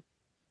again,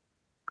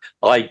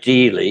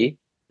 ideally,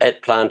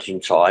 at planting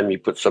time, you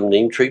put some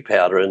neem tree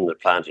powder in the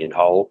planting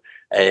hole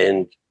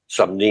and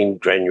some neem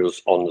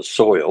granules on the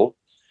soil.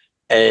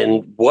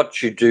 And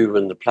what you do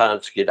when the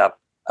plants get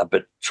up a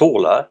bit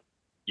taller,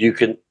 you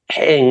can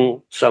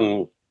hang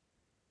some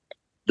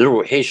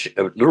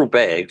little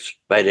bags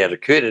made out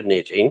of curtain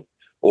netting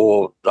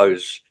or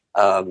those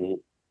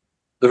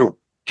little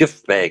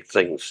gift bag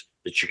things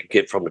that you can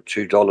get from a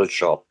 $2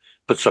 shop.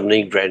 Put some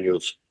neem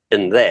granules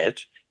in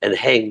that and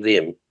hang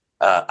them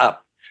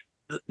up.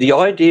 The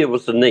idea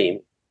with the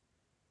neem,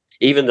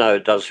 even though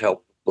it does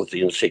help with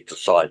the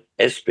insecticide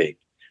aspect,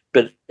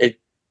 but it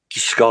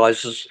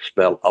disguises the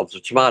smell of the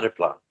tomato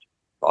plant,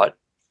 right?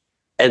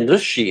 And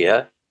this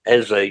year,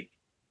 as a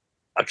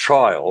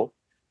trial,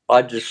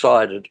 I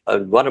decided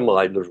in one of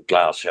my little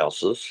glass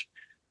houses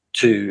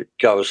to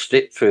go a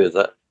step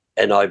further,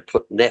 and I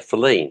put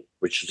naphthalene,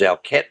 which is our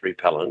cat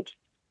repellent,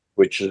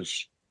 which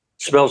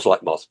smells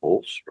like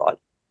mothballs, right?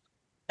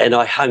 And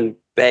I hung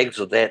bags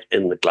of that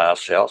in the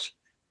glass house.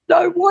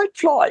 No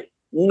whitefly,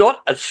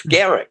 not a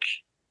scarrick.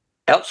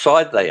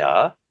 Outside they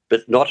are,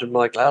 but not in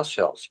my glass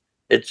house.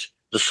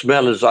 The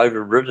smell has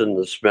overridden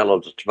the smell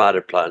of the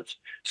tomato plants.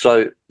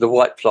 So the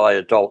whitefly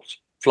adults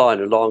flying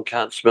along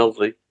can't smell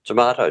the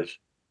tomatoes.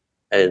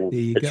 And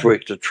it's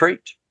worked a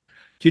treat.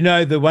 Do you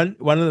know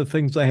one of the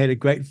things I had a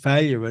great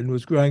failure in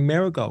was growing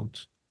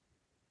marigolds.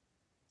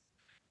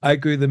 I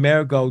grew the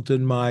marigolds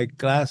in my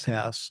glass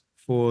house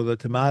for the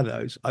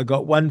tomatoes. I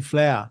got one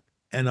flower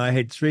and I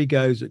had 3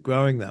 goes at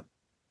growing them,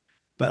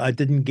 but I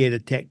didn't get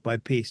attacked by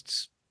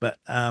pests. But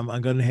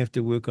I'm going to have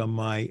to work on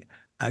my,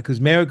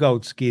 because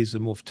marigold scares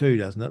them off too,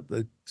 doesn't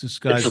it? It's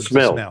the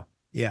smell.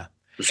 Yeah.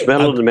 The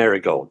smell of the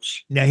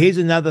marigolds. Now, here's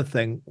another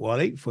thing,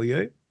 Wally, for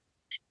you.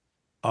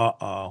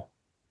 Uh-oh.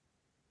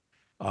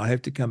 I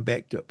have to come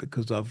back to it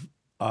because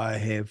I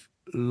have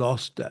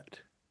lost it.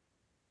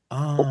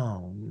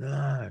 Oh,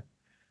 no.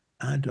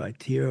 Aren't I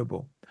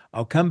terrible?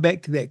 I'll come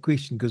back to that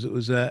question because it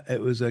was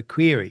a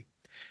query.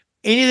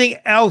 Anything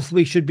else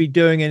we should be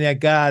doing in our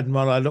garden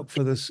while I look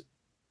for this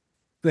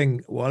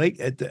thing, Wally,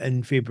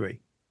 in February?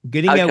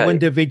 Getting our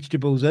winter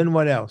vegetables in.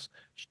 What else?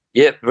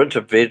 Yeah, winter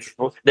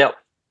vegetables. Now,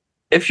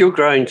 if you're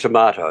growing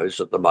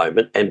tomatoes at the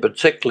moment, and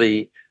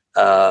particularly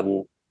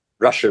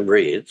Russian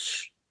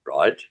Reds,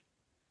 right,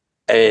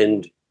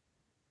 and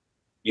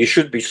you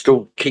should be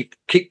still keep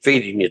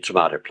feeding your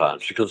tomato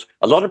plants, because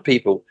a lot of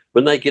people,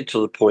 when they get to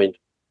the point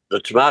the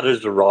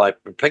tomatoes are ripe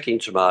and picking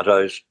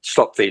tomatoes,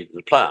 stop feeding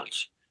the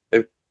plants.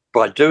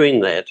 By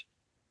doing that,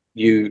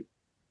 you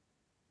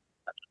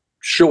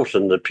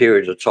shorten the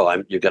period of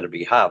time you're going to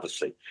be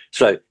harvesting.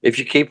 So if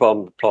you keep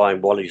on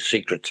applying Wally's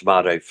secret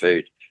tomato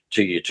food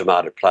to your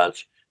tomato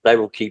plants, they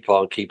will keep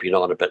on keeping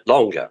on a bit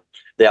longer.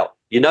 Now,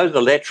 you know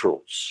the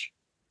laterals,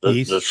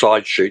 the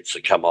side shoots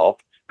that come off,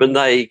 when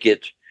they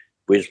get,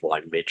 where's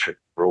my metric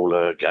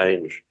ruler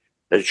again?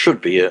 It should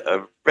be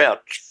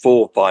about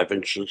 4 or 5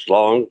 inches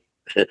long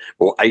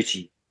or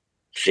 80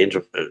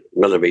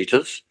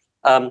 millimeters.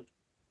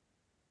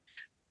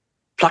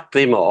 Pluck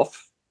them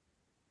off,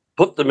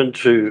 put them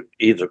into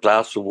either a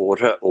glass of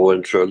water or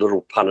into a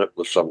little punnet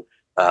with some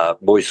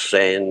moist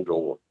sand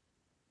or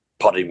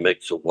potting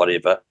mix or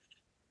whatever.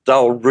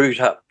 They'll root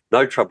up,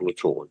 no trouble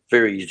at all. It's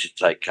very easy to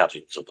take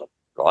cuttings of them,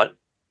 right?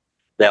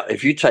 Now,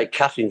 if you take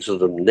cuttings of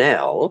them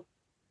now,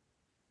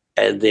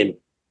 and then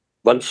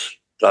once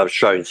they've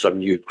shown some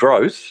new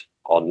growth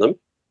on them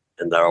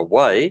and they're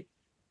away,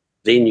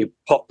 then you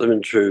pop them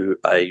into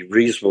a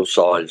reasonable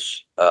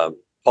size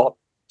pot,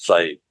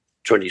 say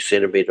 20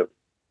 centimetre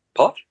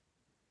pot,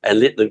 and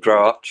let them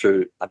grow up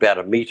to about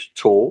 1 metre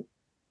tall.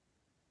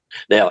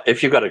 Now,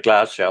 if you've got a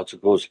glass house,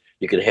 of course,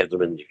 you can have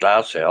them in your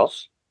glass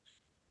house.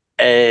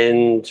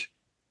 And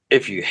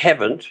if you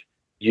haven't,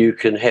 you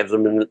can have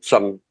them in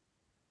some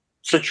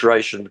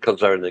situation, because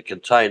they're in a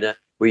container,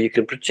 where you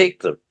can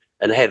protect them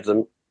and have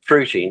them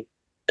fruiting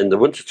in the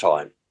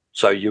wintertime.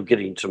 So you're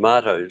getting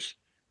tomatoes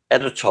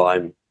at a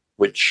time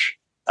which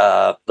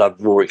they're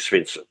more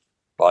expensive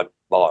by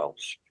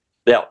miles.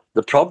 Now,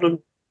 the problem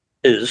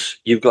is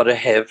you've got to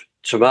have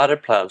tomato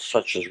plants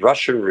such as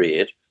Russian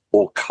Red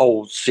or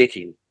cold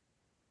setting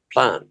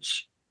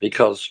plants,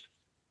 because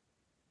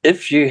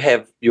if you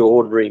have your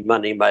ordinary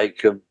money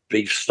maker,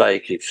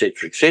 beefsteak,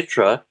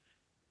 etc.,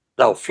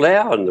 they'll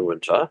flower in the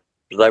winter,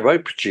 but they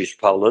won't produce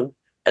pollen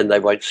and they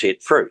won't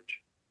set fruit.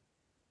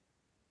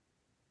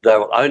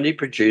 They'll only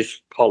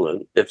produce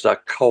pollen if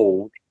they're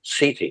cold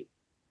setting.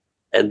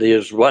 And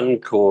there's one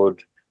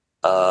called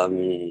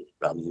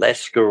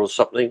Alaska or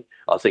something.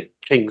 I think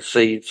King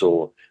Seeds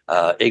or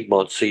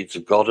Egmont Seeds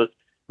have got it,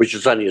 which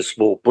is only a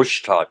small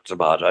bush type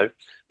tomato,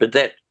 but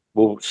that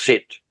will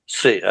set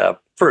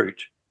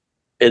fruit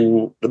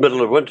in the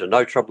middle of winter,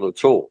 no trouble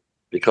at all,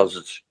 because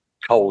it's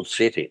cold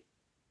setting.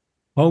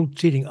 Cold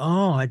setting.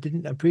 Oh, I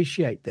didn't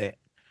appreciate that.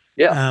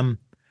 Yeah.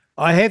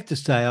 I have to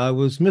say I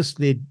was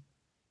misled.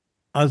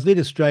 I was led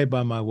astray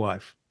by my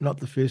wife, not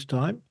the first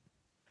time.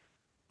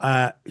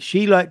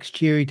 She likes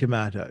cherry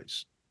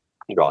tomatoes.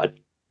 Right.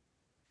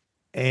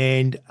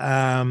 And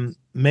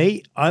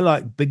me, I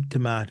like big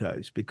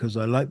tomatoes because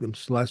I like them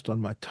sliced on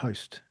my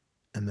toast.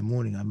 In the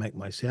morning, I make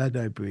my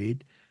sourdough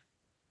bread,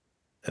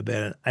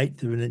 about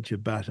 1/8 of an inch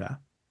of butter,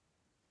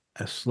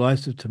 a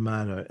slice of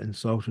tomato, and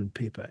salt and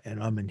pepper,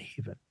 and I'm in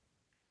heaven.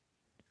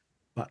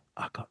 But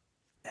I got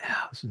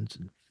thousands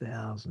and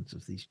thousands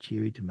of these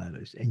cherry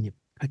tomatoes, and you're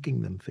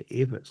picking them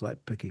forever. It's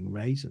like picking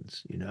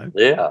raisins, you know?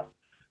 Yeah.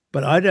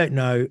 But I don't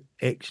know,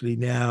 actually,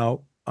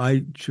 now.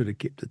 I should have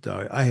kept the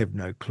dough. I have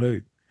no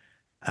clue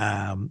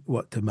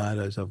what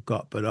tomatoes I've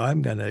got, but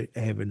I'm going to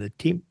have an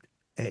attempt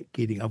at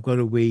getting. I've got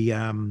a wee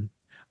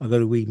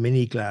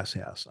mini glass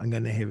house. I'm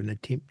going to have an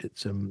attempt at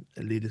some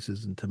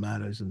lettuces and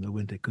tomatoes in the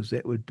winter because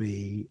that would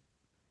be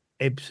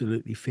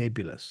absolutely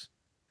fabulous.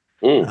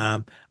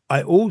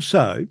 I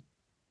also,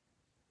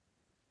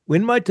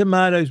 when my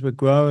tomatoes were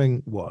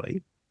growing,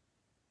 Wally,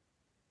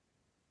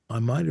 I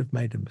might have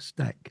made a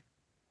mistake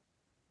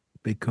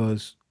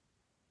because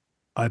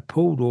I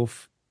pulled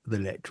off the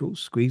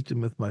laterals, squeezed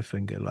them with my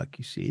finger, like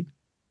you said,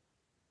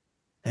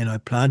 and I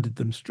planted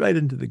them straight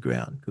into the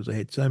ground because I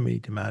had so many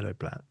tomato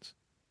plants.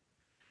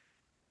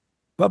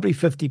 Probably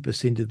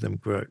 50% of them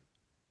grew.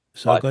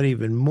 So I got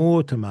even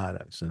more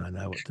tomatoes than I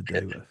know what to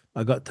do with.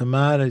 I got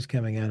tomatoes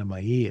coming out of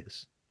my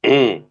ears.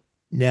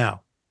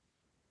 Now,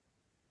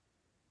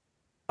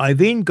 I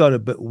then got a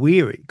bit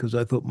weary because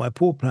I thought my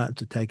poor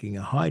plants are taking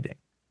a hiding.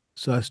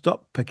 So I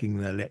stopped picking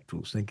the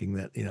laterals, thinking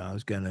that, I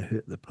was going to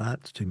hurt the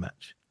plants too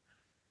much.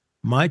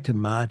 My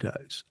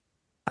tomatoes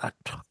are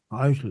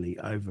totally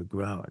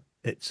overgrown.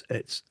 It's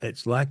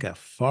like a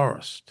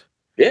forest.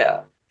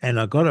 Yeah. And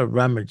I got to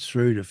rummage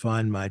through to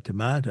find my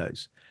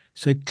tomatoes.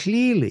 So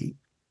clearly,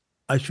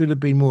 I should have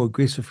been more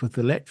aggressive with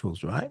the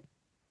laterals, right?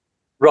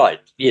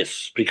 Right.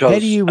 Yes. Because how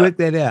do you work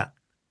that out?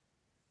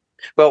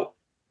 Well,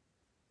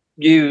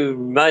 you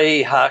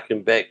may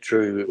harken back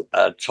to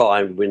a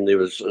time when there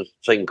was a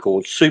thing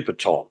called Super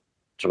Tom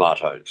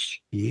tomatoes.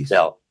 Yes.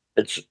 Now,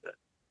 it's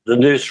the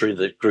nursery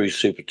that grew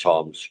Super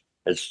Toms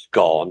has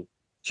gone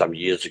some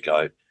years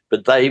ago,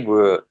 but they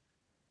were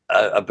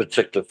a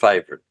particular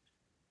favourite.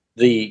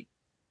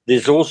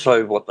 There's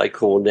also what they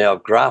call now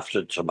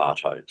grafted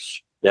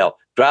tomatoes. Now,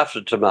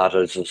 grafted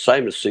tomatoes are the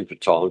same as Super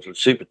Toms, but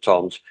Super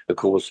Toms, of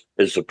course,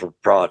 is a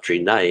proprietary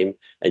name,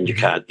 and you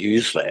can't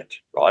use that,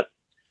 right?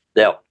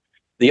 Now,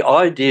 the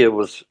idea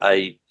with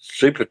a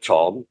Super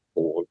Tom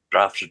or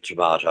grafted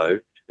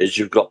tomato is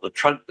you've got the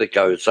trunk that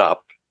goes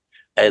up,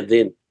 and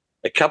then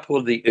a couple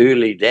of the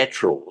early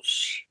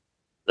laterals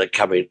that are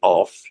coming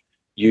off,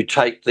 you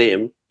take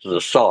them to the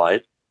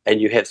side,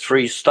 and you have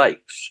 3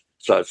 stakes.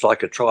 So it's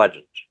like a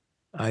trident.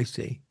 I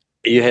see.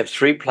 You have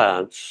 3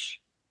 plants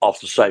off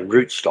the same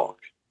rootstock,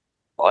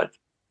 right?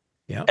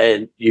 Yeah.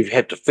 And you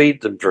have to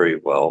feed them very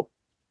well,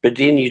 but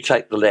then you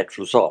take the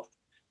laterals off.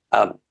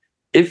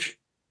 If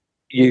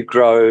you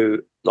grow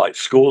like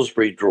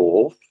Scoresby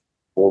dwarf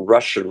or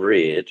Russian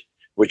red,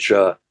 which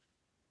are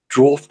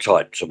dwarf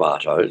type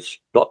tomatoes,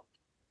 not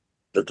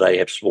that they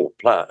have small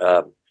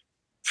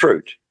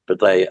fruit, but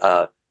they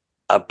are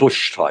a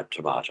bush type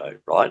tomato,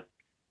 right?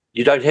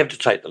 You don't have to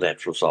take the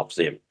laterals off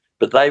them,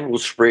 but they will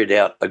spread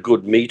out a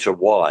good metre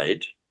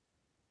wide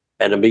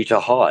and a metre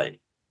high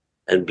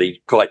and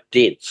be quite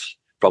dense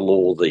from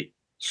all the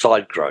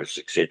side growths,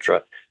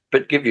 etc.,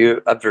 but give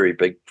you a very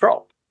big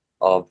crop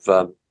of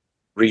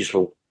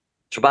reasonable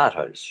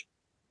tomatoes.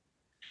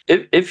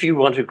 If you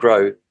want to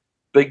grow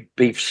big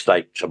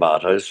beefsteak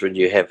tomatoes, when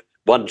you have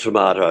one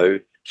tomato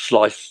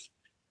slice,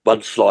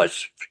 one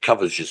slice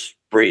covers your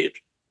bread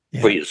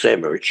for your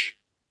sandwich,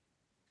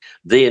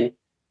 then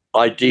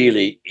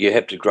ideally you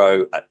have to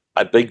grow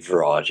a big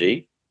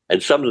variety,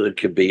 and some of them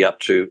can be up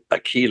to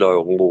 1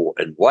 kilo or more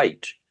in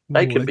weight.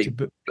 They can be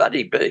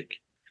bloody big.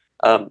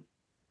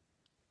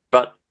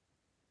 But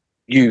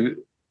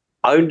you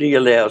only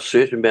allow a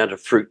certain amount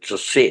of fruit to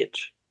set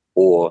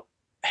or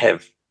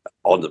have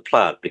on the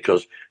plant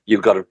because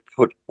you've got to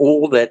put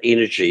all that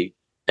energy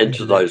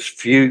into those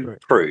few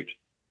fruit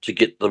to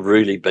get the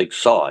really big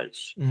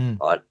size,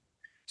 right?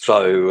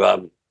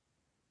 So,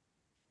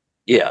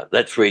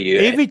 that's where you...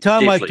 Every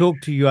time I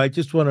talk to you, I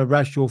just want to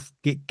rush off,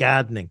 get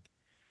gardening.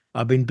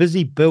 I've been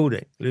busy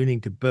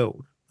learning to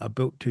build. I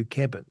built 2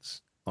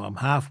 cabins. I'm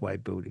halfway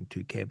building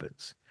 2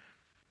 cabins.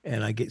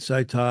 And I get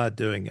so tired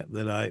doing it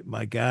that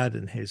my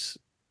garden has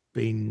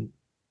been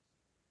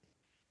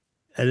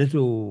a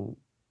little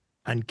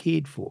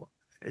uncared for.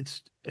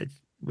 It's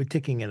we're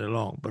ticking it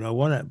along, but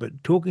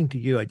but talking to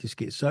you, I just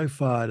get so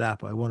fired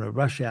up. I want to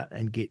rush out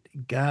and get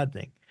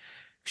gardening.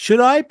 Should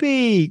I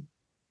be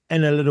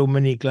in a little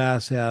mini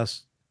glass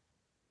house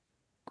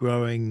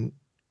growing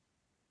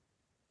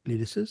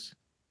lettuces?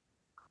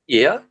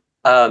 Yeah,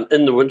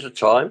 in the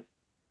wintertime,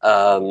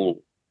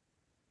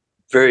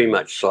 very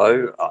much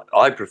so.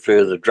 I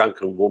prefer the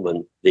drunken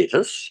woman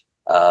lettuce,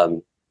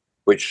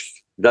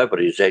 which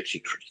nobody's actually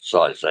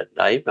criticised that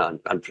name.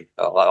 I'm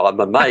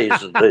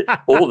amazed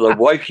at all the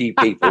wokey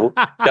people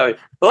going,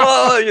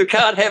 "Oh, you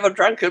can't have a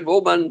drunken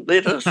woman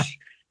lettuce."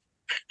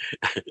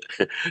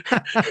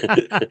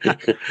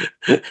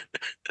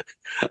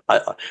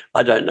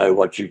 I don't know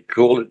what you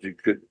call it.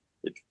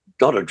 It's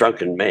not a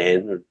drunken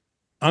man.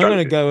 I'm going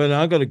to go and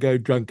I've got to go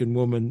drunken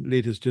woman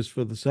lettuce just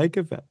for the sake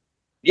of it.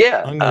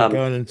 Yeah. I'm going to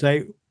go in and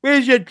say,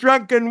 "Where's your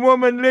drunken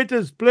woman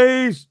lettuce,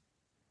 please?"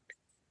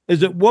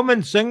 Is it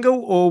woman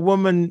single or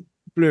woman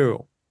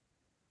plural?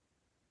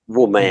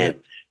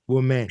 Woman.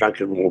 Woman.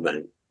 Drunken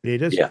woman.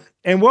 Lettuce. Yeah.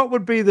 And what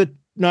would be the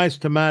nice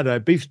tomato?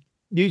 Beef.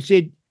 You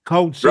said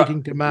cold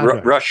setting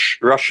tomato.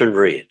 Russian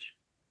red.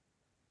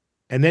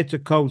 And that's a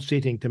cold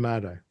setting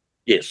tomato.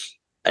 Yes.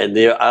 And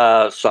there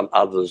are some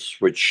others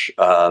which,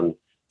 for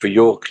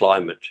your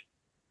climate,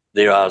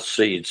 there are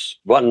seeds.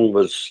 One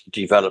was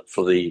developed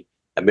for the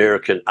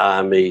American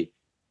Army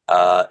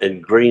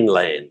in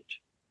Greenland,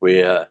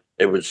 where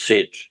it would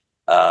set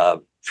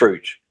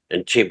fruit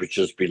in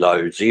temperatures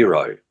below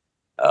zero.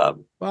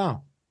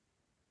 Wow.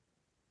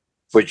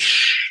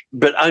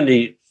 But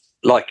only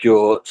like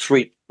your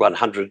sweet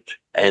 100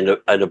 and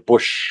a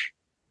bush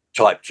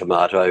type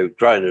tomato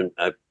grown in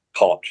a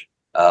pot.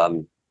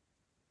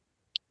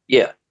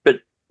 Yeah,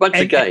 but once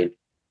again,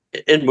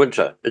 in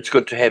winter, it's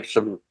good to have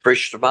some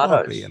fresh tomatoes.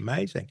 That'd be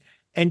amazing.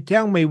 And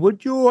tell me,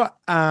 would your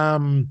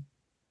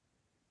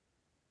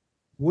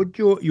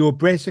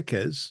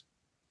brassicas,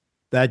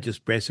 they're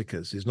just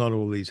brassicas. There's not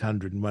all these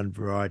 101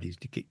 varieties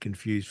to get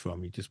confused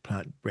from. You just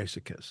plant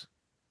brassicas.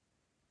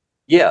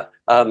 Yeah,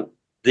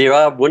 there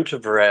are winter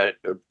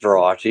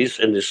varieties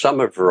and there's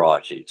summer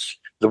varieties.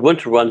 The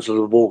winter ones are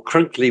the more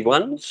crinkly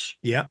ones.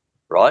 Yeah.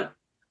 Right?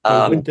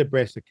 So winter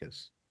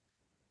brassicas.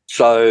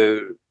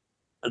 So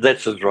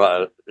that's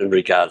in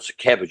regards to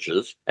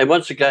cabbages. And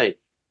once again,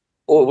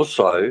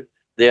 also,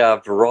 there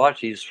are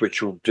varieties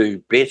which will do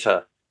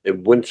better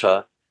in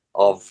winter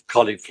of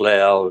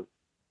cauliflower,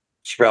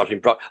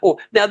 sprouting broccoli. Oh,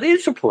 now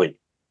there's a point.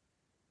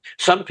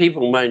 Some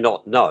people may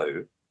not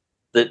know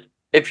that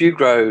if you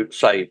grow,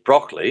 say,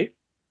 broccoli,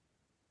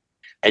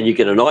 and you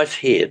get a nice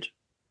head,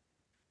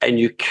 and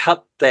you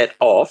cut that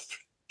off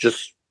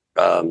just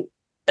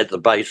at the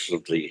base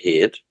of the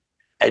head,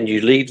 and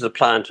you leave the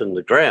plant in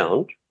the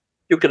ground,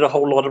 you'll get a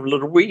whole lot of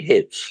little wee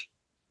heads.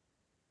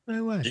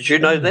 No way. Did you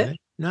know that?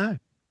 No.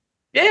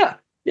 Yeah,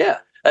 yeah.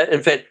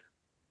 In fact,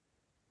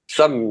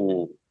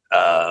 some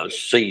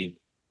seedling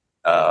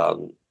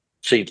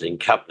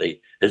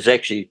company has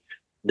actually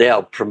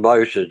now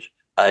promoted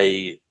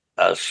a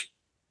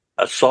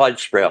side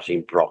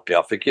sprouting broccoli.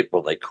 I forget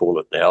what they call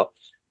it now,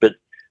 but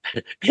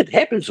it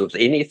happens with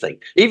anything.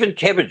 Even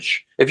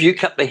cabbage. If you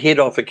cut the head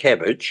off a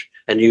cabbage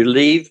and you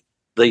leave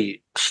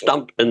the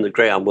stump in the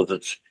ground with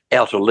its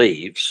outer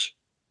leaves,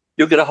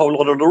 you'll get a whole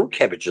lot of little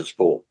cabbages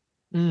form.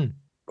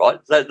 Right?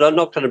 They're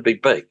not going to be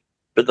big,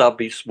 but they'll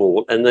be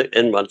small, and the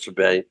end ones will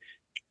be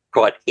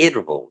quite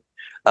edible.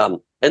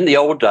 In the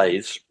old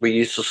days, we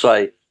used to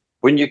say,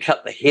 when you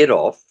cut the head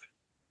off,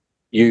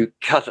 you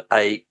cut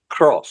a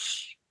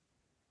cross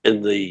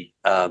in the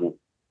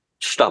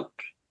stump,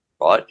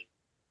 right,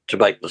 to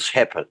make this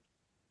happen.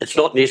 It's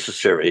not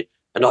necessary,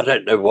 and I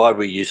don't know why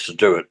we used to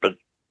do it, but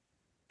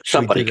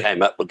somebody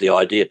came up with the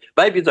idea.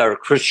 Maybe they're a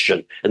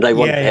Christian and they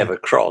want to have a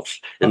cross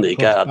in their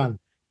garden.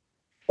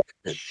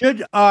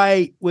 Should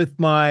I, with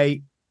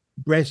my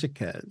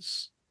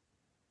brassicas,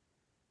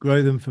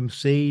 grow them from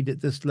seed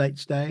at this late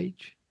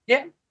stage?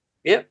 Yeah,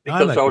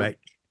 because I'll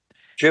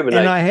germinate.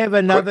 And I have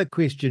another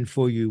question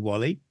for you,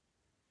 Wally.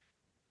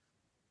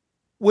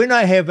 When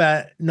I have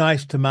a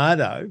nice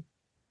tomato,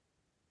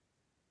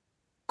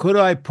 could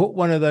I put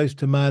one of those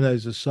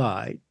tomatoes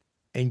aside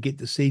and get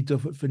the seeds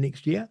off it for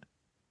next year?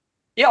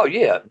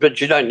 Yeah,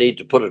 but you don't need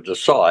to put it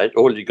aside.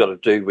 All you got to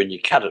do when you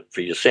cut it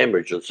for your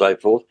sandwich and so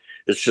forth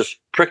is just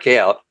prick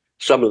out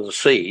some of the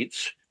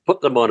seeds,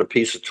 put them on a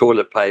piece of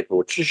toilet paper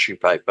or tissue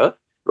paper,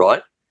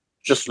 right?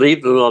 Just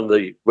leave them on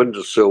the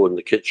windowsill in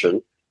the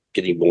kitchen,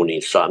 getting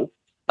morning sun,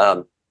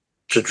 to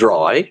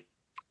dry.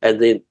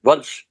 And then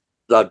once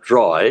they're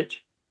dried,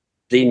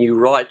 then you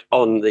write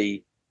on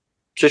the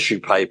tissue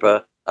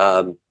paper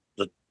the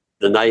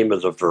name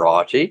of the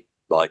variety,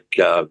 like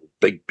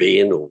Big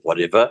Ben or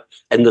whatever,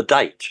 and the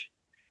date.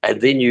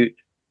 And then you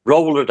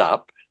roll it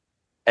up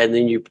and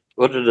then you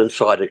put it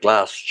inside a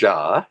glass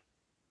jar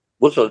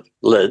with a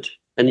lid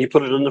and you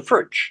put it in the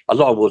fridge,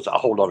 along with a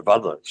whole lot of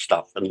other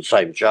stuff in the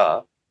same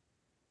jar.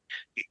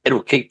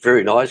 It'll keep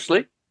very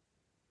nicely.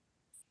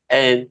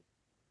 And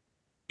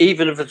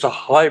even if it's a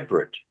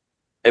hybrid,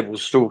 it will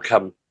still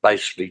come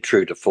basically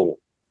true to form.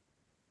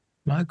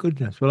 My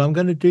goodness. Well, I'm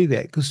going to do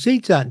that because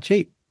seeds aren't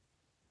cheap.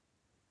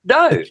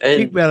 No, It's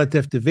cheap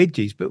relative to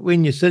veggies, but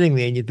when you're sitting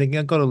there and you're thinking,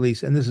 I've got all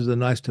these, and this is a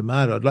nice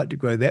tomato, I'd like to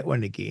grow that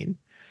one again.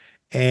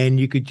 And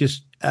you could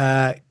just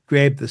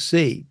grab the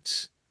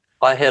seeds.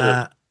 I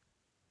had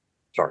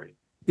sorry.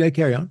 Yeah,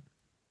 carry on.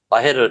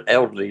 I had an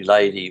elderly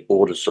lady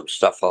order some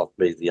stuff off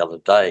me the other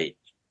day,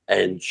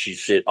 and she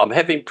said, I'm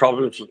having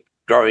problems with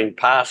growing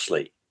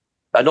parsley.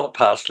 Not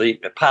parsley,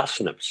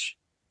 parsnips.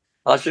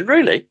 I said,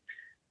 really?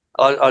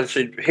 I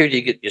said, who do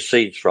you get your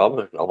seeds from?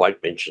 I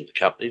won't mention the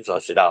companies. I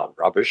said, oh,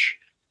 rubbish.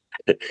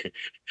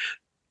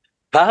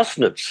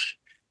 Parsnips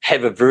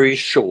have a very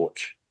short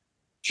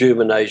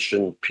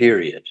germination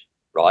period,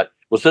 right?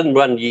 Within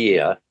 1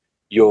 year,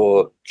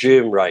 your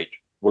germ rate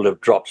will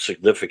have dropped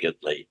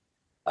significantly,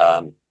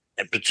 and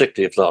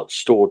particularly if not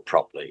stored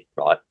properly,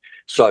 right?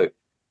 So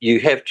you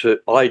have to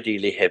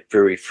ideally have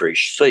very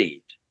fresh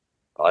seed,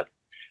 right?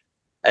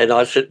 And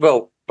I said,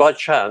 well, by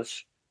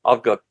chance,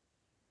 I've got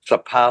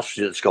some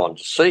parsley that's gone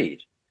to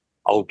seed.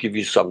 I'll give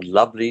you some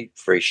lovely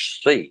fresh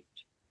seed.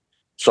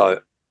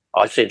 So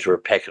I sent her a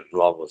packet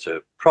along with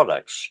her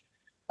products,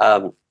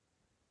 and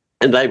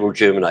they will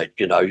germinate.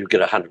 You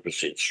get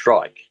 100%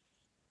 strike.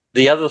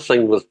 The other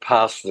thing with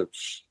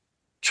parsnips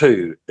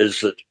too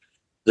is that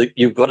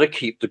you've got to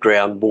keep the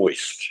ground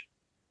moist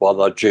while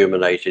they're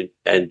germinating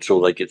until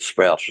they get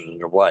sprouted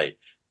and away.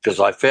 Because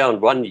I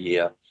found one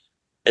year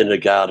in the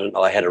garden,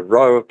 I had a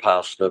row of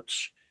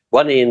parsnips.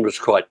 One end was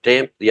quite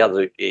damp, the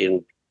other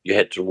end you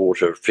had to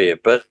water a fair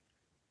bit.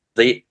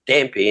 The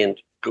damp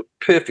end,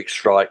 perfect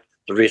strike.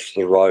 The rest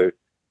of the row,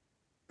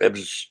 it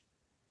was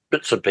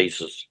bits and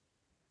pieces.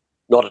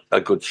 Not a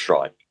good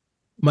strike.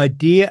 My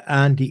dear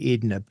Auntie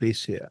Edna,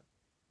 bless her,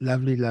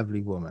 lovely,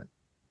 lovely woman,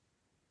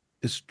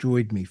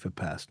 destroyed me for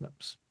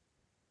parsnips.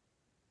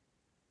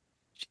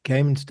 She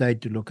came and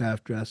stayed to look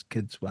after us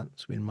kids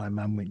once when my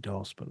mum went to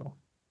hospital.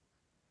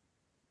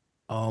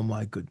 Oh,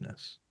 my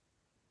goodness.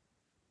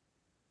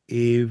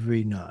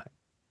 Every night.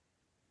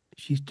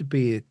 She used to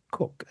be a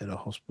cook at a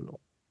hospital.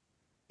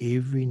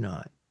 Every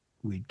night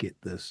we'd get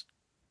this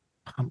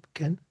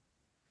pumpkin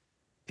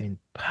and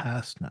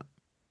parsnip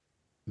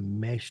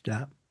mashed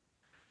up.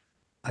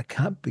 I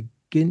can't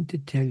begin to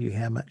tell you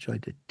how much I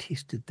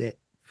detested that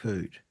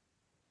food.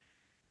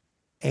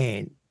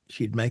 And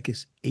she'd make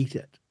us eat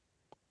it.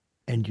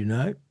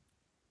 And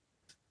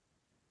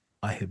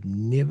I have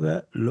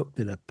never looked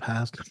at a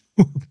parsnip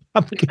or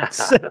pumpkin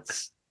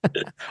since.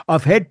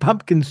 I've had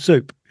pumpkin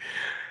soup,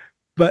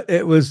 but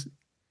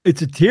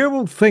it's a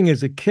terrible thing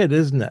as a kid,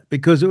 isn't it?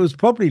 Because it was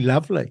probably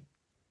lovely.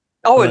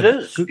 Oh, it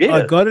is. Yeah.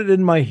 I got it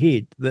in my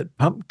head that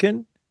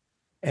pumpkin,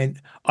 and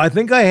I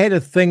think I had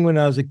a thing when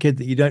I was a kid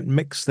that you don't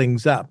mix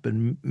things up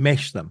and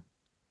mash them.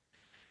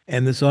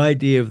 And this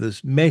idea of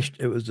this mashed,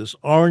 it was this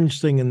orange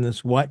thing and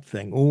this white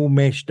thing all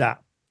mashed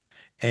up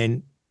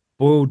and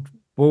boiled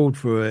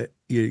for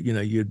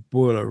you'd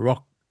boil a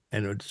rock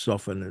and it would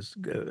soften.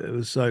 It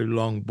was so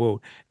long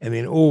boiled, and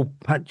then all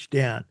punched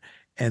down,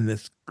 and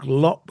this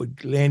glop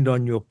would land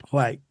on your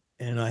plate,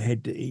 and I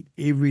had to eat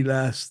every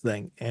last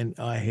thing. And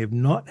I have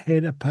not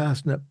had a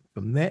parsnip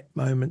from that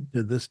moment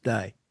to this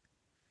day.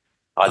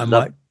 I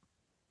might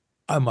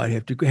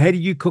have to. How do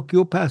you cook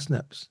your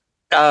parsnips?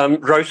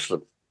 Roast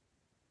them.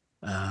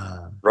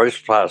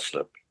 Roast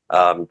parsnip.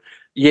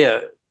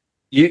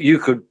 You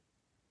could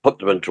put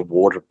them into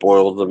water,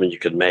 boil them, and you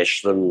could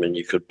mash them, and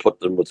you could put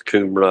them with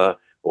kumara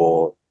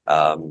or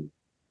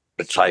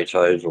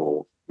potatoes,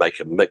 or make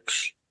a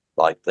mix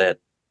like that.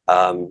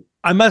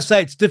 I must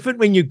say it's different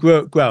when you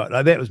grow it.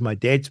 Like that was my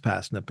dad's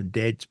parsnip and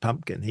dad's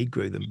pumpkin. He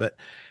grew them. But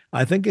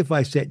I think if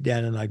I sat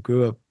down and I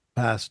grew a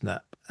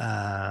parsnip,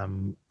 I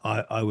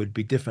would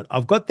be different.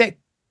 I've got that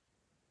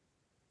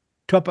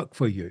topic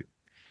for you.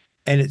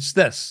 And it's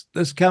this.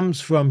 This comes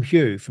from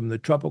Hugh from the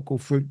Tropical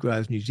Fruit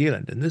Growers New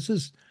Zealand. And this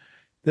is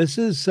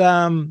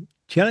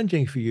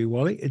challenging for you,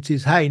 Wally. It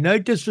says, hey, no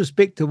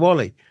disrespect to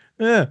Wally.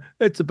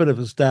 It's a bit of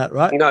a start,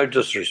 right? No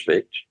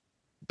disrespect.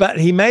 But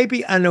he may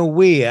be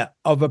unaware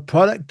of a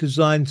product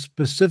designed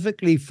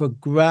specifically for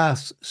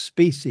grass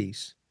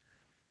species.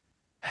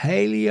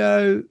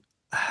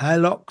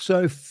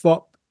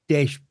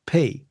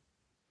 Haloxofop-P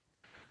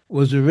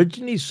was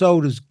originally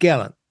sold as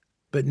Gallant,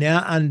 but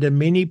now under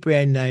many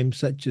brand names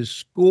such as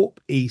Scorp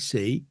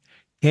EC,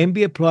 can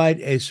be applied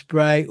as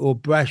spray or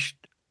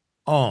brushed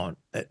on.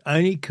 It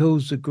only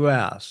kills the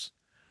grass.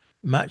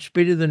 Much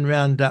better than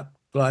Roundup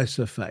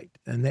glyphosate.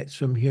 And that's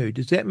from Hugh.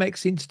 Does that make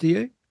sense to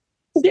you?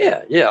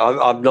 Yeah.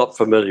 I'm not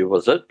familiar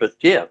with it, but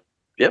yeah.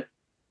 Yep.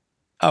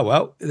 Oh,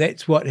 well,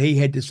 that's what he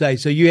had to say.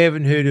 So you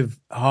haven't heard of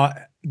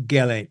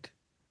Gallant?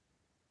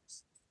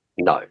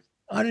 No.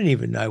 I don't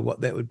even know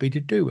what that would be to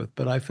do with,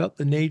 but I felt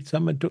the need.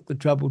 Someone took the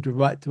trouble to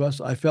write to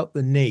us. I felt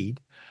the need.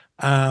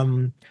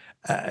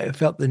 I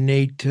felt the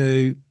need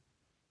to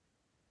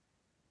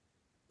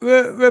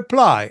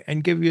reply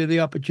and give you the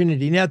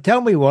opportunity. Now,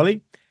 tell me,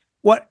 Wally,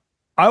 what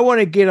I want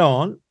to get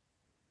on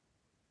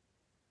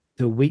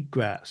to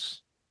wheatgrass.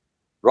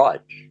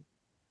 Right.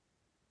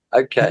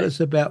 Okay. Tell us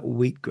about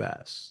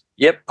wheatgrass.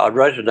 Yep, I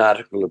wrote an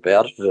article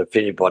about it. If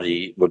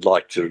anybody would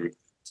like to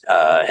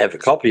have a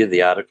copy of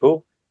the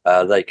article,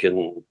 they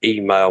can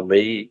email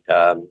me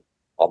on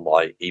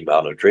my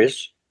email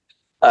address.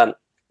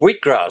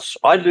 Wheatgrass.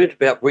 I learned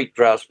about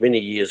wheatgrass many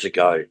years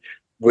ago,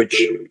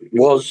 which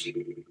was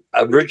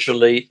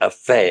originally a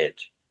fad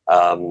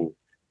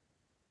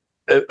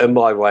in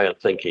my way of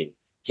thinking.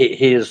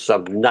 Here's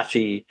some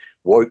nutty,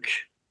 woke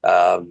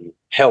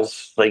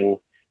health thing.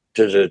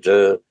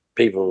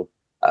 People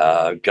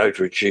go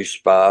to a juice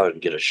bar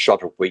and get a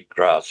shot of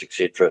wheatgrass,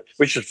 etc.,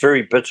 which is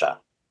very bitter,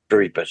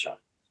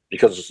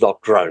 because it's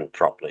not grown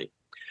properly.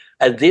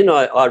 And then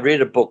I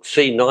read a book,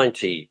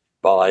 C90,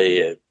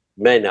 by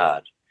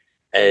Maynard,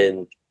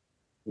 and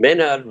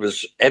Maynard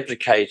was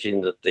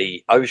advocating that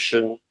the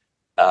ocean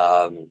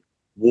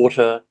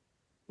water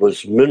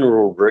was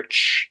mineral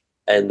rich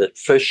and that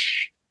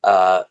fish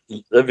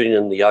living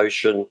in the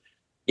ocean,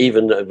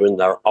 even when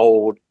they're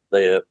old,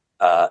 their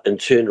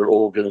internal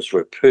organs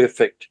were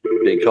perfect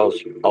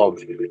because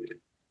of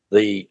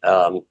the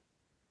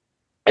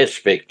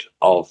aspect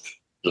of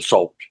the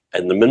salt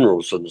and the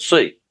minerals in the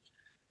sea.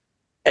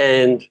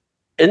 And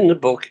in the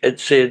book, it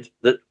said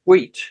that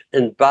wheat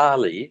and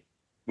barley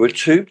were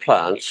two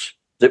plants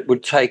that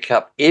would take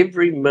up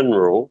every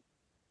mineral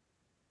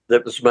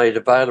that was made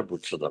available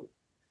to them.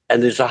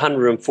 And there's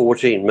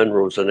 114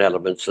 minerals and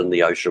elements in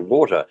the ocean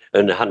water,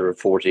 and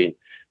 114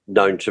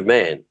 known to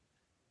man.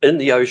 In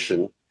the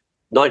ocean,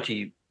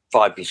 95%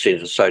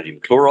 is sodium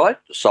chloride,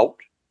 the salt,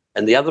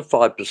 and the other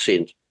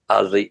 5%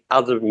 are the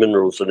other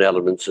minerals and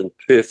elements in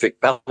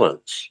perfect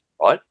balance,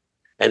 right?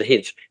 And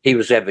hence, he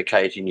was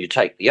advocating you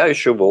take the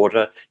ocean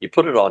water, you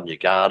put it on your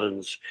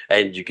gardens,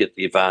 and you get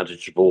the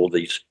advantage of all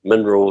these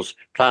minerals,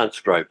 plants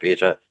grow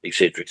better,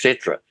 etc.,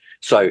 etc.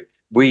 So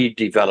we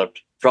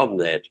developed from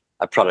that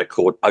a product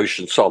called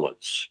Ocean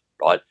Solids,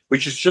 right,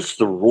 which is just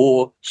the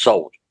raw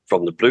salt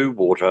from the blue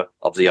water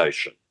of the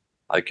ocean.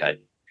 Okay.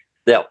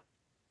 Now,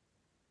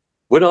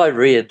 when I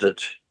read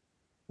that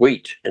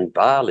wheat and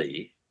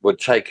barley would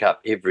take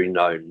up every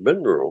known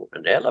mineral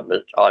and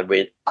element, I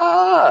went,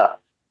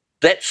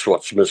 that's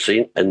what's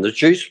missing in the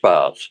juice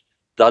bars.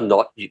 They're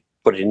not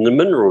putting the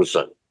minerals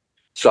in.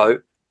 So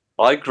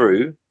I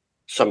grew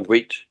some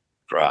wheat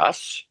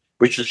grass,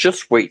 which is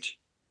just wheat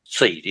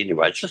seed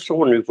anyway. It's just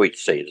ordinary wheat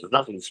seed. There's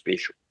nothing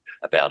special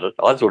about it.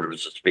 I thought it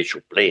was a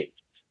special blend,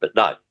 but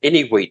no,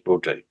 any wheat will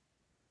do.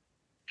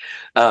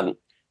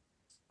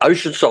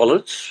 Ocean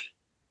Solids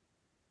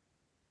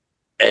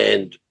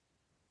and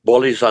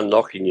Wally's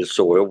Unlocking Your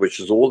Soil,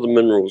 which is all the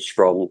minerals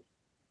from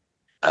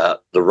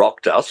the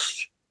rock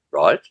dust,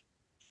 right?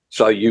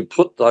 So you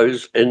put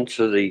those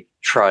into the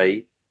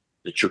tray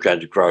that you're going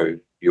to grow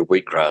your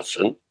wheatgrass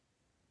in,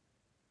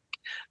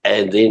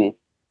 and then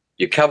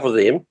you cover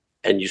them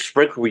and you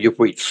sprinkle your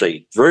wheat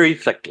seed very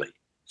thickly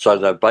so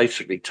they're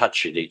basically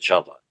touching each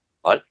other,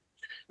 right?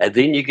 And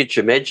then you get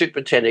your magic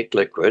botanic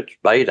liquid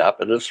made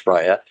up in a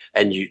sprayer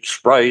and you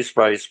spray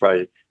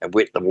and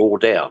wet them all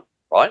down,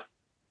 right?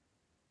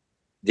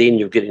 Then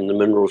you're getting the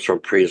minerals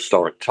from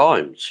prehistoric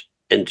times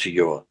into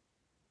your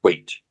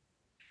wheat.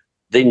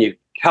 Then you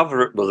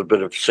cover it with a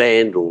bit of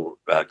sand or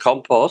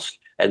compost,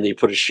 and then you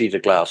put a sheet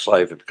of glass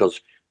over,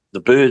 because the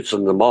birds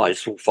and the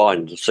mice will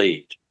find the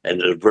seed and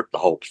it'll rip the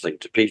whole thing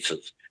to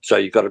pieces. So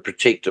you've got to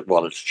protect it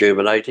while it's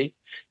germinating.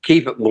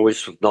 Keep it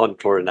moist with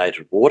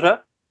non-chlorinated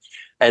water.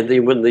 And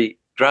then when the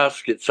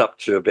grass gets up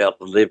to about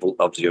the level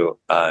of your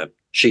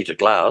sheet of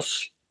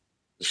glass,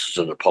 this is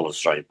in a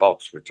polystyrene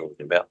box we're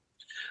talking about,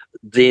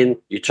 then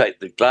you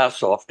take the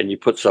glass off and you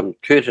put some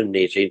curtain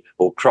netting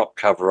or crop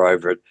cover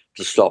over it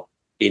to stop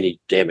any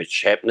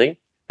damage happening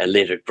and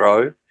let it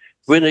grow.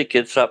 When it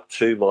gets up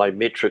to my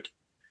metric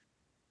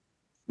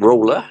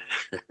ruler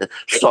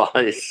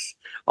size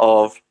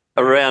of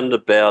around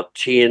about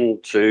 10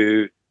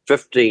 to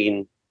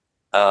 15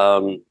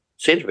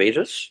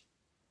 centimetres,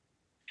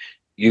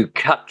 you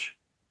cut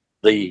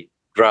the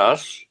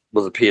grass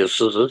with a pair of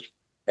scissors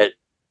at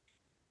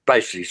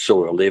basically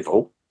soil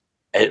level,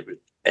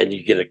 and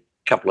you get a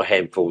couple of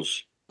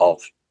handfuls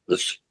of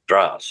this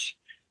grass.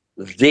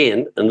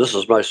 Then, and this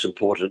is most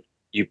important,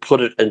 you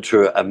put it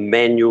into a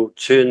manual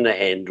turn the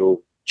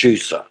handle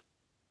juicer.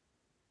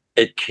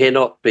 It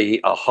cannot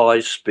be a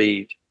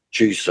high-speed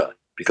juicer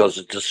because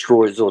it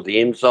destroys all the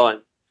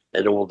enzyme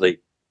and all the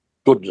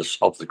goodness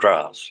of the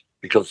grass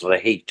because of the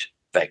heat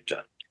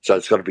factor. So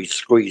it's got to be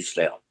squeezed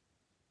out.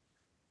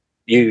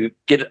 You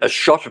get a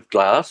shot of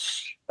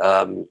glass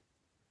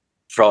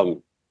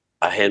from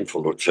a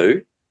handful or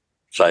two,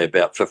 say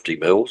about 50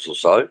 mils or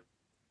so,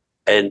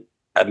 and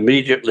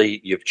immediately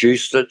you've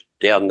juiced it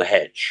down the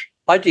hatch,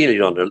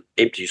 ideally on an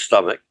empty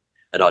stomach.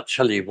 And I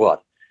tell you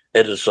what,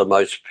 it is the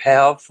most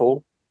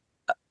powerful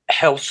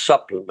health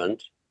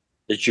supplement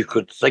that you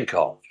could think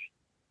of.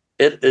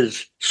 It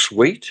is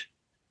sweet,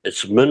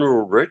 it's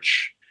mineral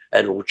rich,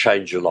 and it will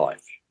change your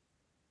life.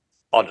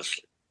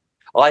 Honestly.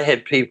 I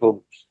had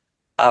people,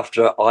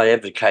 after I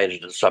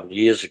advocated it some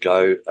years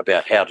ago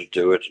about how to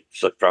do it,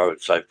 grow it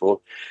and so forth,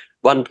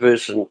 one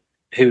person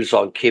who was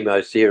on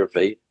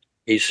chemotherapy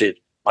He said,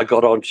 I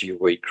got onto your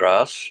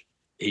wheatgrass.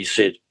 He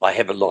said, I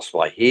haven't lost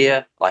my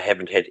hair. I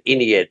haven't had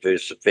any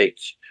adverse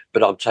effects,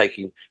 but I'm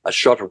taking a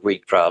shot of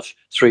wheatgrass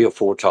 3 or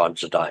 4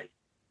 times a day.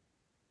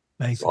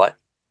 Amazing. Right?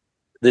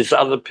 There's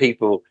other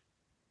people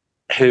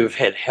who've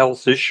had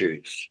health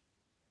issues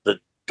that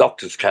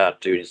doctors can't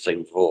do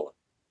anything for.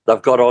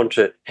 They've got on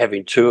to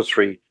having 2 or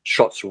 3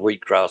 shots of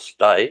wheatgrass a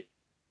day,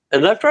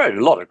 and they've grown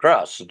a lot of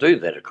grass to do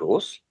that, of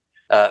course,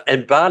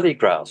 and barley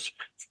grass.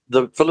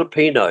 The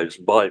Filipinos,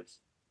 my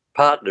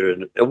partner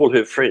and all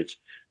her friends,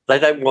 they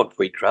don't want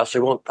wheatgrass, they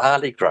want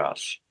barley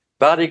grass.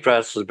 Barley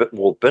grass is a bit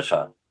more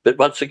bitter, but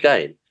once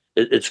again,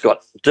 it's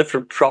got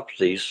different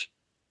properties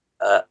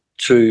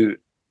to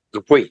the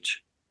wheat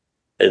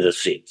in a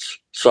sense.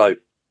 So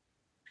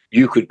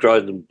you could grow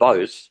them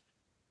both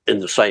in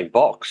the same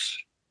box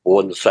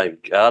or in the same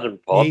garden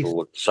pot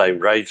or the same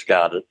raised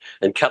garden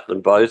and cut them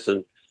both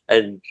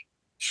and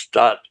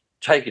start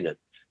taking it.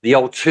 The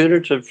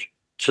alternative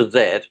to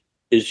that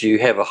is you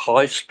have a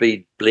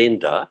high-speed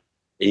blender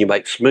and you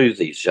make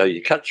smoothies. So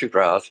you cut your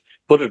grass,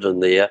 put it in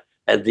there,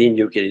 and then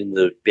you're getting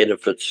the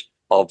benefits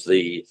of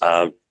the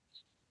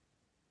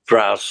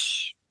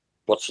grass,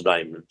 what's the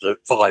name? The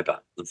fibre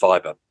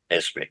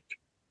aspect.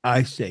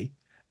 I see.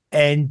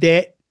 And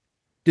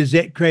does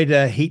that create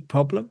a heat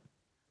problem?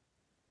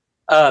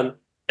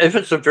 If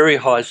it's a very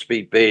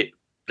high-speed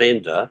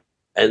blender,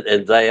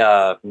 and they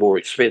are more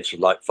expensive,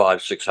 like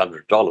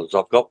 $500-600,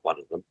 I've got one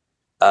of them,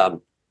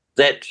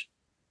 that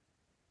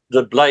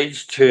the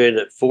blades turn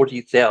at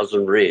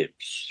 40,000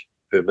 revs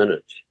per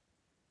minute.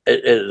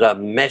 It is a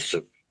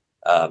massive,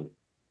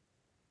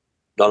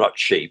 not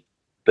cheap,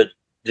 but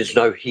there's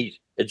no heat.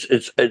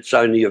 It's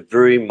only a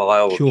very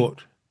mild,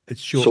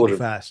 It's short sort and of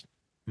fast.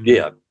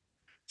 Yeah.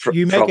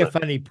 You make a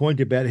funny point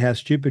about how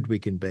stupid we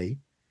can be,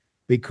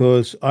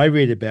 because I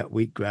read about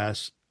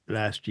wheatgrass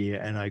last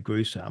year and I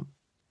grew some,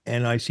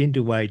 and I sent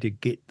away to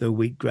get the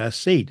wheatgrass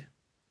seed.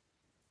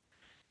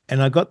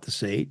 And I got the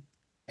seed,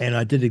 and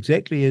I did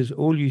exactly as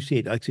all you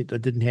said, except I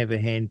didn't have a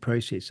hand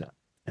processor,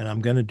 and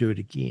I'm going to do it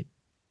again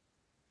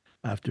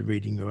after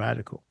reading your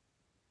article.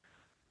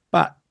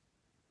 But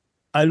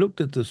I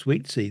looked at this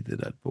wheat seed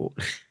that I'd bought,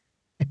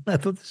 and I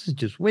thought, this is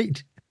just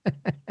wheat.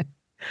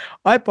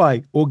 I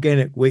buy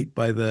organic wheat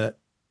by the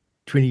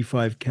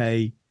 25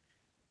 kg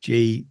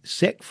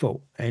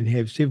sackful and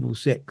have several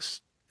sacks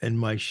in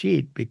my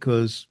shed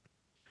because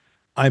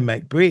I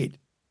make bread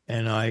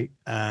and I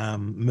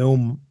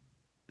mill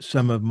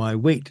some of my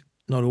wheat,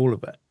 not all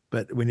of it,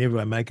 but whenever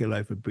I make a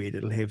loaf of bread,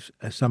 it'll have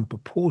some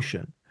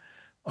proportion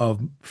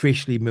of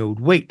freshly milled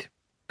wheat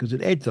because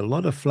it adds a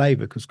lot of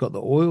flavour because it's got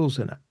the oils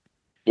in it.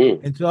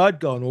 Mm. And so I'd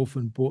gone off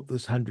and bought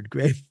this 100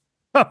 gram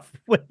of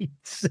wheat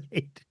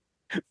seed,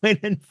 when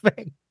in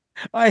fact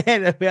I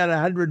had about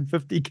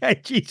 150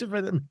 kgs of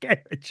it in the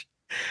garage.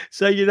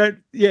 So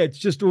it's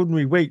just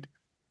ordinary wheat.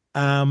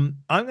 I'm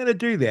going to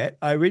do that.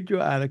 I read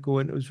your article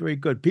and it was very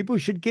good. People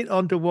should get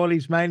onto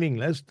Wally's mailing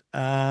list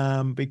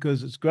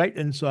because it's great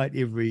insight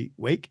every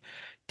week.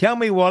 Tell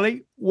me,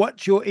 Wally,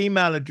 what's your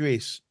email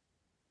address?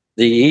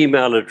 The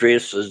email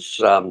address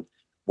is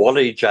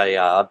Wally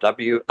Jr,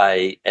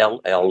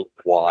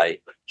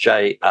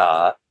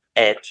 WALLYJR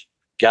at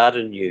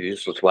Garden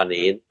News with one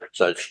N.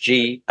 So it's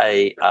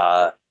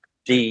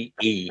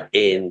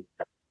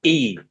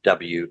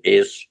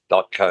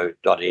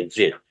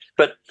GARDENEWS.co.nz.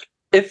 But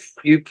if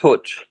you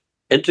put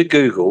into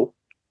Google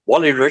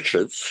Wally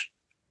Richards,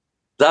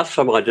 last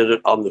time I did it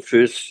on the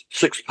first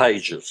 6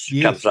 pages,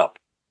 comes up.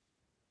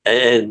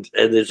 And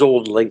there's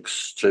all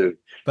links to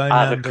phone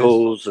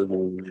articles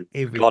numbers, and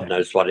everything. God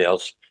knows what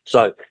else.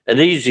 So an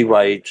easy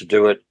way to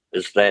do it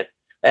is that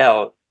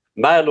our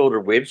mail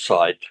order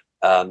website,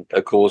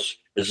 of course,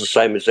 is the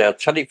same as our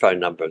telephone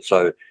number.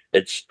 So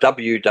it's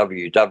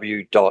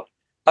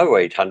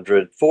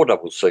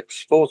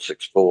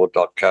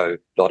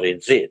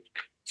www.0800-466-464.co.nz.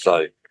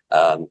 So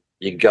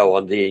you can go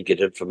on there and get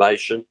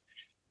information.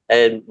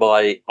 And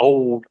my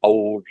old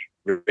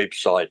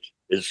website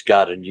is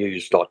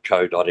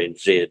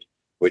gardennews.co.nz,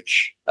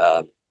 which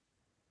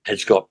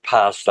has got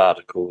past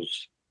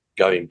articles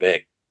going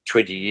back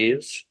 20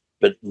 years,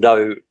 but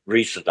no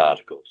recent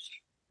articles.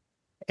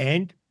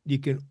 And you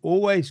can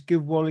always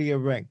give Wally a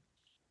ring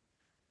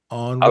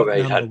on what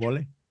number,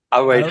 Wally?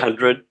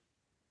 0800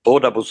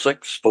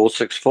 466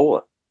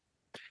 464.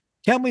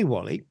 Tell me,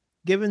 Wally,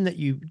 given that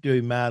you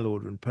do mail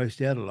order and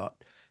post out a lot,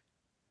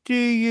 do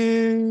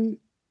you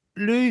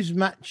lose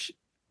much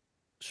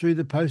through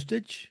the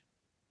postage?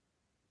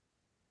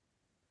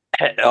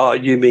 Oh,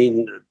 you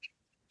mean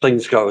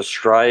things go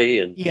astray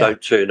and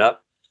don't turn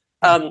up?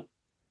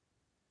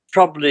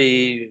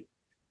 Probably,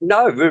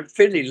 no, we're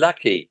fairly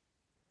lucky.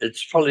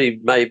 It's probably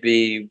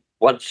maybe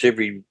once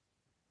in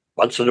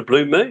a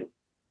blue moon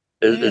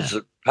as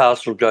a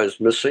parcel goes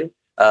missing.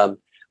 I'm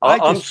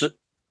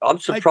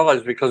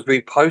surprised because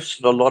we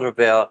posted a lot of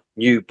our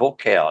new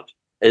book out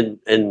in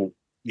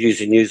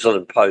using New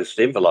Zealand Post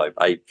envelope,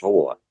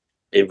 A4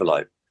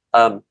 envelope.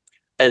 And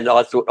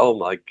I thought, oh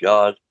my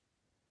God,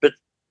 but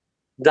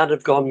none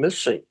have gone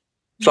missing.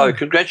 So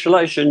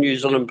congratulations, New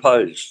Zealand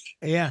Post.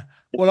 Yeah.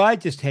 Well, I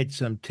just had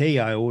some tea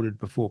I ordered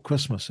before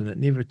Christmas and it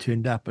never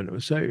turned up and it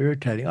was so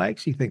irritating. I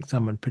actually think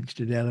someone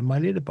pinched it out of my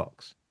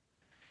letterbox.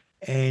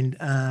 And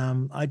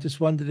I just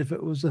wondered if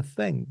it was a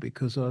thing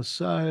because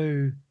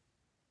I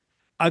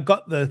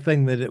got the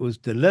thing that it was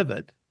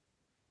delivered.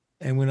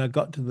 And when I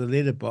got to the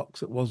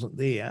letterbox, it wasn't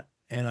there.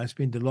 And I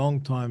spent a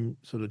long time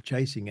sort of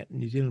chasing it. And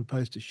New Zealand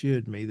Post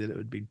assured me that it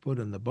had been put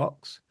in the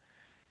box.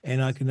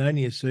 And I can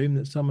only assume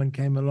that someone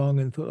came along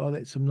and thought, oh,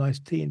 that's some nice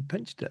tea and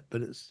pinched it.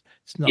 But it's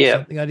not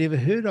something I'd ever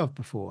heard of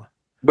before.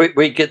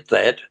 We get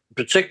that,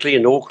 particularly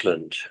in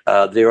Auckland.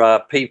 There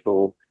are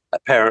people,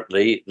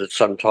 apparently, that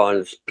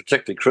sometimes,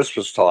 particularly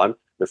Christmas time,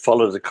 that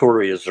follow the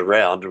couriers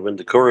around. And when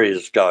the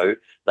couriers go,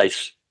 they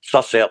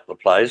suss out the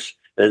place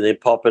and then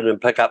pop in and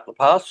pick up the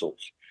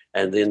parcels.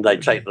 And then they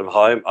take them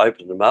home,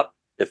 open them up.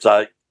 If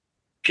they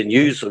can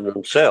use them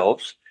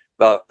themselves,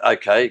 well,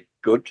 okay,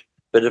 good.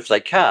 But if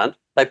they can't,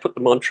 they put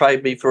them on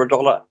Trade Me for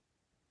 $1.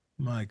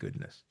 My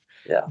goodness.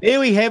 Yeah. There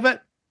we have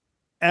it.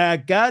 Our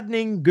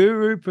gardening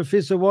guru,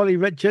 Professor Wally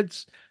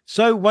Richards.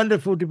 So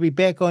wonderful to be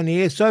back on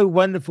air. So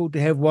wonderful to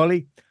have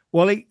Wally.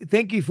 Wally,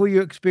 thank you for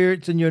your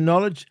experience and your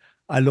knowledge.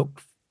 I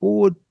look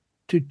forward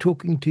to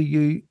talking to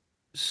you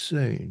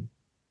soon.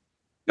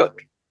 Good.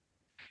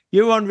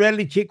 You're on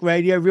Reality Check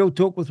Radio, Real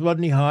Talk with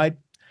Rodney Hyde,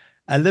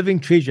 a living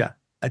treasure,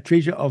 a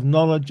treasure of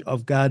knowledge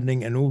of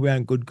gardening, and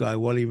all-round good guy,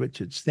 Wally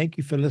Richards. Thank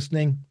you for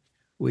listening.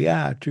 We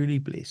are truly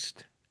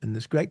blessed in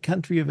this great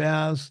country of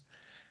ours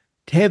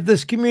to have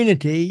this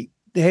community,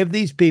 to have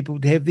these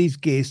people, to have these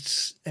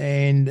guests,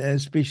 and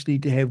especially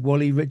to have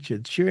Wally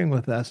Richards sharing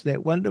with us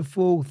that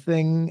wonderful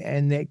thing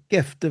and that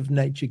gift of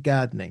nature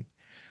gardening,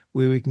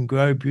 where we can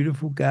grow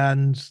beautiful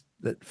gardens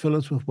that fill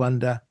us with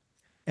wonder,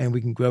 and we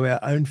can grow our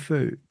own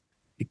food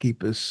to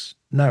keep us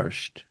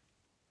nourished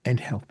and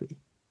healthy.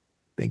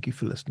 Thank you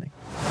for listening.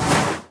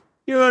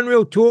 You're on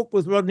Real Talk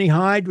with Rodney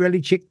Hyde,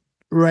 Reality Check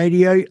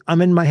Radio.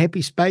 I'm in my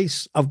happy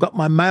space. I've got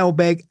my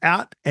mailbag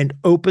out and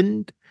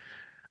opened.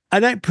 I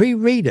don't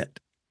pre-read it.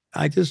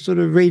 I just sort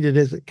of read it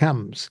as it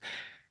comes.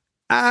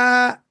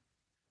 I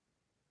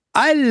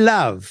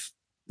love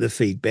the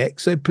feedback,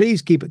 so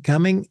please keep it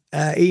coming.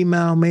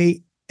 Email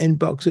me,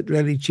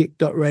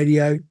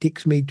 inbox@realitycheck.radio,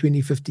 text me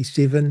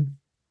 2057.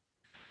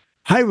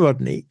 Hi,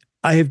 Rodney.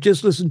 I have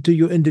just listened to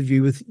your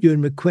interview with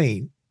Ewan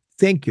McQueen.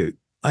 Thank you.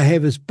 I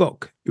have his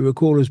book. You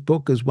recall his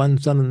book as One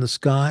Sun in the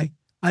Sky.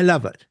 I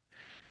love it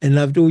and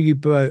loved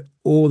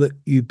all that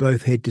you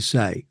both had to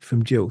say.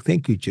 From Jill.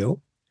 Thank you,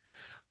 Jill.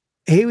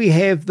 Here we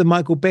have the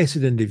Michael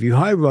Bassett interview.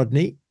 Hi,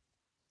 Rodney.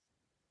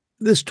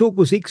 This talk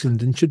was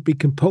excellent and should be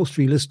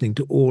compulsory listening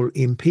to all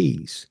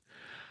MPs.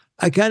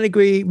 I can't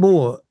agree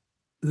more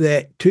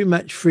that too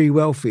much free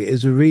welfare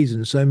is a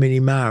reason so many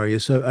Maori are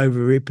so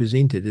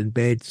overrepresented in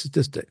bad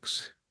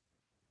statistics.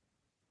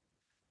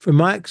 From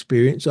my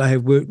experience, I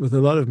have worked with a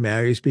lot of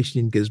Maori,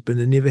 especially in Gisborne,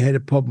 and never had a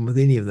problem with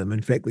any of them.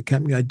 In fact, the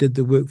company I did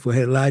the work for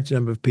had a large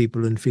number of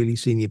people in fairly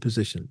senior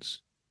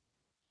positions.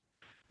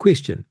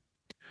 Question: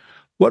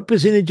 what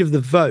percentage of the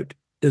vote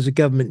does a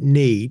government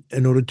need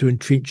in order to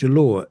entrench a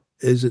law?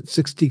 Is it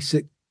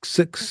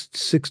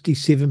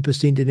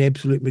 67% an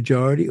absolute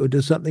majority, or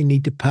does something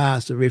need to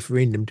pass a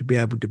referendum to be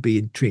able to be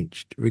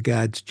entrenched?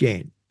 Regards,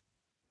 Jan.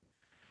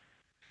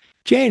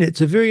 Jan,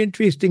 it's a very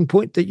interesting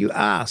point that you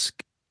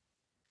ask.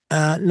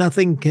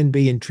 Nothing can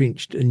be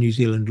entrenched in New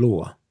Zealand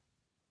law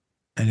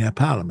in our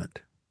parliament.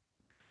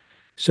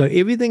 So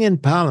everything in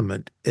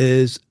parliament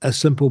is a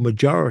simple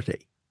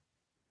majority.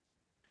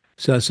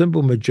 So a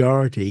simple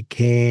majority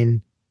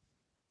can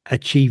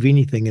achieve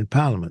anything in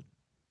parliament,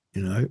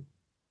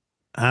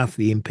 half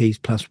the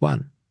MPs plus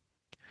one.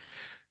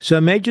 So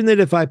imagine that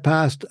if I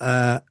passed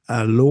a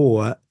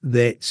law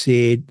that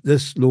said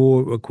this law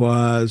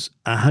requires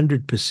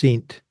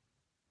 100%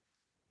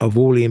 of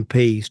all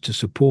MPs to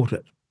support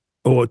it,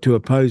 or to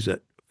oppose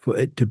it, for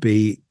it to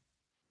be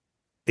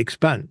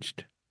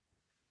expunged.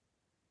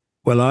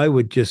 Well, I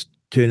would just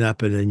turn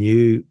up in a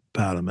new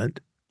parliament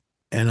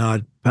and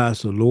I'd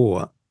pass a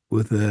law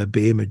with a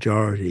bare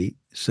majority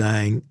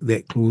saying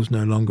that clause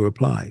no longer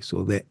applies,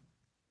 or that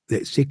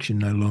section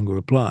no longer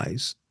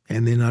applies,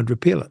 and then I'd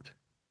repeal it.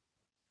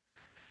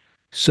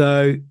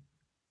 So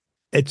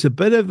it's a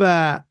bit of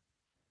a,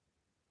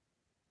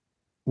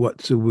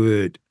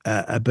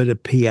 a bit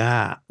of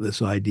PR,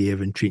 this idea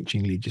of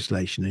entrenching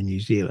legislation in New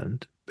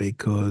Zealand,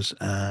 because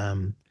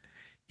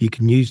you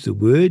can use the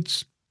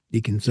words,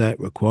 you can say it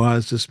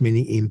requires this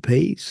many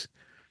MPs,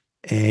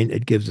 and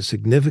it gives a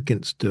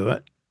significance to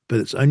it, but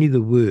it's only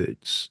the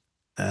words.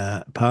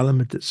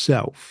 Parliament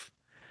itself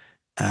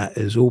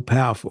is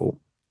all-powerful,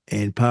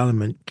 and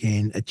Parliament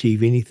can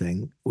achieve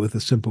anything with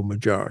a simple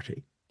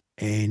majority.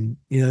 And,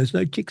 there's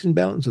no checks and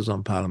balances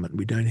on Parliament.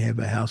 We don't have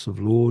a House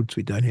of Lords.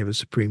 We don't have a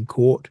Supreme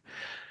Court.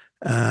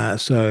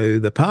 So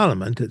the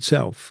Parliament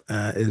itself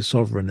is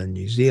sovereign in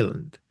New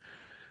Zealand.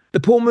 The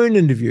Paul Moon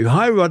interview.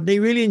 Hi, Rodney.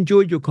 Really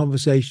enjoyed your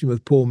conversation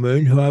with Paul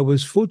Moon, who I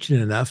was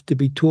fortunate enough to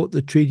be taught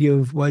the Treaty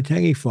of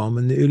Waitangi from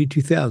in the early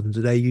 2000s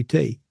at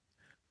AUT.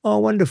 Oh,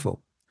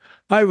 wonderful.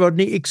 Hi,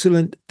 Rodney.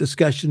 Excellent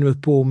discussion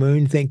with Paul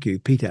Moon. Thank you,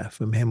 Peter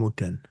from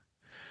Hamilton.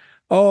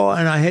 Oh,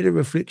 and I had a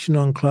reflection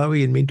on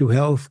Chloe and mental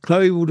health.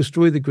 Chloe will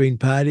destroy the Green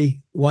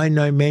Party. Why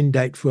no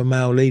mandate for a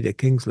male leader,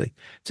 Kingsley?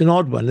 It's an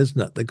odd one, isn't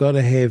it? They've got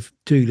to have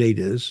two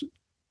leaders.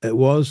 It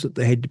was that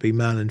they had to be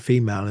male and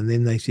female, and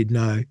then they said,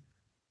 no,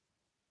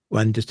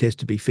 one just has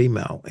to be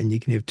female, and you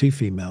can have two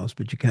females,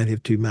 but you can't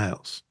have two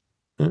males.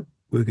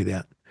 Work it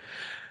out.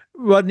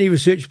 Rodney,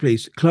 research,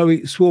 please. Chloe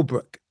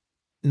Swarbrick,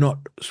 not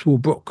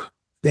Swarbrook.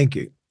 Thank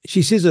you.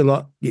 She says a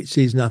lot, yet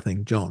says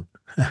nothing, John.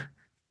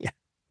 Yeah.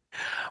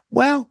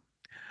 Well,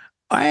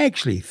 I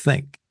actually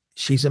think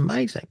she's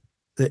amazing,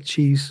 that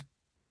she's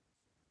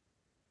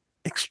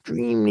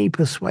extremely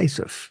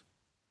persuasive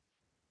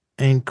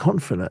and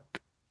confident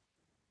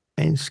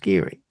and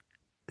scary.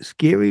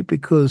 Scary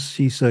because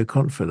she's so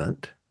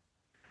confident,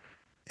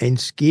 and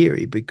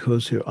scary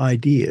because her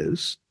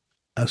ideas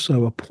are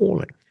so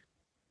appalling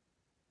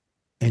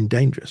and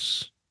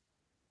dangerous.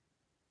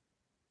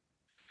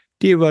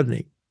 Dear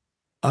Rodney,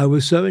 I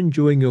was so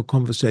enjoying your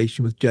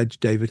conversation with Judge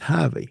David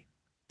Harvey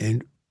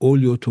and all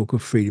your talk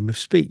of freedom of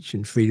speech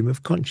and freedom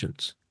of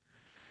conscience.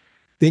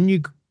 Then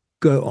you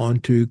go on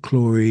to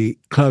Chloe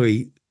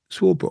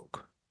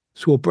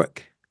Swarbrick.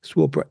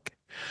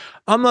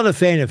 I'm not a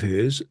fan of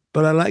hers,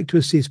 but I like to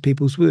assess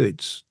people's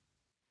words,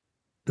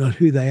 not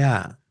who they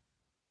are.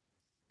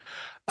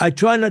 I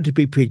try not to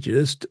be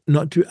prejudiced,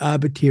 not to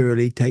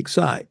arbitrarily take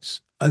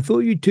sides. I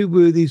thought you two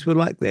worthies were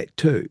like that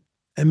too.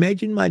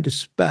 Imagine my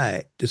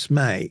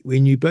dismay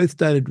when you both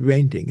started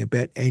ranting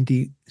about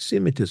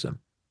anti-Semitism.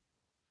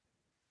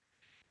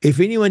 If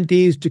anyone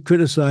dares to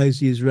criticize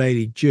the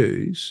Israeli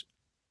Jews,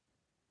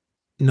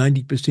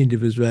 90%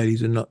 of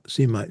Israelis are not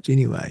Semites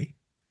anyway,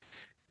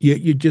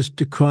 yet you just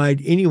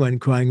decried anyone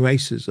crying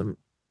racism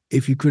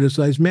if you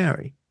criticize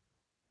Maori.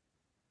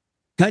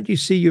 Can't you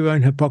see your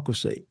own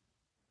hypocrisy?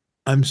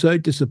 I'm so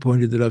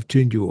disappointed that I've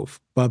turned you off.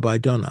 Bye-bye,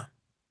 Donna.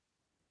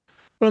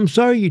 Well, I'm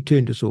sorry you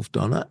turned us off,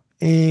 Donna,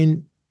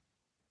 and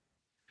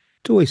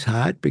it's always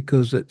hard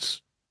because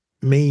it's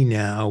me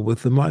now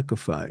with the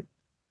microphone.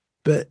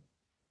 But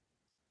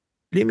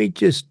let me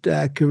just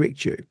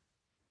correct you.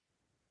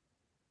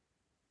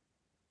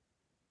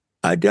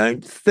 I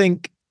don't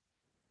think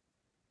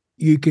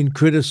you can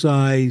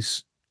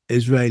criticize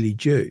Israeli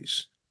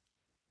Jews,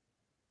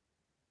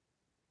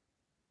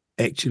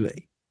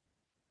 actually.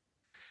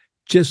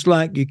 Just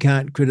like you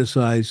can't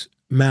criticize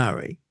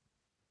Maori,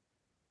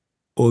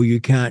 or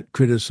you can't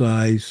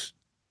criticize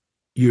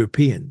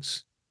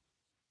Europeans,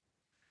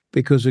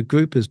 because a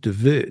group is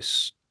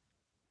diverse.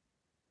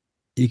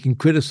 You can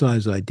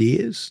criticize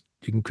ideas,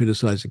 you can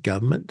criticize a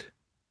government,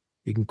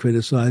 you can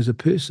criticize a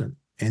person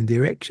and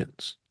their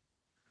actions.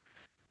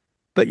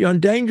 But you're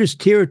on dangerous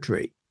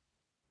territory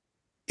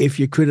if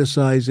you're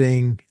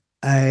criticizing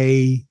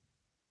a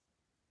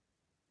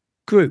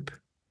group.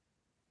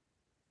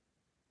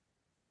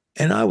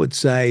 And I would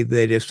say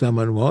that if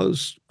someone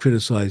was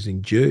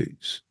criticizing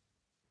Jews,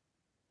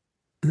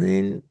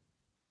 then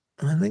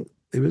I think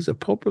there is a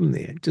problem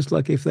there, just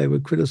like if they were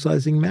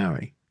criticizing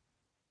Maori.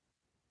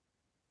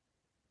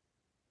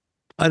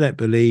 I don't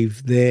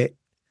believe that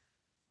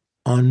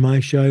on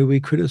my show we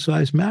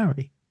criticize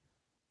Maori.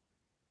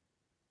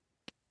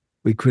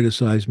 We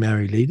criticize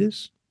Maori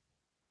leaders,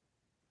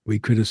 we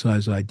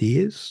criticize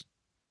ideas,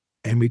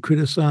 and we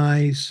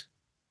criticize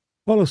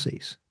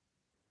policies.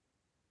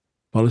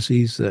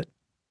 Policies that,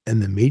 in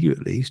the media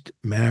at least,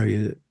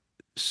 Maori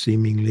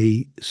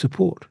seemingly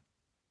support.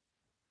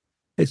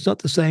 It's not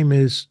the same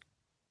as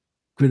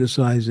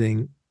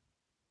criticizing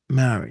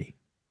Maori.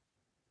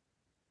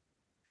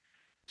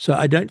 So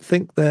I don't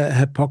think the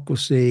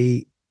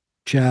hypocrisy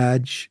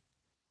charge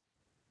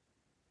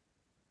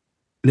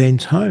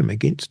lands home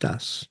against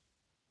us.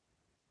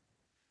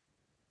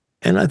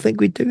 And I think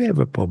we do have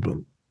a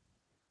problem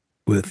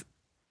with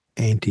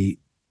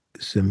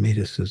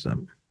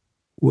anti-Semitism,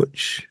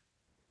 which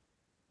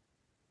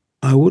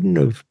I wouldn't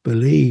have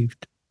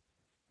believed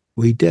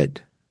we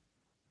did.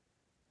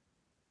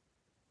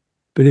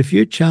 But if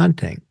you're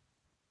chanting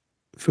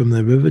from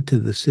the river to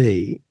the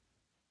sea,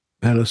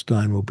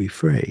 Palestine will be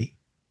free,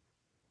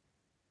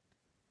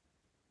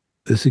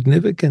 the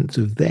significance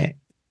of that,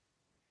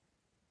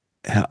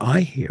 how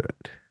I hear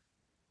it,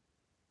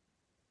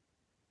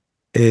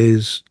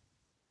 is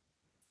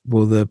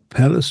for the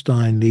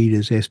Palestine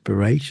leaders'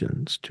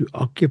 aspirations to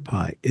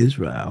occupy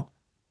Israel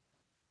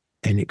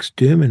and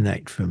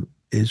exterminate from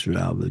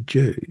Israel the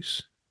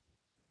Jews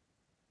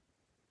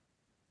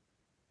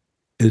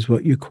is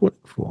what you're calling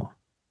for.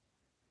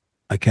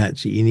 I can't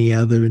see any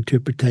other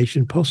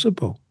interpretation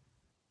possible,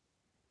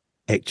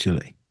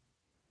 actually.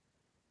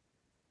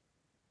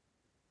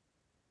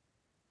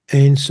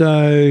 And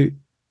so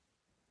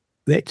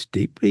that's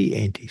deeply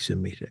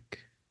anti-Semitic.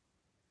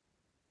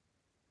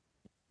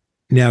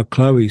 Now,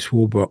 Chloe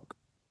Swarbrick,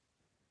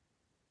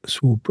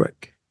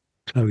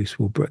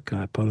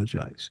 I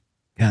apologize,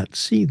 can't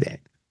see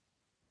that,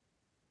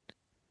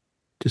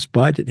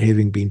 despite it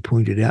having been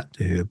pointed out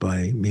to her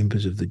by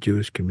members of the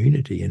Jewish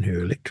community in her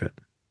electorate.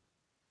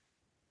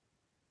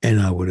 And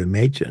I would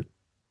imagine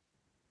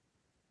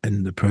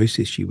in the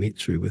process she went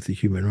through with the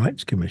Human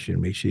Rights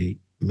Commission where she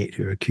met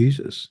her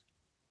accusers.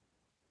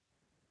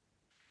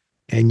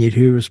 And yet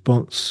her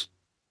response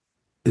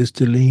is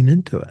to lean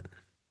into it.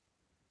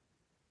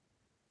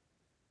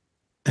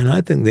 And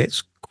I think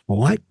that's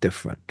quite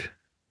different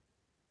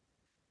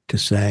to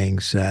saying,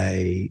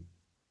 say,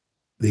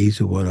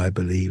 these are what I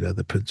believe are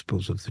the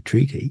principles of the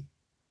treaty.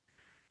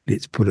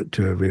 Let's put it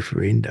to a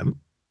referendum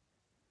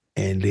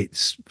and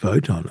let's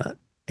vote on it,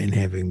 and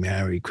having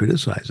Maori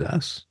criticise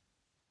us.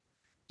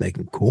 They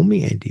can call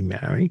me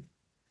anti-Maori,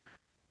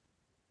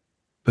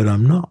 but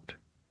I'm not.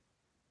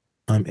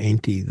 I'm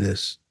anti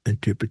this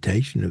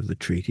interpretation of the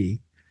treaty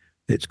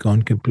that's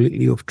gone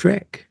completely off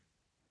track.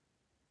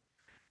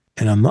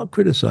 And I'm not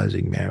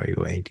criticising Maori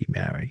or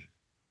anti-Maori.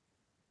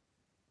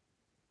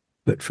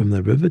 But from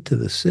the river to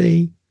the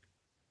sea,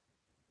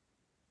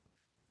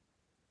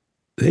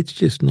 that's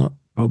just not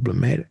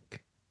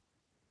problematic.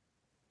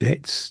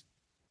 That's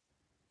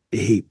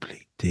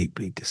deeply,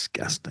 deeply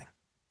disgusting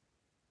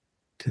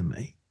to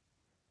me.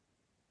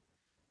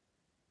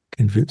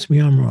 Convince me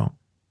I'm wrong,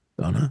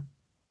 Donna.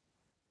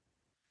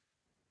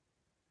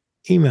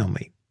 Email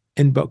me,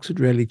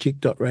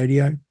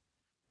 inbox@rallychick.radio.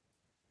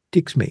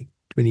 Text me,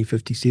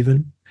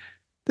 2057.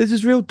 This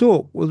is Real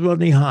Talk with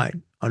Rodney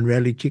Hyde on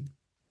Rally Chick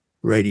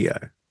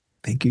Radio.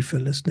 Thank you for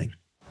listening.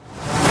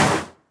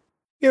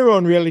 Here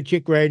on Rally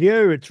Chick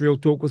Radio, it's Real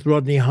Talk with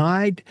Rodney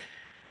Hyde.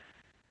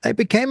 I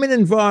became an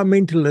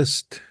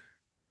environmentalist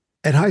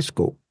at high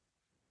school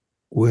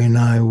when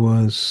I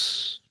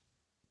was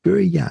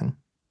very young.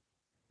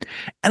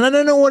 And I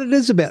don't know what it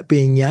is about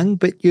being young,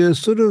 but you're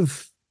sort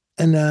of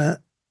in a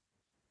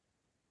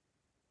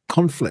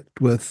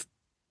conflict with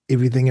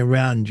everything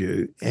around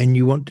you and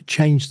you want to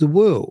change the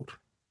world.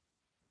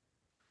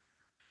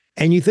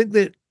 And you think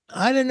that,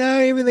 I don't know,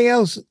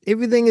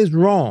 everything is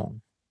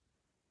wrong.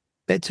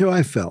 That's how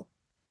I felt.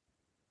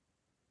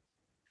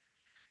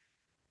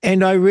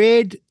 And I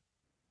read,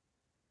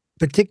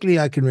 particularly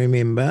I can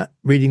remember,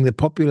 reading The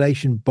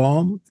Population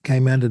Bomb,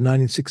 came out in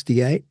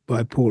 1968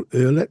 by Paul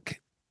Ehrlich,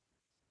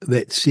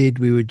 that said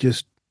we were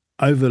just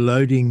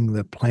overloading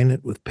the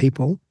planet with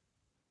people.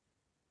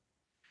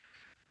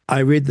 I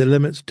read The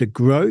Limits to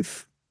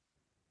Growth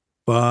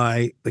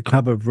by the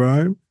Club of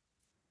Rome,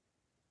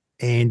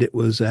 and it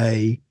was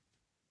a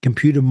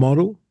computer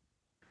model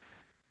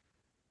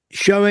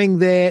showing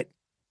that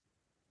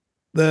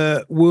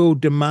the world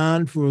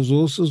demand for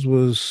resources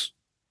was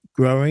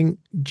growing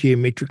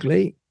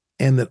geometrically,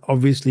 and that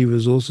obviously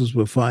resources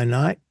were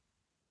finite,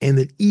 and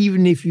that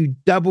even if you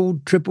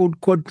doubled,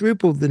 tripled,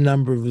 quadrupled the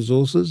number of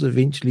resources,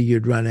 eventually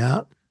you'd run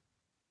out.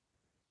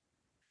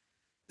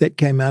 That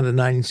came out in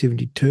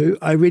 1972.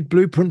 I read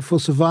Blueprint for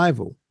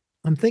Survival.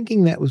 I'm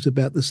thinking that was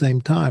about the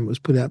same time. It was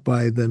put out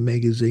by the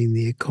magazine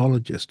The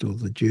Ecologist, or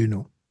the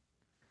journal,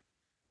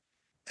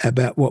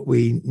 about what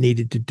we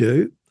needed to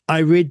do. I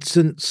read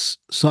Since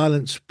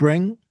Silent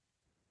Spring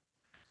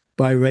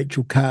by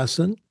Rachel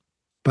Carson,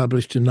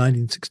 published in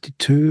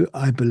 1962,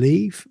 I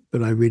believe,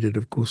 but I read it,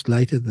 of course,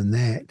 later than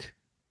that,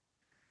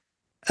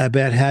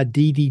 about how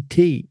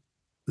DDT,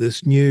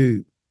 this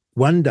new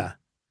wonder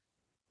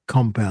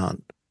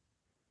compound,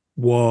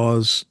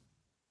 was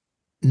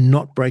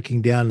not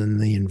breaking down in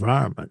the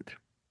environment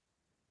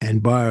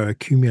and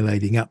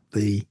bioaccumulating up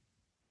the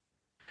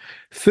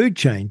food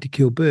chain to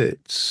kill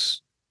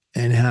birds,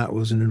 and how it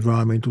was an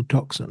environmental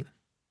toxin.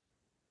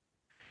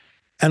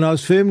 And I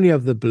was firmly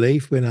of the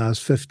belief when I was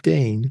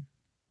 15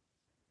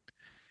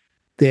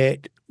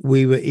 that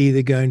we were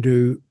either going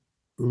to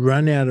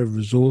run out of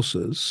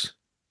resources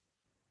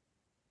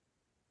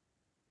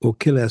or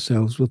kill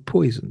ourselves with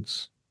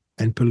poisons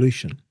and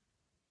pollution.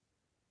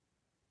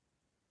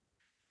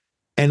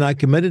 And I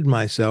committed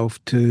myself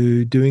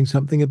to doing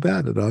something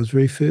about it. I was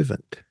very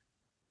fervent.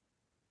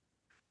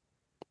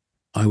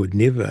 I would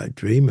never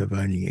dream of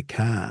owning a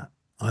car.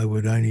 I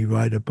would only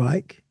ride a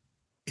bike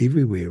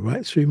everywhere,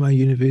 right through my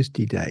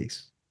university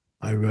days.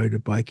 I rode a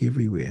bike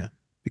everywhere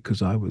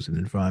because I was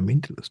an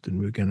environmentalist and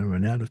we were going to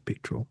run out of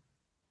petrol.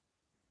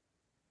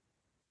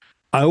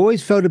 I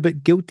always felt a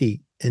bit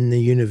guilty in the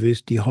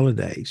university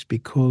holidays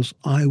because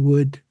I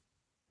would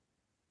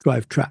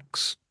drive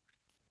trucks.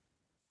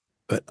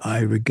 But I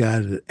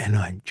regarded it, and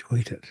I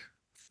enjoyed it,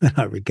 and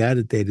I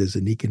regarded that as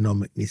an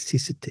economic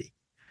necessity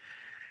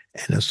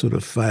and a sort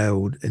of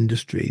failed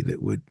industry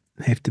that would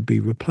have to be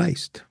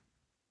replaced.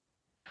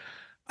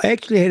 I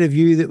actually had a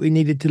view that we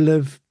needed to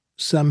live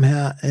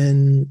somehow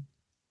in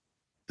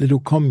little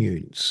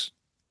communes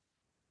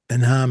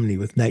in harmony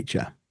with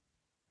nature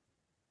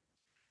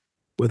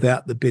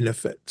without the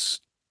benefits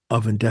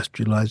of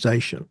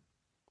industrialization.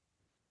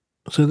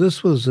 So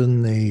this was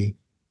in the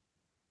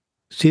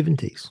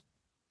 70s.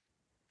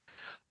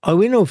 I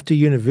went off to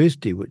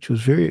university, which was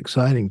very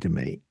exciting to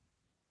me.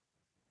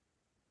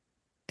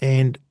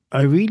 And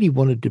I really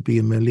wanted to be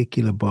a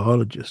molecular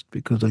biologist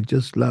because I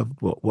just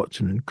loved what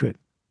Watson and Crick.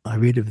 I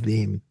read of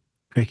them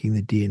cracking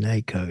the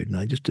DNA code, and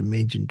I just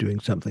imagined doing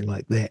something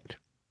like that.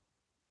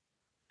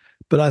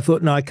 But I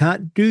thought, no, I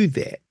can't do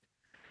that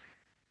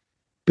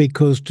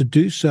because to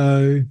do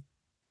so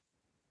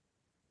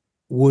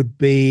would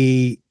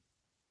be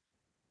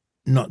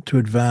not to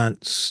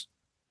advance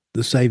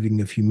the saving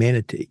of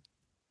humanity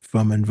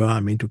from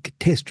environmental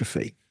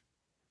catastrophe.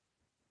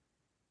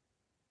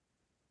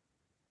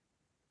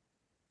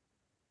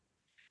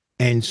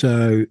 And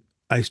so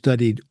I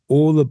studied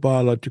all the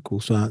biological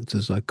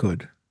sciences I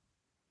could.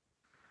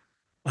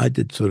 I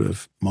did sort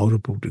of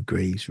multiple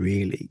degrees,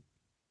 really,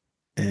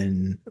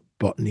 in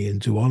botany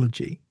and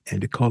zoology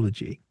and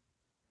ecology.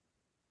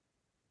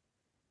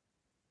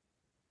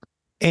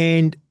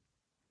 And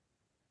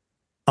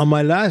on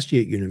my last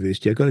year at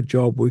university, I got a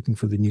job working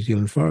for the New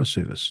Zealand Forest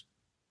Service.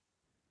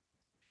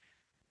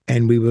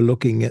 And we were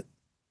looking at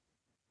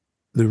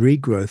the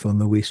regrowth on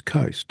the west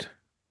coast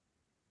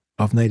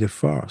of native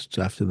forests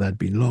after they'd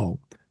been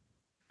logged.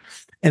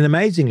 And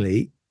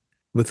amazingly,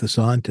 with the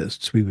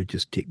scientists, we were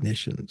just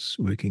technicians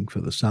working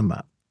for the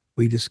summer,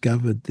 we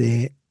discovered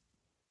that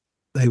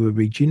they were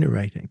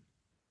regenerating.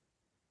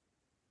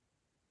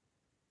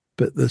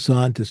 But the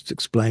scientists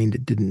explained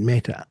it didn't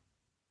matter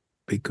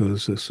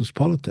because this was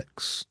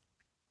politics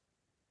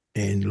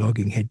and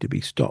logging had to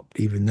be stopped,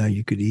 even though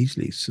you could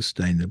easily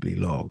sustainably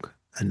log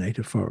a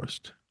native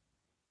forest.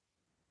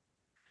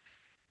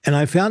 And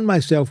I found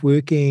myself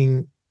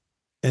working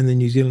in the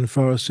New Zealand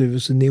Forest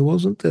Service, and there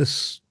wasn't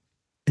this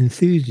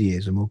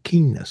enthusiasm or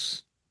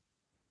keenness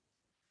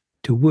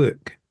to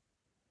work.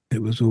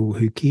 It was all,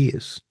 who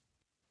cares?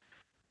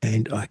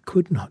 And I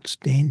could not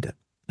stand it.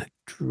 It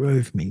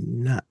drove me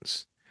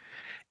nuts.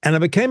 And I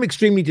became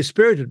extremely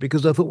dispirited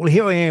because I thought, well,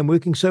 here I am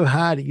working so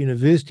hard at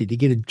university to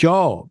get a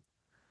job,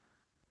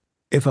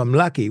 if I'm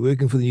lucky,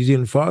 working for the New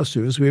Zealand Forest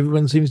Service, where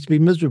everyone seems to be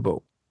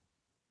miserable.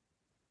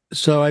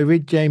 So I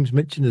read James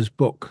Michener's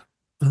book,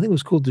 I think it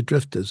was called The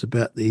Drifters,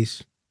 about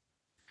these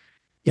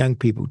young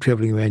people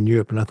travelling around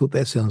Europe, and I thought,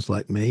 that sounds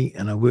like me.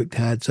 And I worked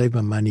hard, saved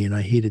my money, and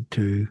I headed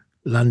to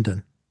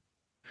London.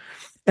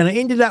 And I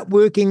ended up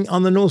working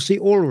on the North Sea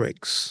oil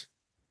rigs.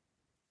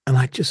 And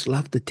I just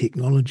loved the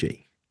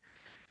technology.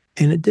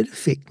 And it did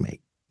affect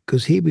me,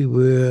 because here we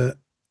were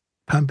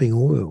pumping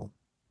oil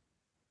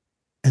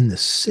in the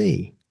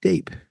sea,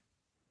 deep,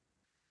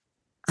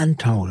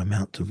 untold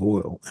amounts of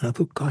oil. And I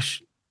thought,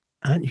 gosh,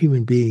 aren't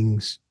human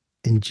beings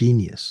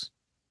ingenious?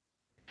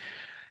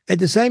 At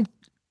the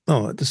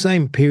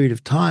same period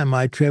of time,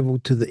 I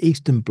travelled to the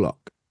Eastern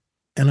Bloc,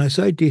 and I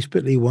so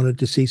desperately wanted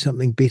to see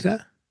something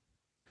better,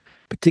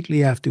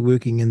 particularly after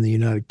working in the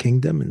United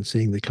Kingdom and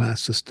seeing the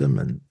class system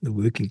and the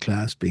working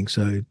class being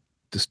so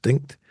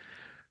distinct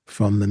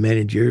from the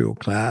managerial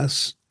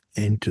class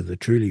and to the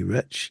truly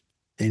rich.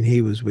 And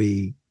here was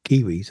we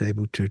Kiwis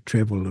able to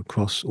travel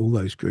across all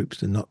those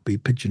groups and not be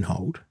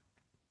pigeonholed.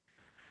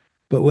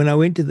 But when I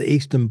went to the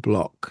Eastern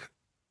Bloc,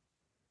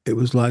 it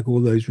was like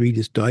all those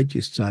Reader's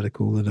Digest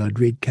articles that I'd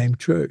read came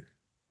true.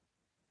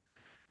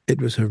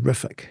 It was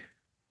horrific.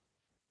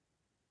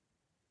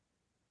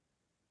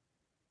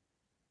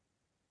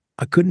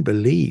 I couldn't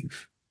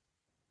believe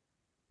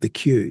the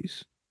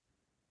queues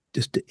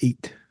just to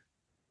eat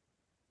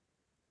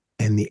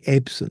and the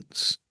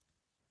absence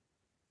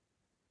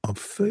of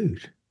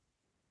food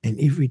and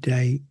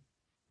everyday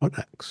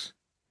products,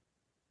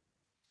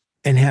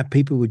 and how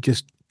people would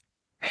just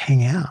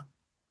hang out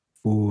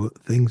for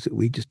things that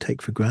we just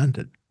take for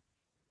granted.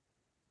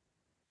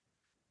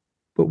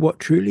 But what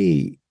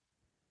truly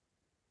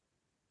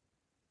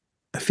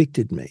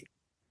affected me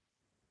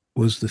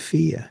was the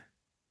fear.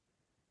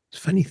 It's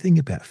a funny thing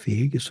about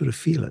fear, you sort of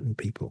feel it in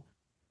people,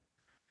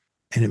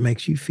 and it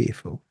makes you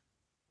fearful.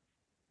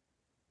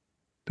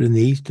 But in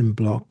the Eastern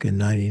Bloc in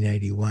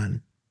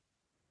 1981,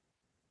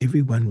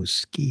 everyone was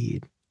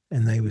scared,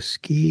 and they were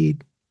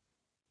scared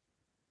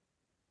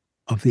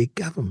of their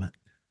government.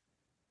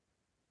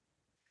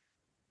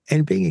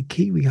 And being a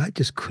Kiwi, I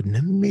just couldn't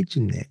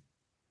imagine that.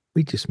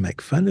 We just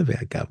make fun of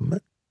our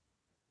government,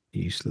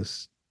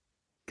 useless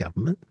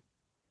government.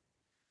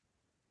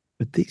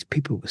 But these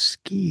people were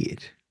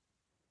scared.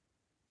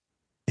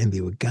 And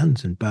there were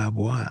guns and barbed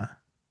wire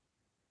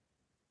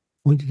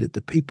pointed at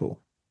the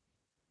people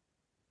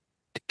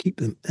to keep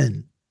them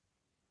in.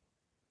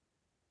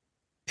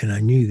 And I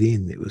knew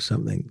then there was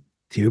something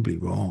terribly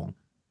wrong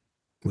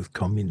with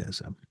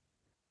communism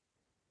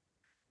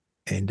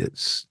and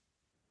its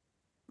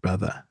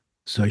brother,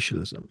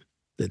 socialism,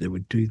 that it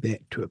would do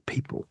that to a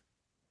people.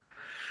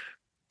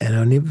 And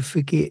I'll never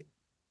forget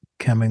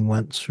coming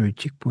once through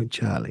Checkpoint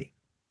Charlie,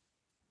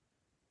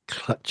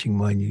 clutching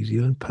my New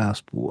Zealand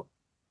passport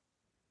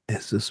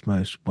as this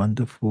most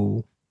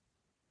wonderful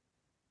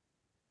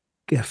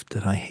gift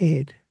that I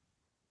had,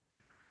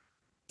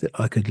 that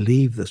I could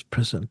leave this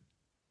prison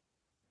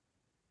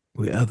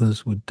where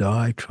others would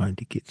die trying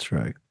to get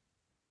through.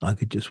 I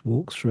could just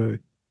walk through.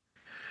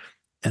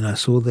 And I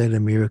saw that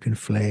American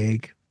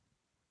flag,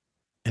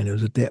 and it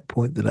was at that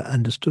point that I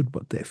understood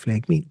what that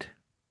flag meant.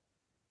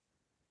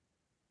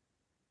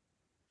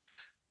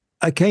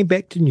 I came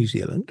back to New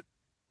Zealand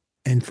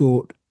and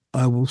thought,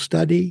 I will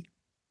study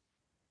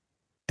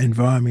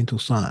environmental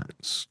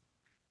science.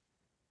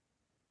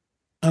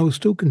 I was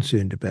still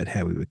concerned about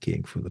how we were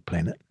caring for the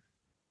planet.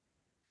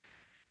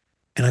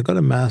 And I got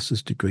a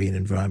master's degree in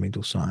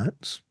environmental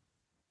science.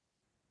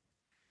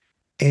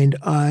 And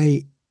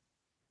I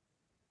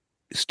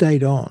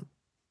stayed on.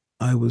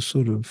 I was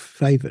sort of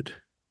favoured.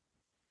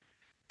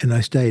 And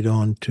I stayed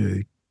on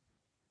to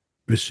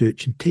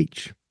research and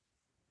teach.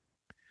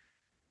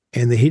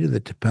 And the head of the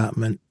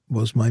department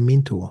was my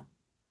mentor.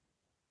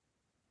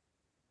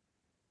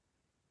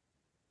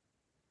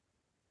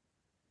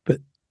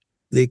 But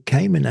there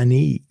came an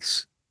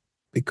unease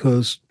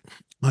because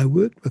I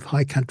worked with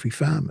high country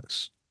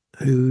farmers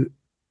who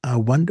are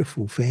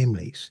wonderful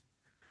families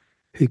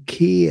who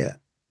care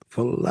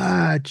for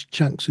large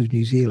chunks of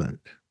New Zealand.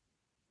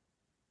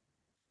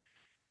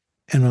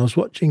 And I was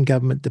watching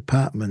government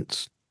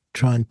departments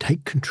try and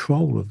take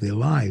control of their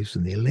lives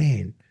and their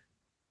land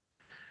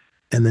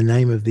in the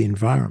name of the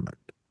environment.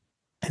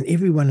 And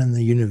everyone in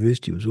the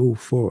university was all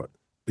for it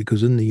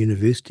because in the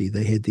university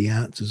they had the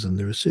answers and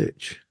the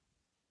research.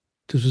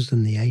 This was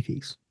in the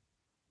 80s.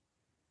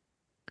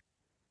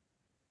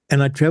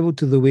 And I travelled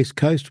to the West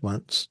Coast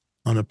once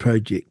on a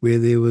project where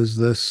there was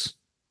this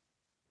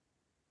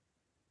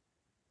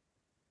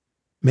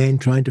man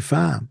trying to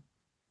farm,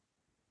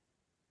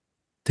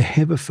 to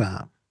have a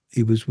farm.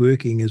 He was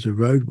working as a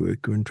road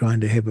worker and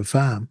trying to have a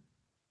farm.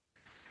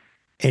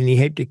 And he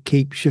had to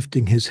keep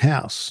shifting his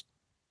house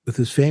with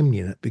his family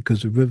in it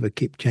because the river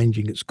kept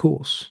changing its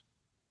course.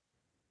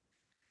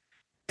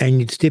 And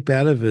you'd step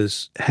out of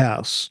his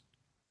house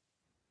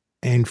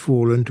and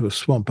fall into a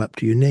swamp up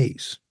to your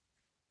knees.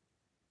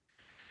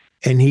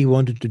 And he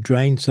wanted to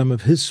drain some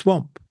of his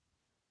swamp.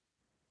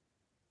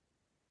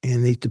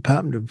 And the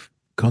Department of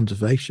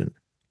Conservation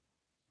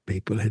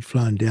people had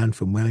flown down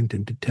from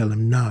Wellington to tell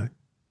him no,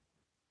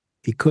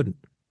 he couldn't.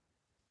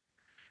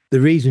 The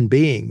reason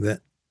being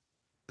that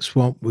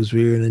swamp was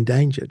rare and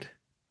endangered.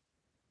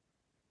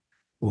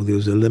 Or there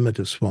was a limit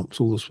of swamps.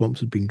 All the swamps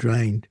had been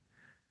drained.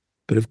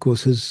 But of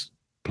course his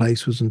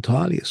place was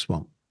entirely a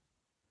swamp.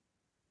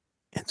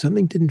 And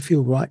something didn't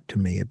feel right to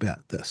me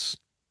about this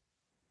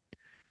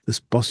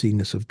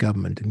bossiness of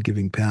government and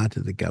giving power to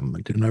the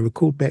government. And I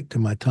recalled back to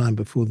my time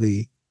before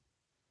when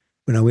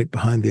I went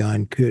behind the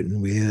Iron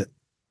Curtain, where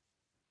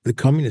the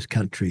communist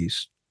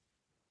countries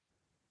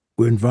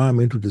were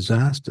environmental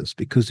disasters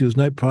because there was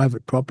no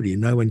private property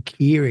and no one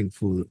caring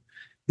for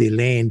their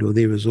land or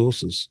their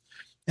resources.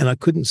 And I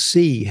couldn't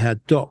see how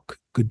Doc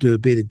could do a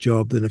better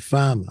job than a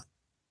farmer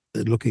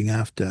at looking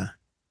after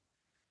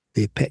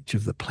their patch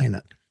of the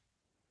planet,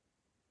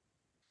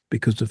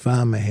 because the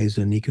farmer has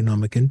an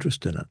economic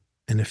interest in it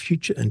and a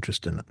future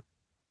interest in it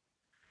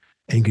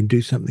and can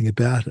do something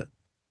about it,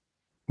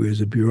 whereas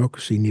a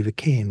bureaucracy never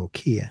can or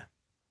care.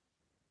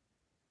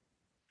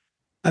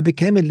 I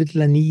became a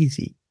little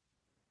uneasy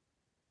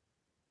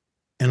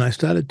and I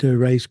started to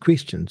raise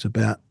questions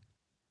about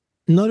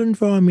not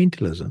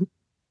environmentalism,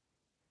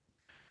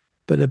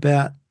 but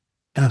about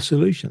our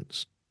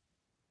solutions,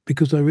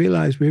 because I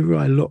realised wherever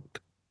I looked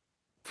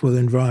for the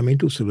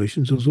environmental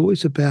solutions, it was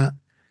always about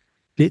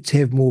let's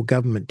have more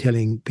government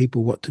telling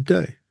people what to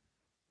do.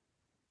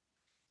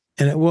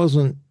 And it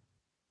wasn't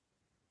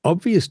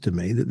obvious to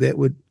me that that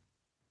would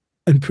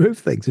improve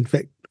things. In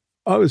fact,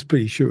 I was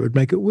pretty sure it would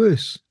make it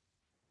worse.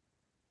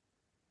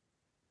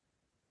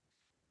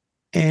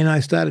 And I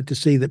started to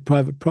see that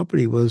private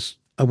property was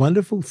a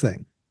wonderful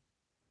thing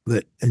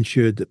that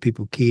ensured that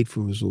people cared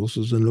for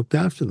resources and looked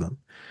after them,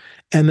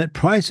 and that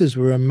prices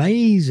were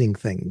amazing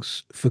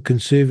things for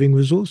conserving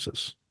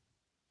resources,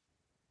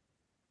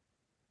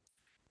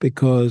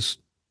 because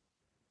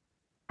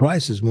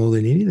prices, more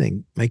than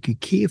anything, make you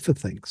care for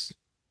things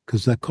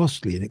because they're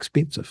costly and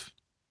expensive.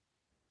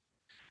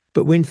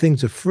 But when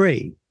things are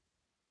free,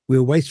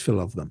 we're wasteful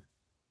of them.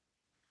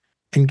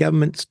 And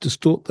governments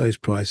distort those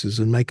prices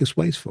and make us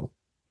wasteful,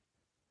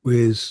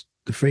 whereas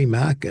the free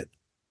market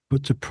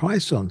puts a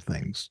price on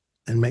things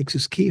and makes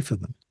us care for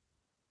them.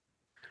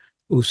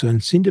 Also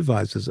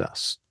incentivizes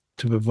us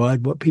to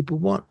provide what people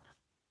want,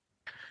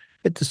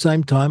 at the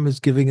same time as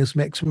giving us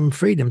maximum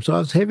freedom. So I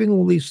was having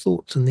all these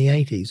thoughts in the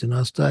 80s and I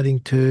was starting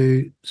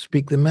to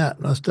speak them out,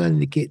 and I was starting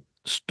to get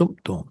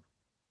stomped on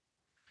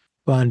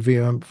by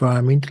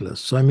environmentalists.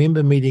 So I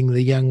remember meeting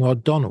the young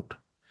Rod Donald,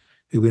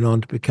 who went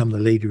on to become the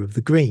leader of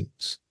the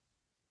Greens.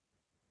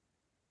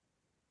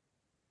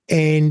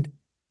 And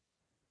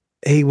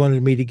he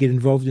wanted me to get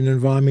involved in an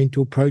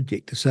environmental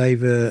project to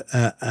save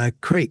a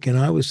creek. And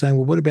I was saying,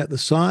 well, what about the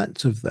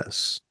science of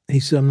this? He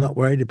said, I'm not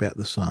worried about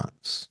the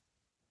science.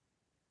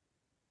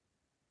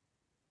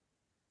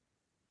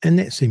 And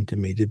that seemed to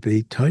me to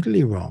be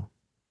totally wrong.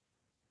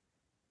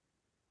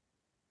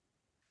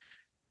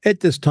 At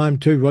this time,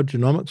 too,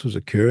 Rogernomics was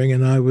occurring,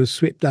 and I was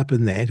swept up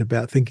in that,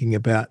 about thinking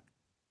about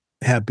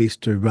how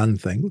best to run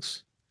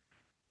things.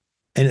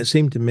 And it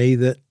seemed to me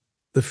that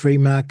the free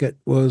market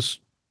was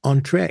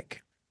on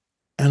track.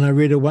 And I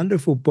read a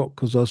wonderful book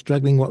because I was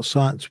struggling what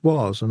science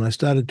was, and I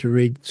started to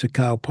read Sir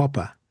Karl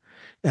Popper,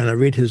 and I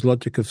read his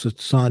Logic of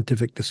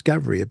Scientific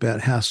Discovery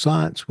about how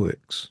science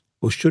works,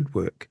 or should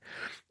work,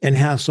 and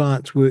how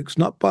science works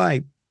not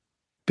by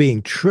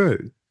being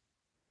true,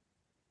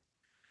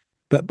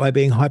 but by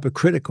being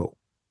hypercritical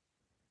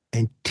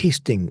and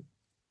testing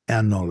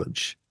our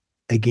knowledge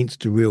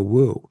against the real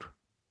world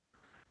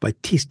by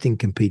testing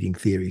competing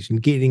theories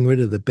and getting rid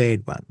of the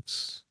bad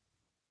ones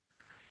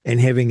and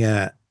having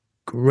a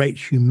great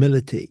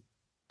humility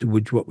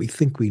towards what we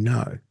think we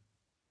know,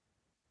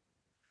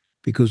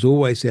 because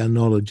always our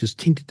knowledge is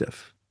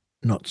tentative,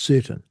 not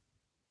certain,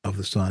 of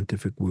the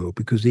scientific world,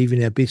 because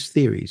even our best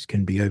theories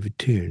can be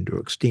overturned or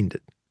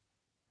extended.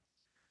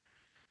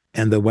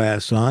 And the way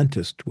a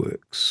scientist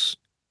works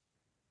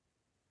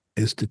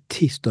is to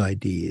test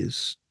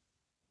ideas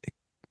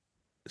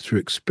through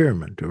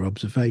experiment or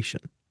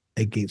observation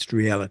against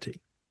reality.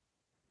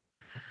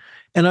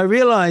 And I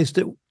realized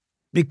that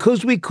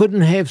because we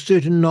couldn't have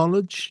certain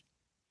knowledge,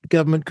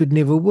 government could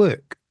never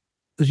work,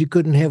 because you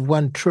couldn't have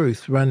one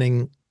truth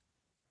running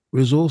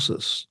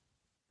resources.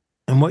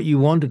 And what you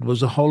wanted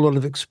was a whole lot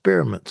of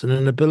experiments and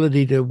an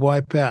ability to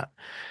wipe out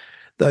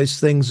those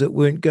things that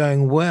weren't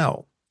going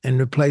well and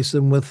replace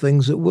them with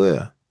things that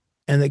were.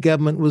 And the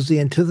government was the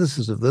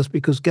antithesis of this,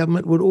 because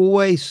government would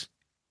always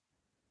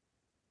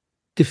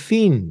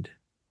defend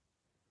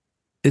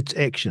its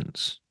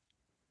actions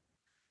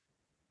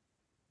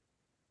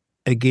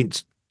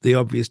against the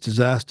obvious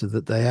disaster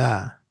that they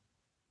are.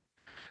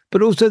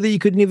 But also that you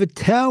could never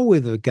tell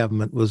whether a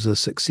government was a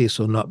success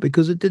or not,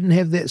 because it didn't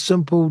have that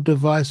simple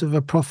device of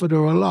a profit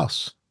or a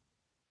loss.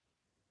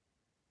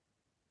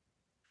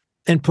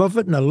 And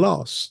profit and a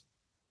loss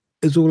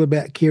is all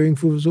about caring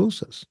for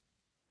resources.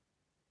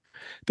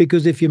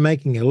 Because if you're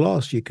making a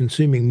loss, you're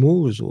consuming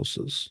more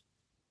resources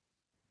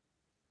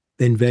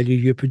than value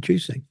you're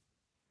producing.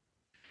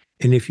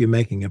 And if you're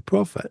making a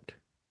profit,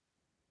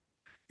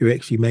 you're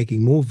actually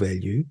making more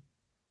value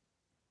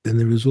than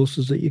the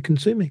resources that you're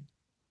consuming.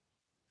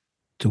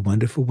 It's a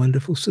wonderful,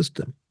 wonderful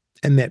system.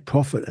 And that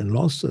profit and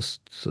loss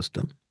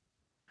system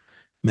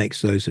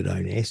makes those that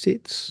own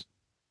assets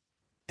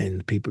and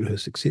the people who are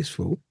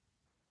successful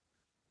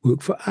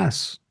work for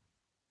us,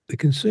 the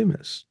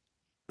consumers.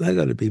 They've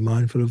got to be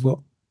mindful of what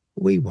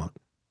we want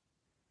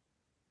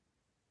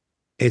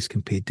as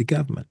compared to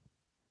government.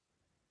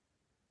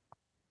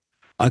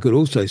 I could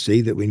also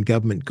see that when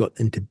government got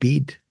into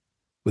bed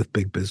with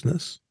big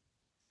business,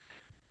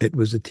 it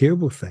was a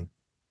terrible thing.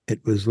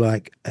 It was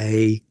like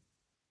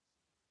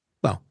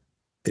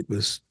it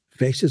was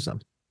fascism,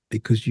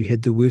 because you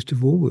had the worst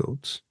of all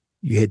worlds.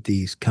 You had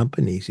these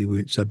companies who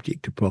weren't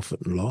subject to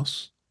profit and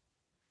loss,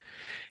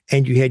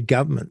 and you had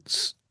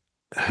governments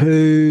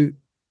who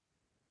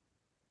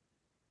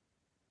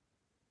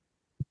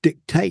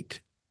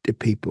dictate to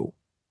people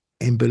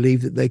and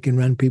believe that they can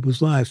run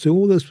people's lives. So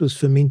all this was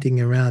fermenting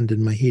around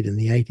in my head in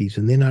the 80s.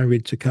 And then I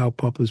read Sir Karl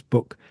Popper's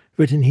book,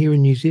 written here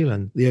in New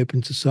Zealand, The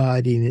Open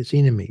Society and Its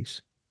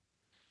Enemies.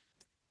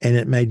 And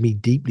it made me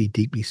deeply,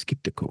 deeply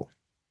skeptical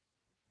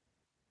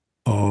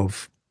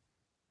of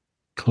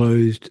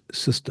closed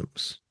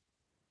systems,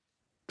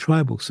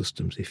 tribal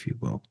systems, if you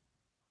will,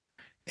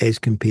 as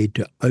compared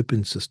to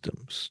open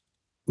systems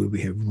where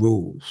we have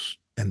rules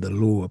and the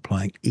law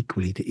applying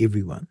equally to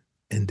everyone,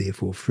 and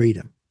therefore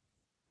freedom.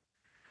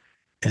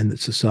 And that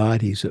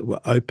societies that were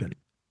open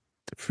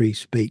to free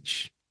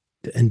speech,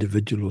 to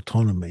individual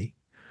autonomy,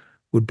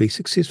 would be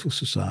successful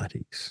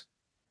societies.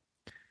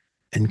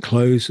 And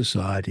closed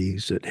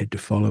societies that had to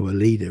follow a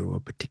leader or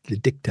a particular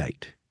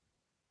dictate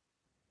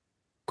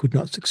could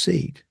not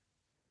succeed,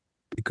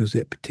 because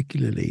that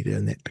particular leader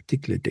and that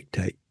particular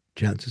dictate,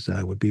 chances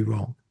are, would be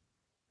wrong.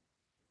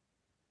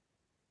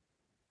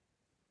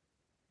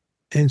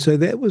 And so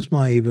that was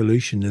my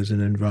evolution as an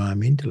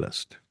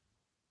environmentalist.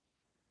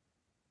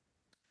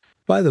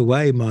 By the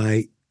way,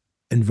 my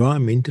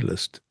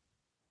environmentalism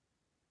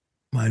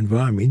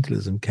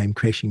came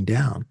crashing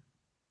down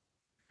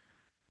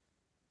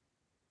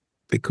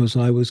because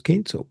I was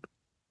cancelled.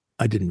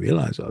 I didn't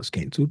realise I was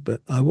cancelled,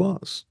 but I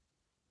was,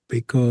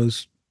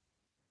 because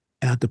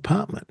our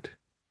department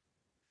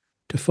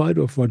to fight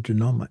off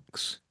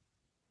Rogernomics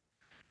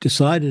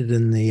decided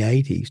in the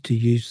 80s to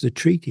use the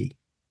treaty,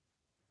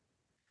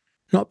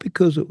 not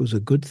because it was a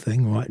good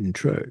thing, right and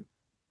true,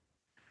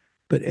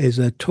 but as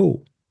a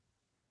tool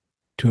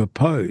to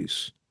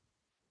oppose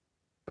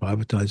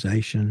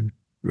privatisation,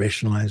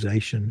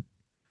 rationalisation,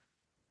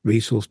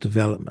 resource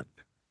development.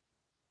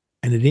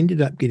 And it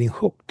ended up getting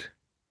hooked,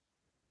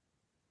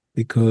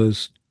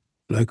 because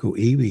local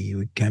iwi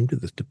who came to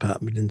this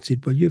department and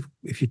said, well,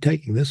 if you're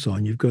taking this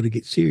on, you've got to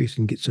get serious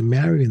and get some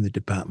Maori in the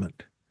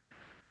department.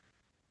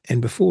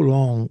 And before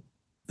long,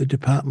 the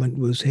department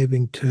was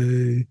having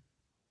to,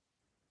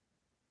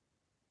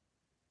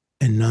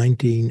 in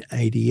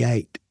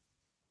 1988,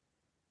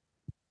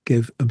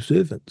 give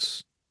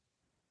observance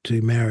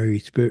to Maori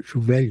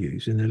spiritual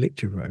values in a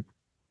lecture room.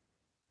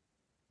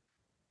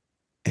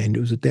 And it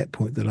was at that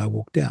point that I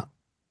walked out.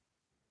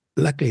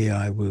 Luckily,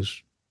 I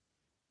was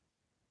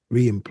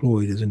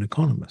re-employed as an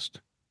economist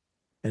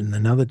in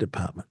another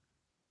department.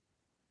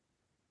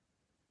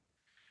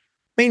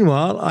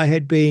 Meanwhile, I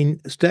had been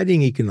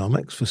studying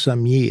economics for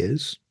some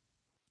years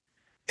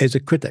as a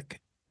critic,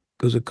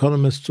 because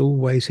economists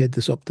always had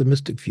this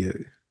optimistic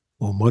view,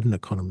 or modern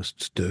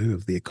economists do,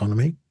 of the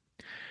economy.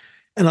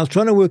 And I was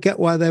trying to work out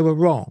why they were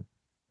wrong.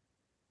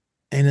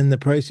 And in the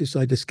process,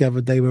 I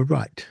discovered they were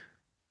right.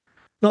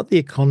 Not the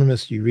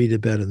economists you read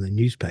about in the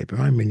newspaper.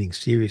 I'm meaning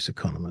serious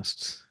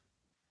economists,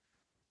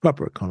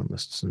 proper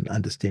economists, and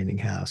understanding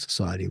how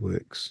society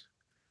works.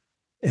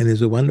 And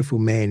there's a wonderful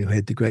man who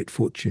had the great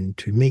fortune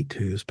to meet,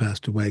 who has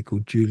passed away,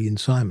 called Julian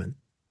Simon.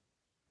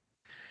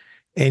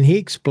 And he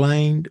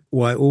explained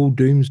why all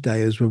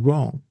doomsdayers were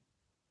wrong.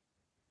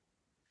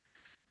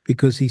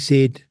 Because he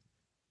said,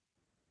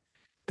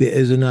 there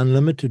is an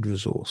unlimited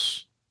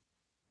resource,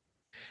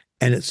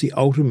 and it's the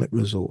ultimate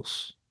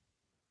resource.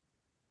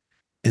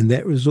 And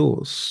that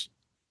resource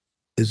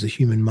is the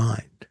human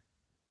mind.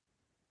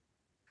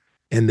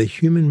 And the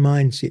human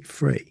mind set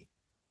free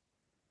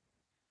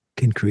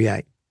can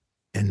create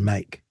and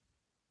make.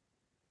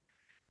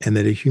 And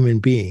that a human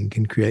being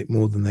can create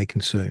more than they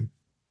consume.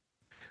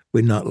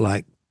 We're not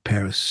like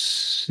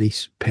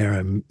paramecium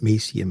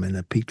in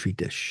a petri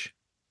dish.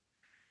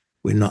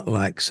 We're not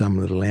like some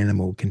little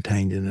animal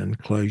contained in an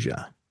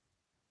enclosure.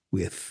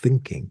 We're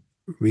thinking,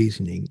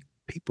 reasoning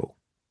people.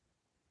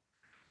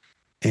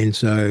 And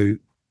so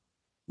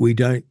we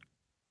don't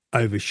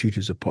overshoot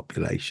as a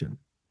population.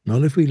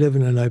 Not if we live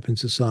in an open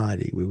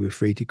society where we're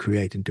free to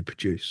create and to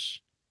produce,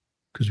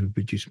 because we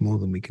produce more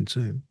than we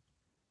consume.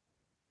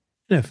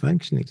 In a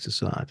functioning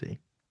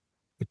society,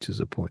 which is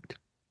a point.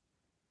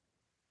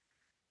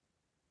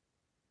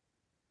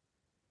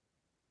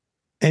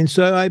 And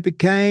so I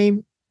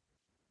became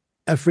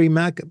a free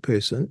market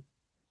person,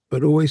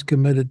 but always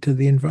committed to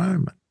the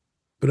environment.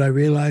 But I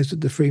realized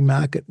that the free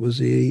market was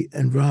the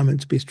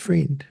environment's best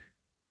friend.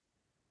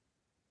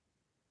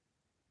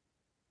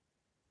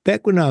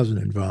 Back when I was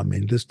an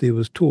environmentalist, there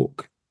was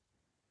talk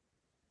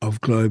of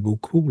global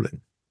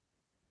cooling.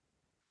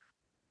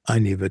 I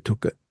never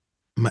took it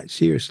much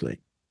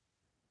seriously.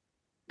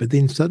 But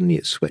then suddenly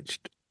it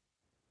switched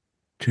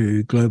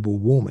to global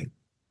warming.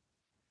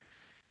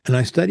 And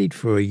I studied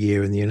for a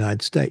year in the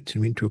United States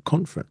and went to a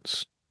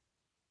conference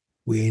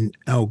when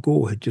Al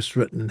Gore had just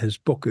written his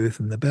book, Earth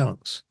in the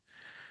Balance,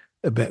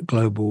 about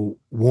global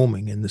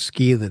warming and the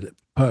scare that it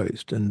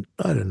posed. And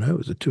I don't know, it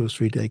was a 2 or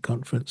 3 day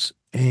conference.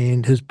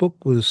 And his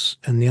book was,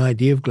 and the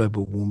idea of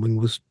global warming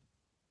was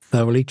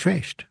thoroughly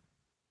trashed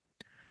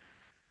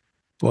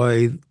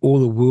by all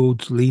the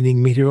world's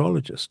leading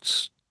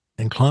meteorologists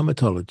and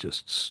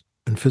climatologists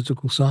and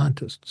physical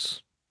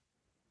scientists.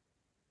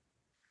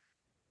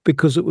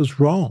 Because it was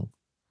wrong.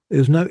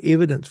 There's no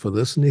evidence for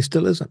this, and there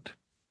still isn't.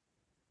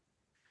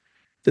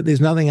 That there's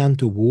nothing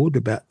untoward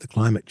about the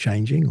climate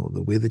changing or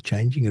the weather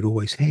changing. It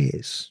always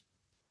has.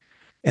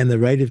 And the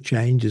rate of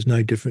change is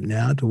no different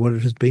now to what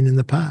it has been in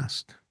the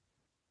past.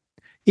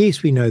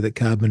 Yes, we know that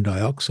carbon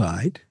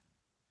dioxide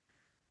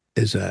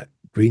is a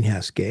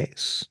greenhouse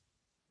gas,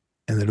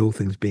 and that all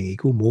things being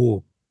equal,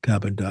 more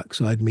carbon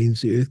dioxide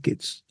means the Earth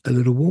gets a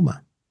little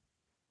warmer.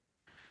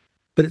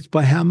 But it's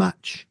by how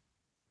much?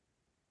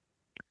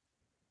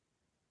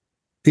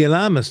 The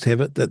alarmists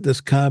have it that this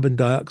carbon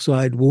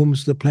dioxide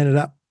warms the planet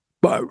up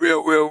by a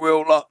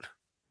real lot.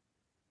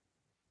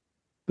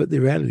 But the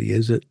reality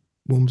is it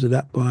warms it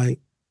up by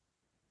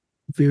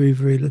very,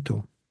 very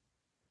little.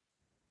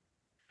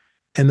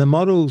 And the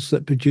models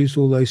that produce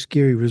all those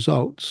scary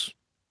results,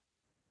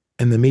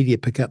 and the media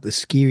pick up the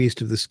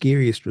scariest of the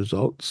scariest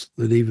results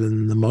that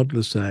even the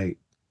modelers say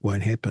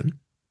won't happen,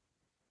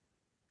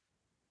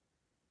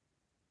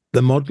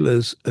 the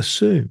modelers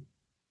assume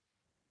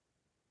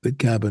that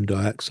carbon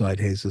dioxide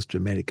has this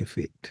dramatic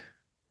effect.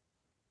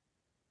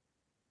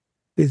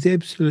 There's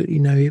absolutely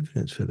no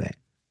evidence for that.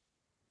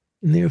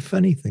 And there are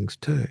funny things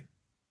too.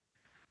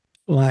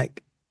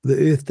 Like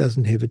the Earth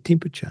doesn't have a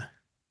temperature.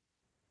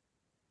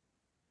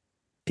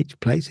 Each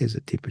place has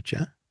a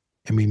temperature,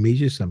 and we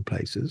measure some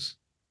places.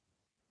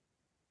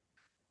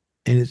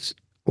 And it's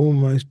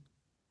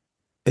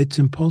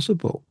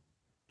impossible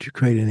to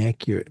create an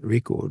accurate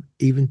record,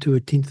 even to a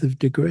 1/10 of a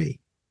degree.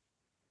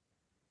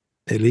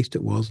 At least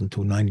it was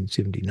until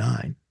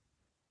 1979,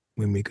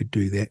 when we could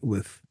do that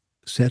with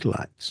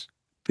satellites.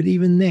 But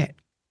even that,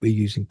 we're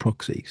using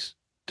proxies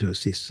to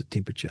assess the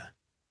temperature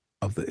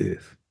of the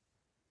Earth.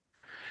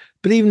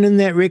 But even in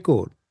that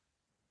record,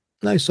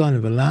 no sign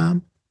of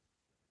alarm.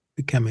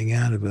 We're coming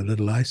out of a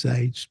little ice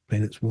age,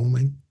 planet's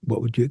warming.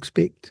 What would you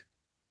expect?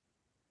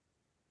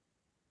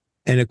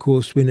 And of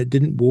course, when it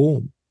didn't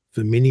warm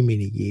for many,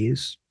 many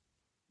years,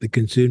 the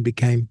concern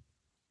became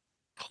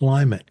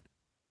climate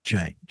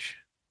change.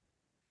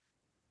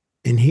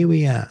 And here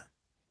we are,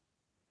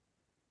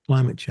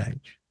 climate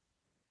change.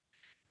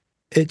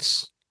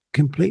 It's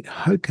complete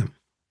hokum,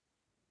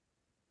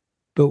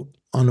 built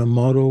on a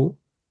model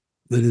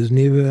that has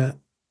never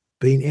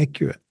been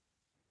accurate,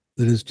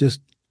 that is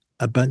just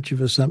a bunch of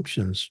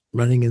assumptions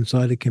running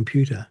inside a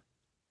computer.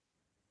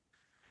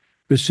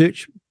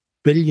 Research,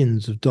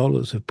 billions of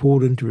dollars have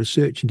poured into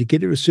research, and to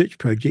get a research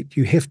project,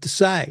 you have to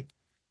say,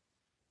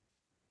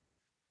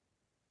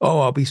 oh,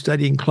 I'll be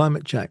studying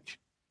climate change.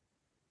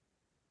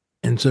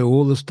 And so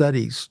all the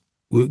studies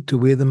work to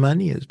where the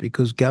money is,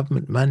 because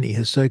government money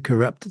has so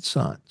corrupted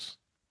science,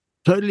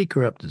 totally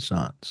corrupted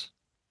science.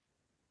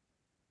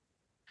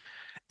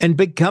 And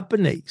big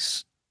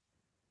companies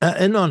are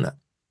in on it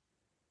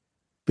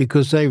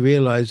because they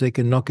realise they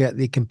can knock out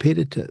their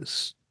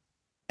competitors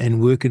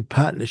and work in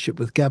partnership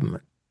with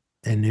government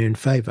and earn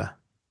favour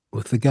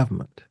with the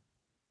government.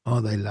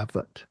 Oh, they love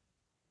it.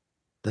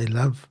 They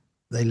love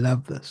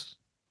this.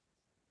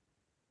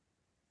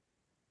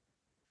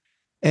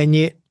 And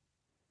yet,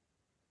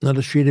 not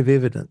a shred of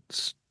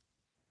evidence.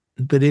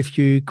 But if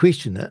you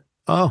question it,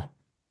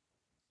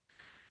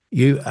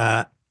 you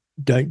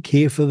don't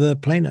care for the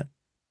planet.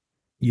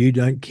 You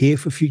don't care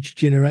for future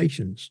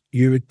generations.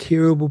 You're a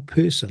terrible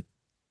person.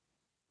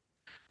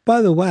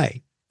 By the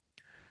way,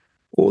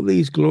 all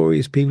these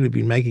glorious people have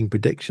been making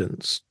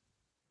predictions.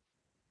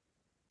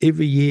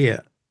 Every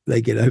year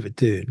they get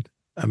overturned.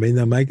 I mean,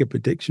 they'll make a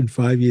prediction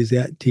 5 years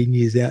out, 10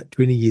 years out,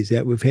 20 years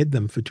out. We've had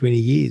them for 20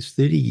 years,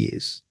 30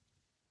 years.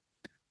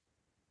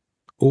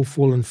 All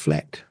fallen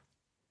flat.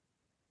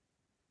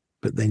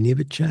 But they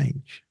never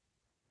change.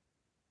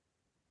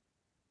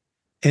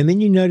 And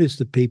then you notice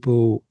the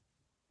people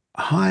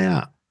high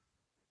up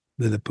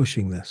that are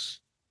pushing this.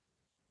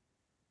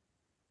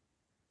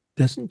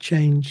 Doesn't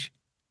change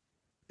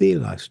their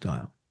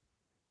lifestyle.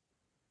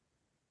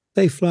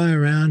 They fly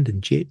around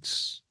in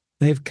jets.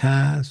 They have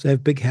cars. They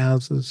have big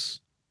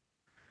houses.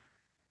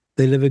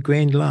 They live a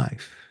grand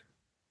life.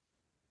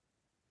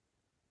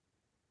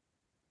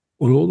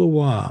 Well, all the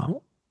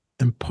while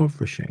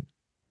impoverishing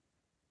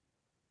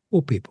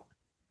all people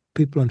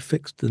on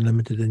fixed and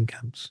limited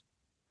incomes,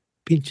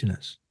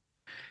 pensioners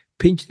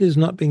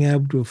not being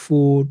able to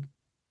afford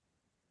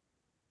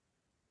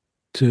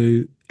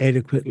to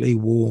adequately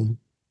warm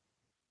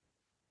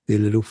their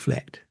little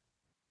flat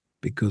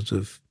because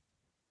of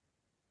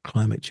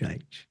climate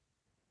change.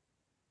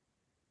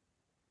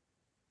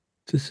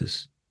 This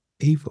is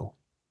evil.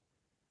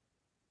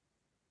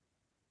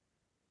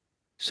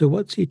 So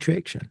what's the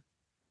attraction?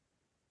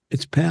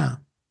 It's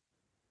power.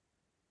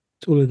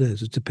 That's all it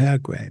is. It's a power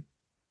grab.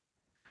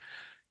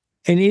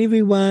 And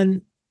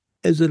everyone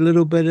is a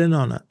little bit in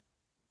on it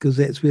because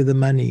that's where the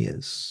money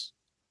is.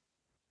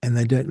 And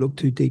they don't look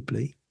too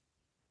deeply.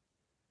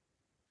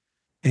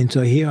 And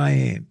so here I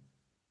am,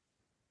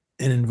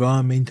 an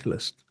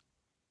environmentalist,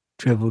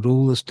 travelled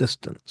all this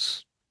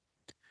distance.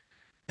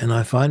 And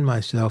I find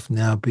myself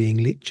now being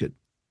lectured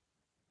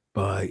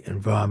by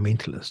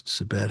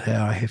environmentalists about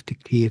how I have to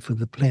care for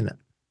the planet.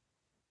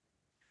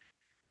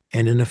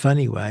 And in a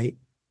funny way,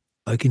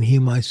 I can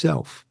hear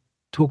myself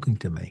talking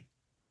to me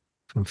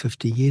from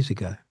 50 years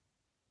ago.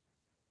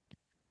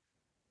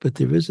 But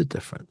there is a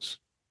difference.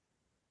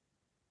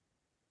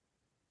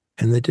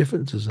 And the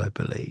difference is, I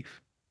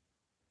believe,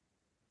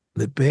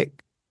 that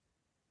back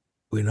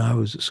when I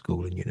was at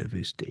school and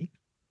university,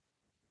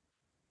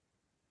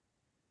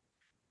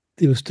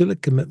 there was still a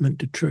commitment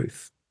to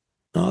truth.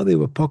 Oh, there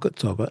were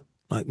pockets of it,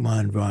 like my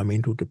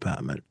environmental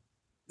department,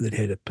 that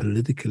had a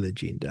political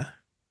agenda.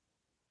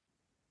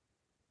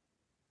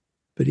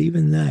 But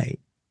even they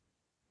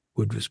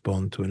would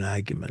respond to an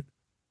argument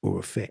or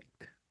a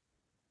fact.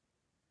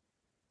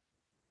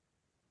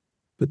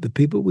 But the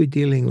people we're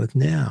dealing with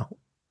now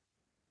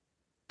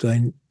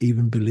don't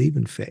even believe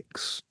in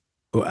facts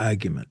or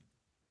argument.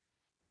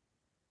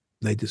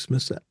 They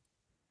dismiss it,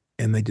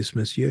 and they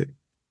dismiss you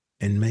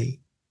and me.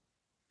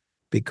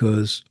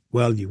 Because,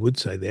 well, you would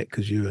say that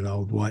because you're an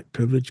old white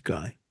privileged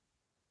guy.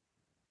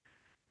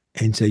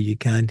 And so you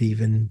can't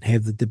even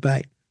have the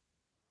debate.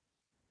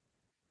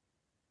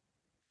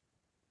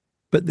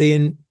 But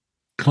then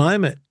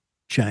climate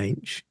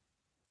change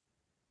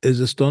is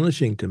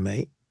astonishing to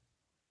me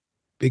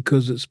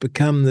because it's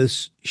become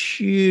this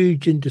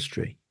huge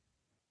industry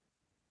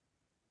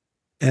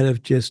out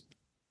of just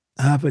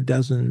half a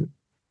dozen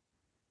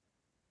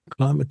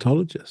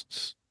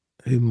climatologists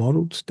who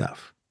modelled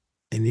stuff,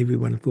 and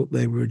everyone thought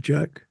they were a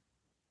joke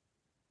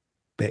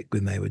back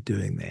when they were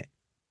doing that.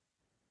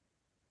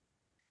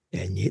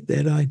 And yet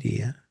that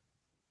idea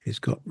has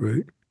got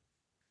root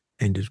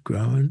and is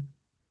growing,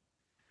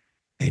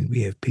 and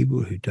we have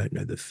people who don't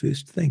know the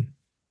first thing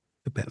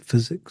about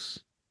physics,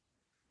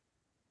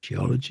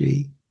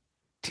 geology,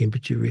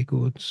 temperature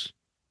records,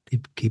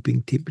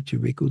 keeping temperature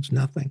records,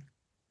 nothing.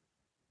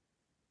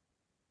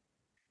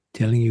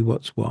 Telling you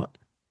what's what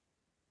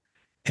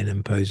and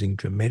imposing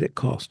dramatic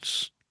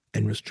costs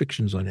and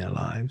restrictions on our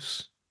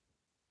lives,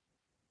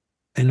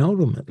 and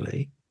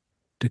ultimately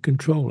to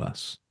control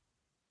us.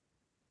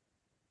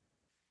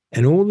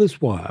 And all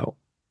this while,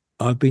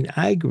 I've been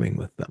arguing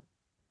with them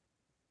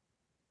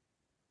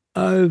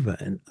over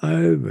and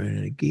over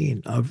and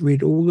again. I've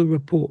read all the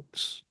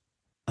reports.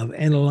 I've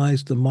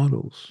analysed the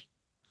models.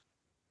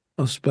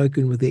 I've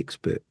spoken with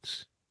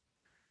experts.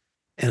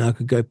 And I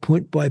could go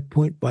point by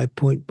point by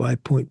point by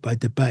point by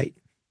debate.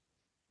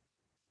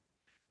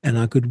 And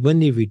I could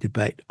win every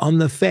debate on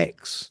the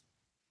facts,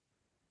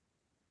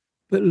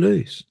 but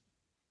lose.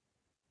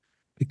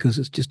 Because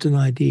it's just an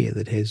idea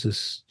that has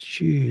this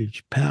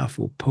huge,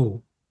 powerful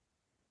pull.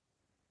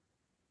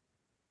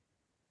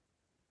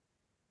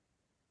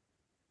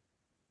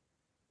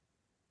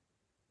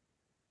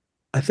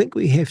 I think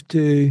we have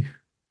to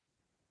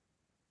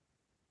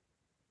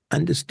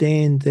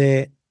understand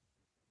that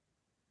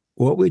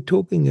what we're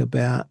talking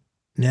about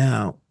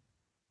now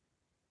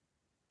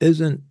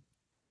isn't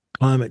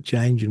climate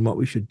change and what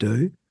we should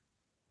do,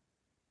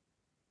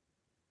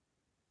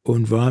 or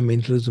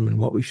environmentalism and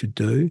what we should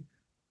do,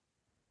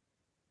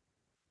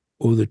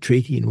 or the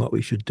treaty and what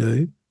we should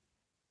do.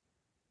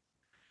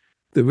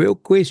 The real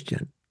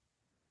question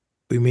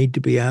we need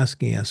to be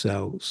asking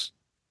ourselves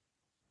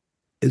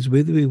is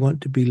whether we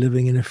want to be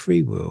living in a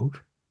free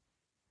world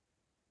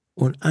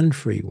or an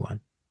unfree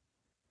one.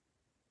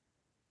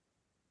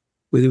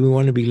 Whether we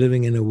want to be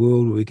living in a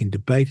world where we can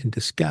debate and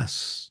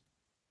discuss,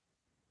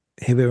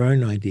 have our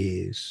own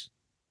ideas,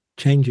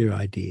 change our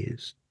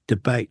ideas,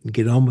 debate and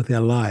get on with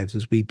our lives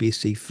as we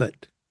best see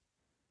fit,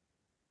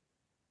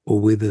 or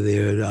whether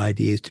there are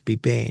ideas to be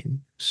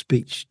banned,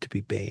 speech to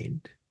be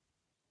banned,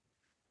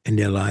 and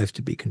their lives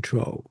to be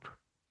controlled.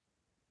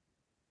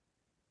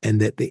 And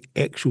that the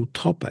actual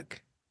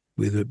topic,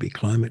 whether it be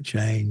climate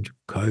change,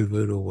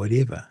 COVID, or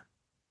whatever,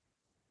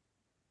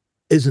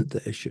 isn't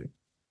the issue.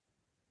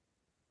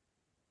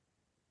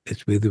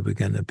 It's whether we're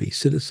going to be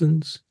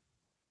citizens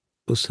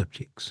or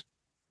subjects.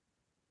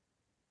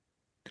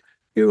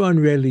 You're on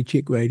Reality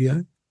Check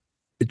Radio.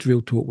 It's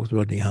Real Talk with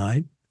Rodney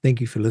Hyde. Thank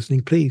you for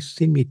listening. Please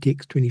send me a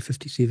text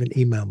 2057,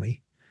 email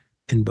me,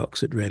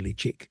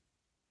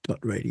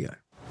 inbox@realitycheck.radio.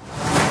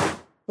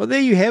 Well,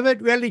 there you have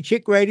it, Reality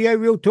Check Radio,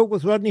 Real Talk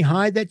with Rodney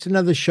Hyde. That's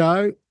another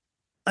show.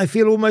 I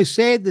feel almost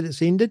sad that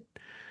it's ended.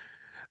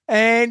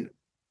 But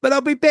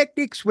I'll be back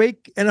next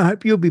week, and I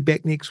hope you'll be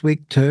back next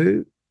week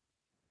too.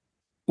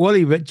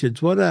 Wally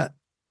Richards, what a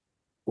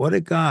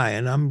guy,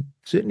 and I'm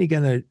certainly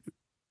going to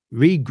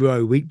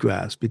regrow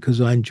wheatgrass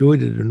because I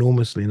enjoyed it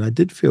enormously, and I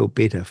did feel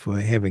better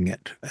for having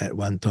it at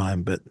one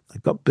time, but I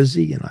got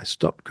busy and I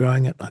stopped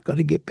growing it. I've got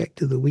to get back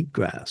to the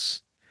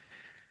wheatgrass.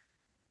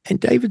 And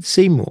David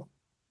Seymour,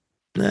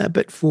 a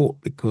bit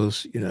fraught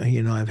because, he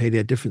and I have had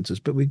our differences,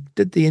 but we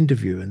did the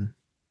interview and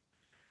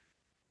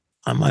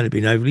I might have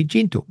been overly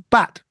gentle.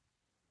 But,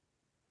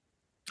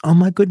 oh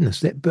my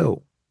goodness, that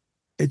bill,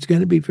 it's going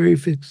to be very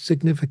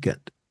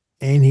significant.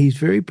 And he's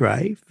very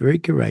brave, very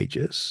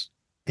courageous,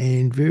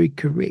 and very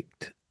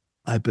correct,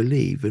 I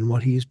believe, in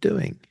what he is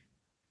doing.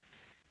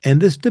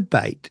 And this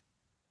debate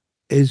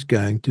is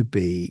going to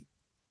be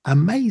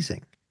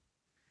amazing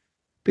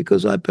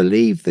because I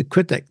believe the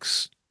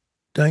critics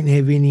don't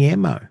have any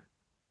ammo.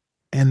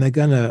 And they're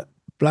going to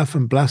bluff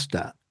and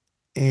bluster.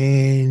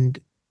 And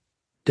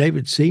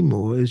David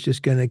Seymour is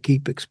just going to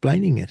keep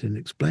explaining it and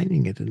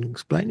explaining it and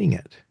explaining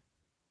it.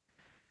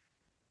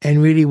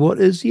 And really, what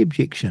is the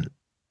objection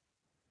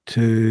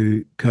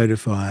to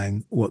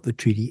codifying what the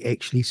treaty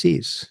actually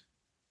says?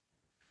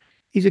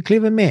 He's a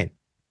clever man.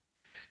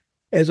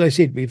 As I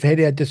said, we've had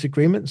our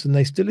disagreements and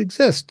they still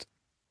exist.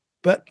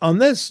 But on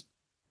this,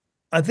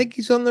 I think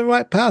he's on the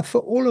right path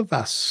for all of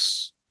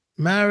us.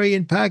 Maori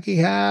and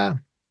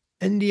Pākehā,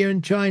 India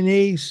and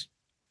Chinese.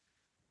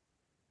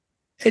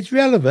 It's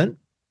relevant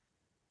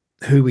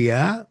who we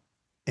are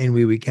and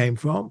where we came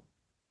from,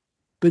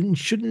 but it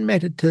shouldn't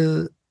matter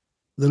to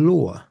the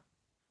law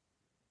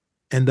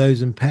and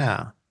those in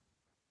power.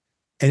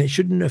 And it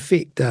shouldn't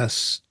affect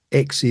us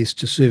access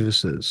to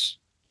services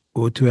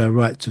or to our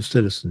rights of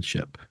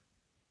citizenship.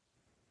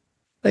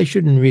 They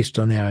shouldn't rest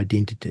on our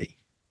identity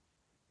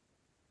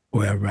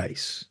or our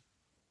race.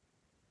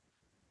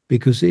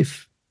 Because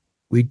if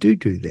we do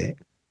that,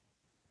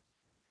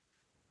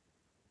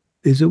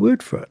 there's a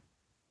word for it,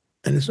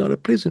 and it's not a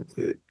pleasant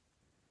word.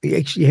 We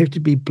actually have to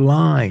be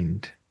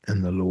blind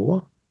in the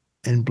law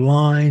and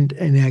blind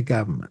in our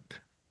government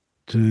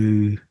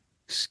to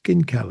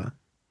skin colour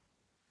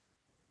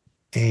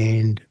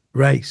and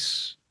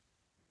race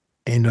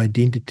and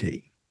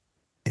identity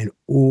and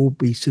all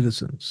be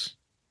citizens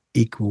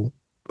equal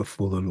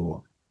before the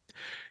law.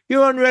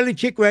 You're on Reality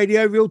Check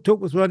Radio, Real Talk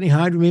with Rodney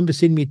Hyde. Remember,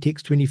 send me a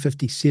text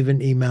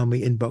 2057, email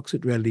me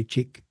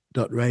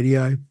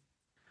inbox@realitycheck.radio.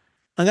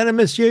 I'm going to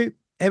miss you.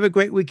 Have a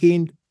great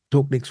weekend.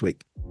 Talk next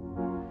week.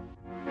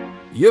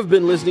 You've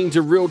been listening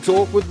to Real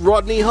Talk with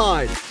Rodney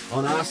Hyde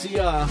on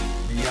RCR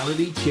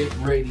Reality Check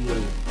Radio.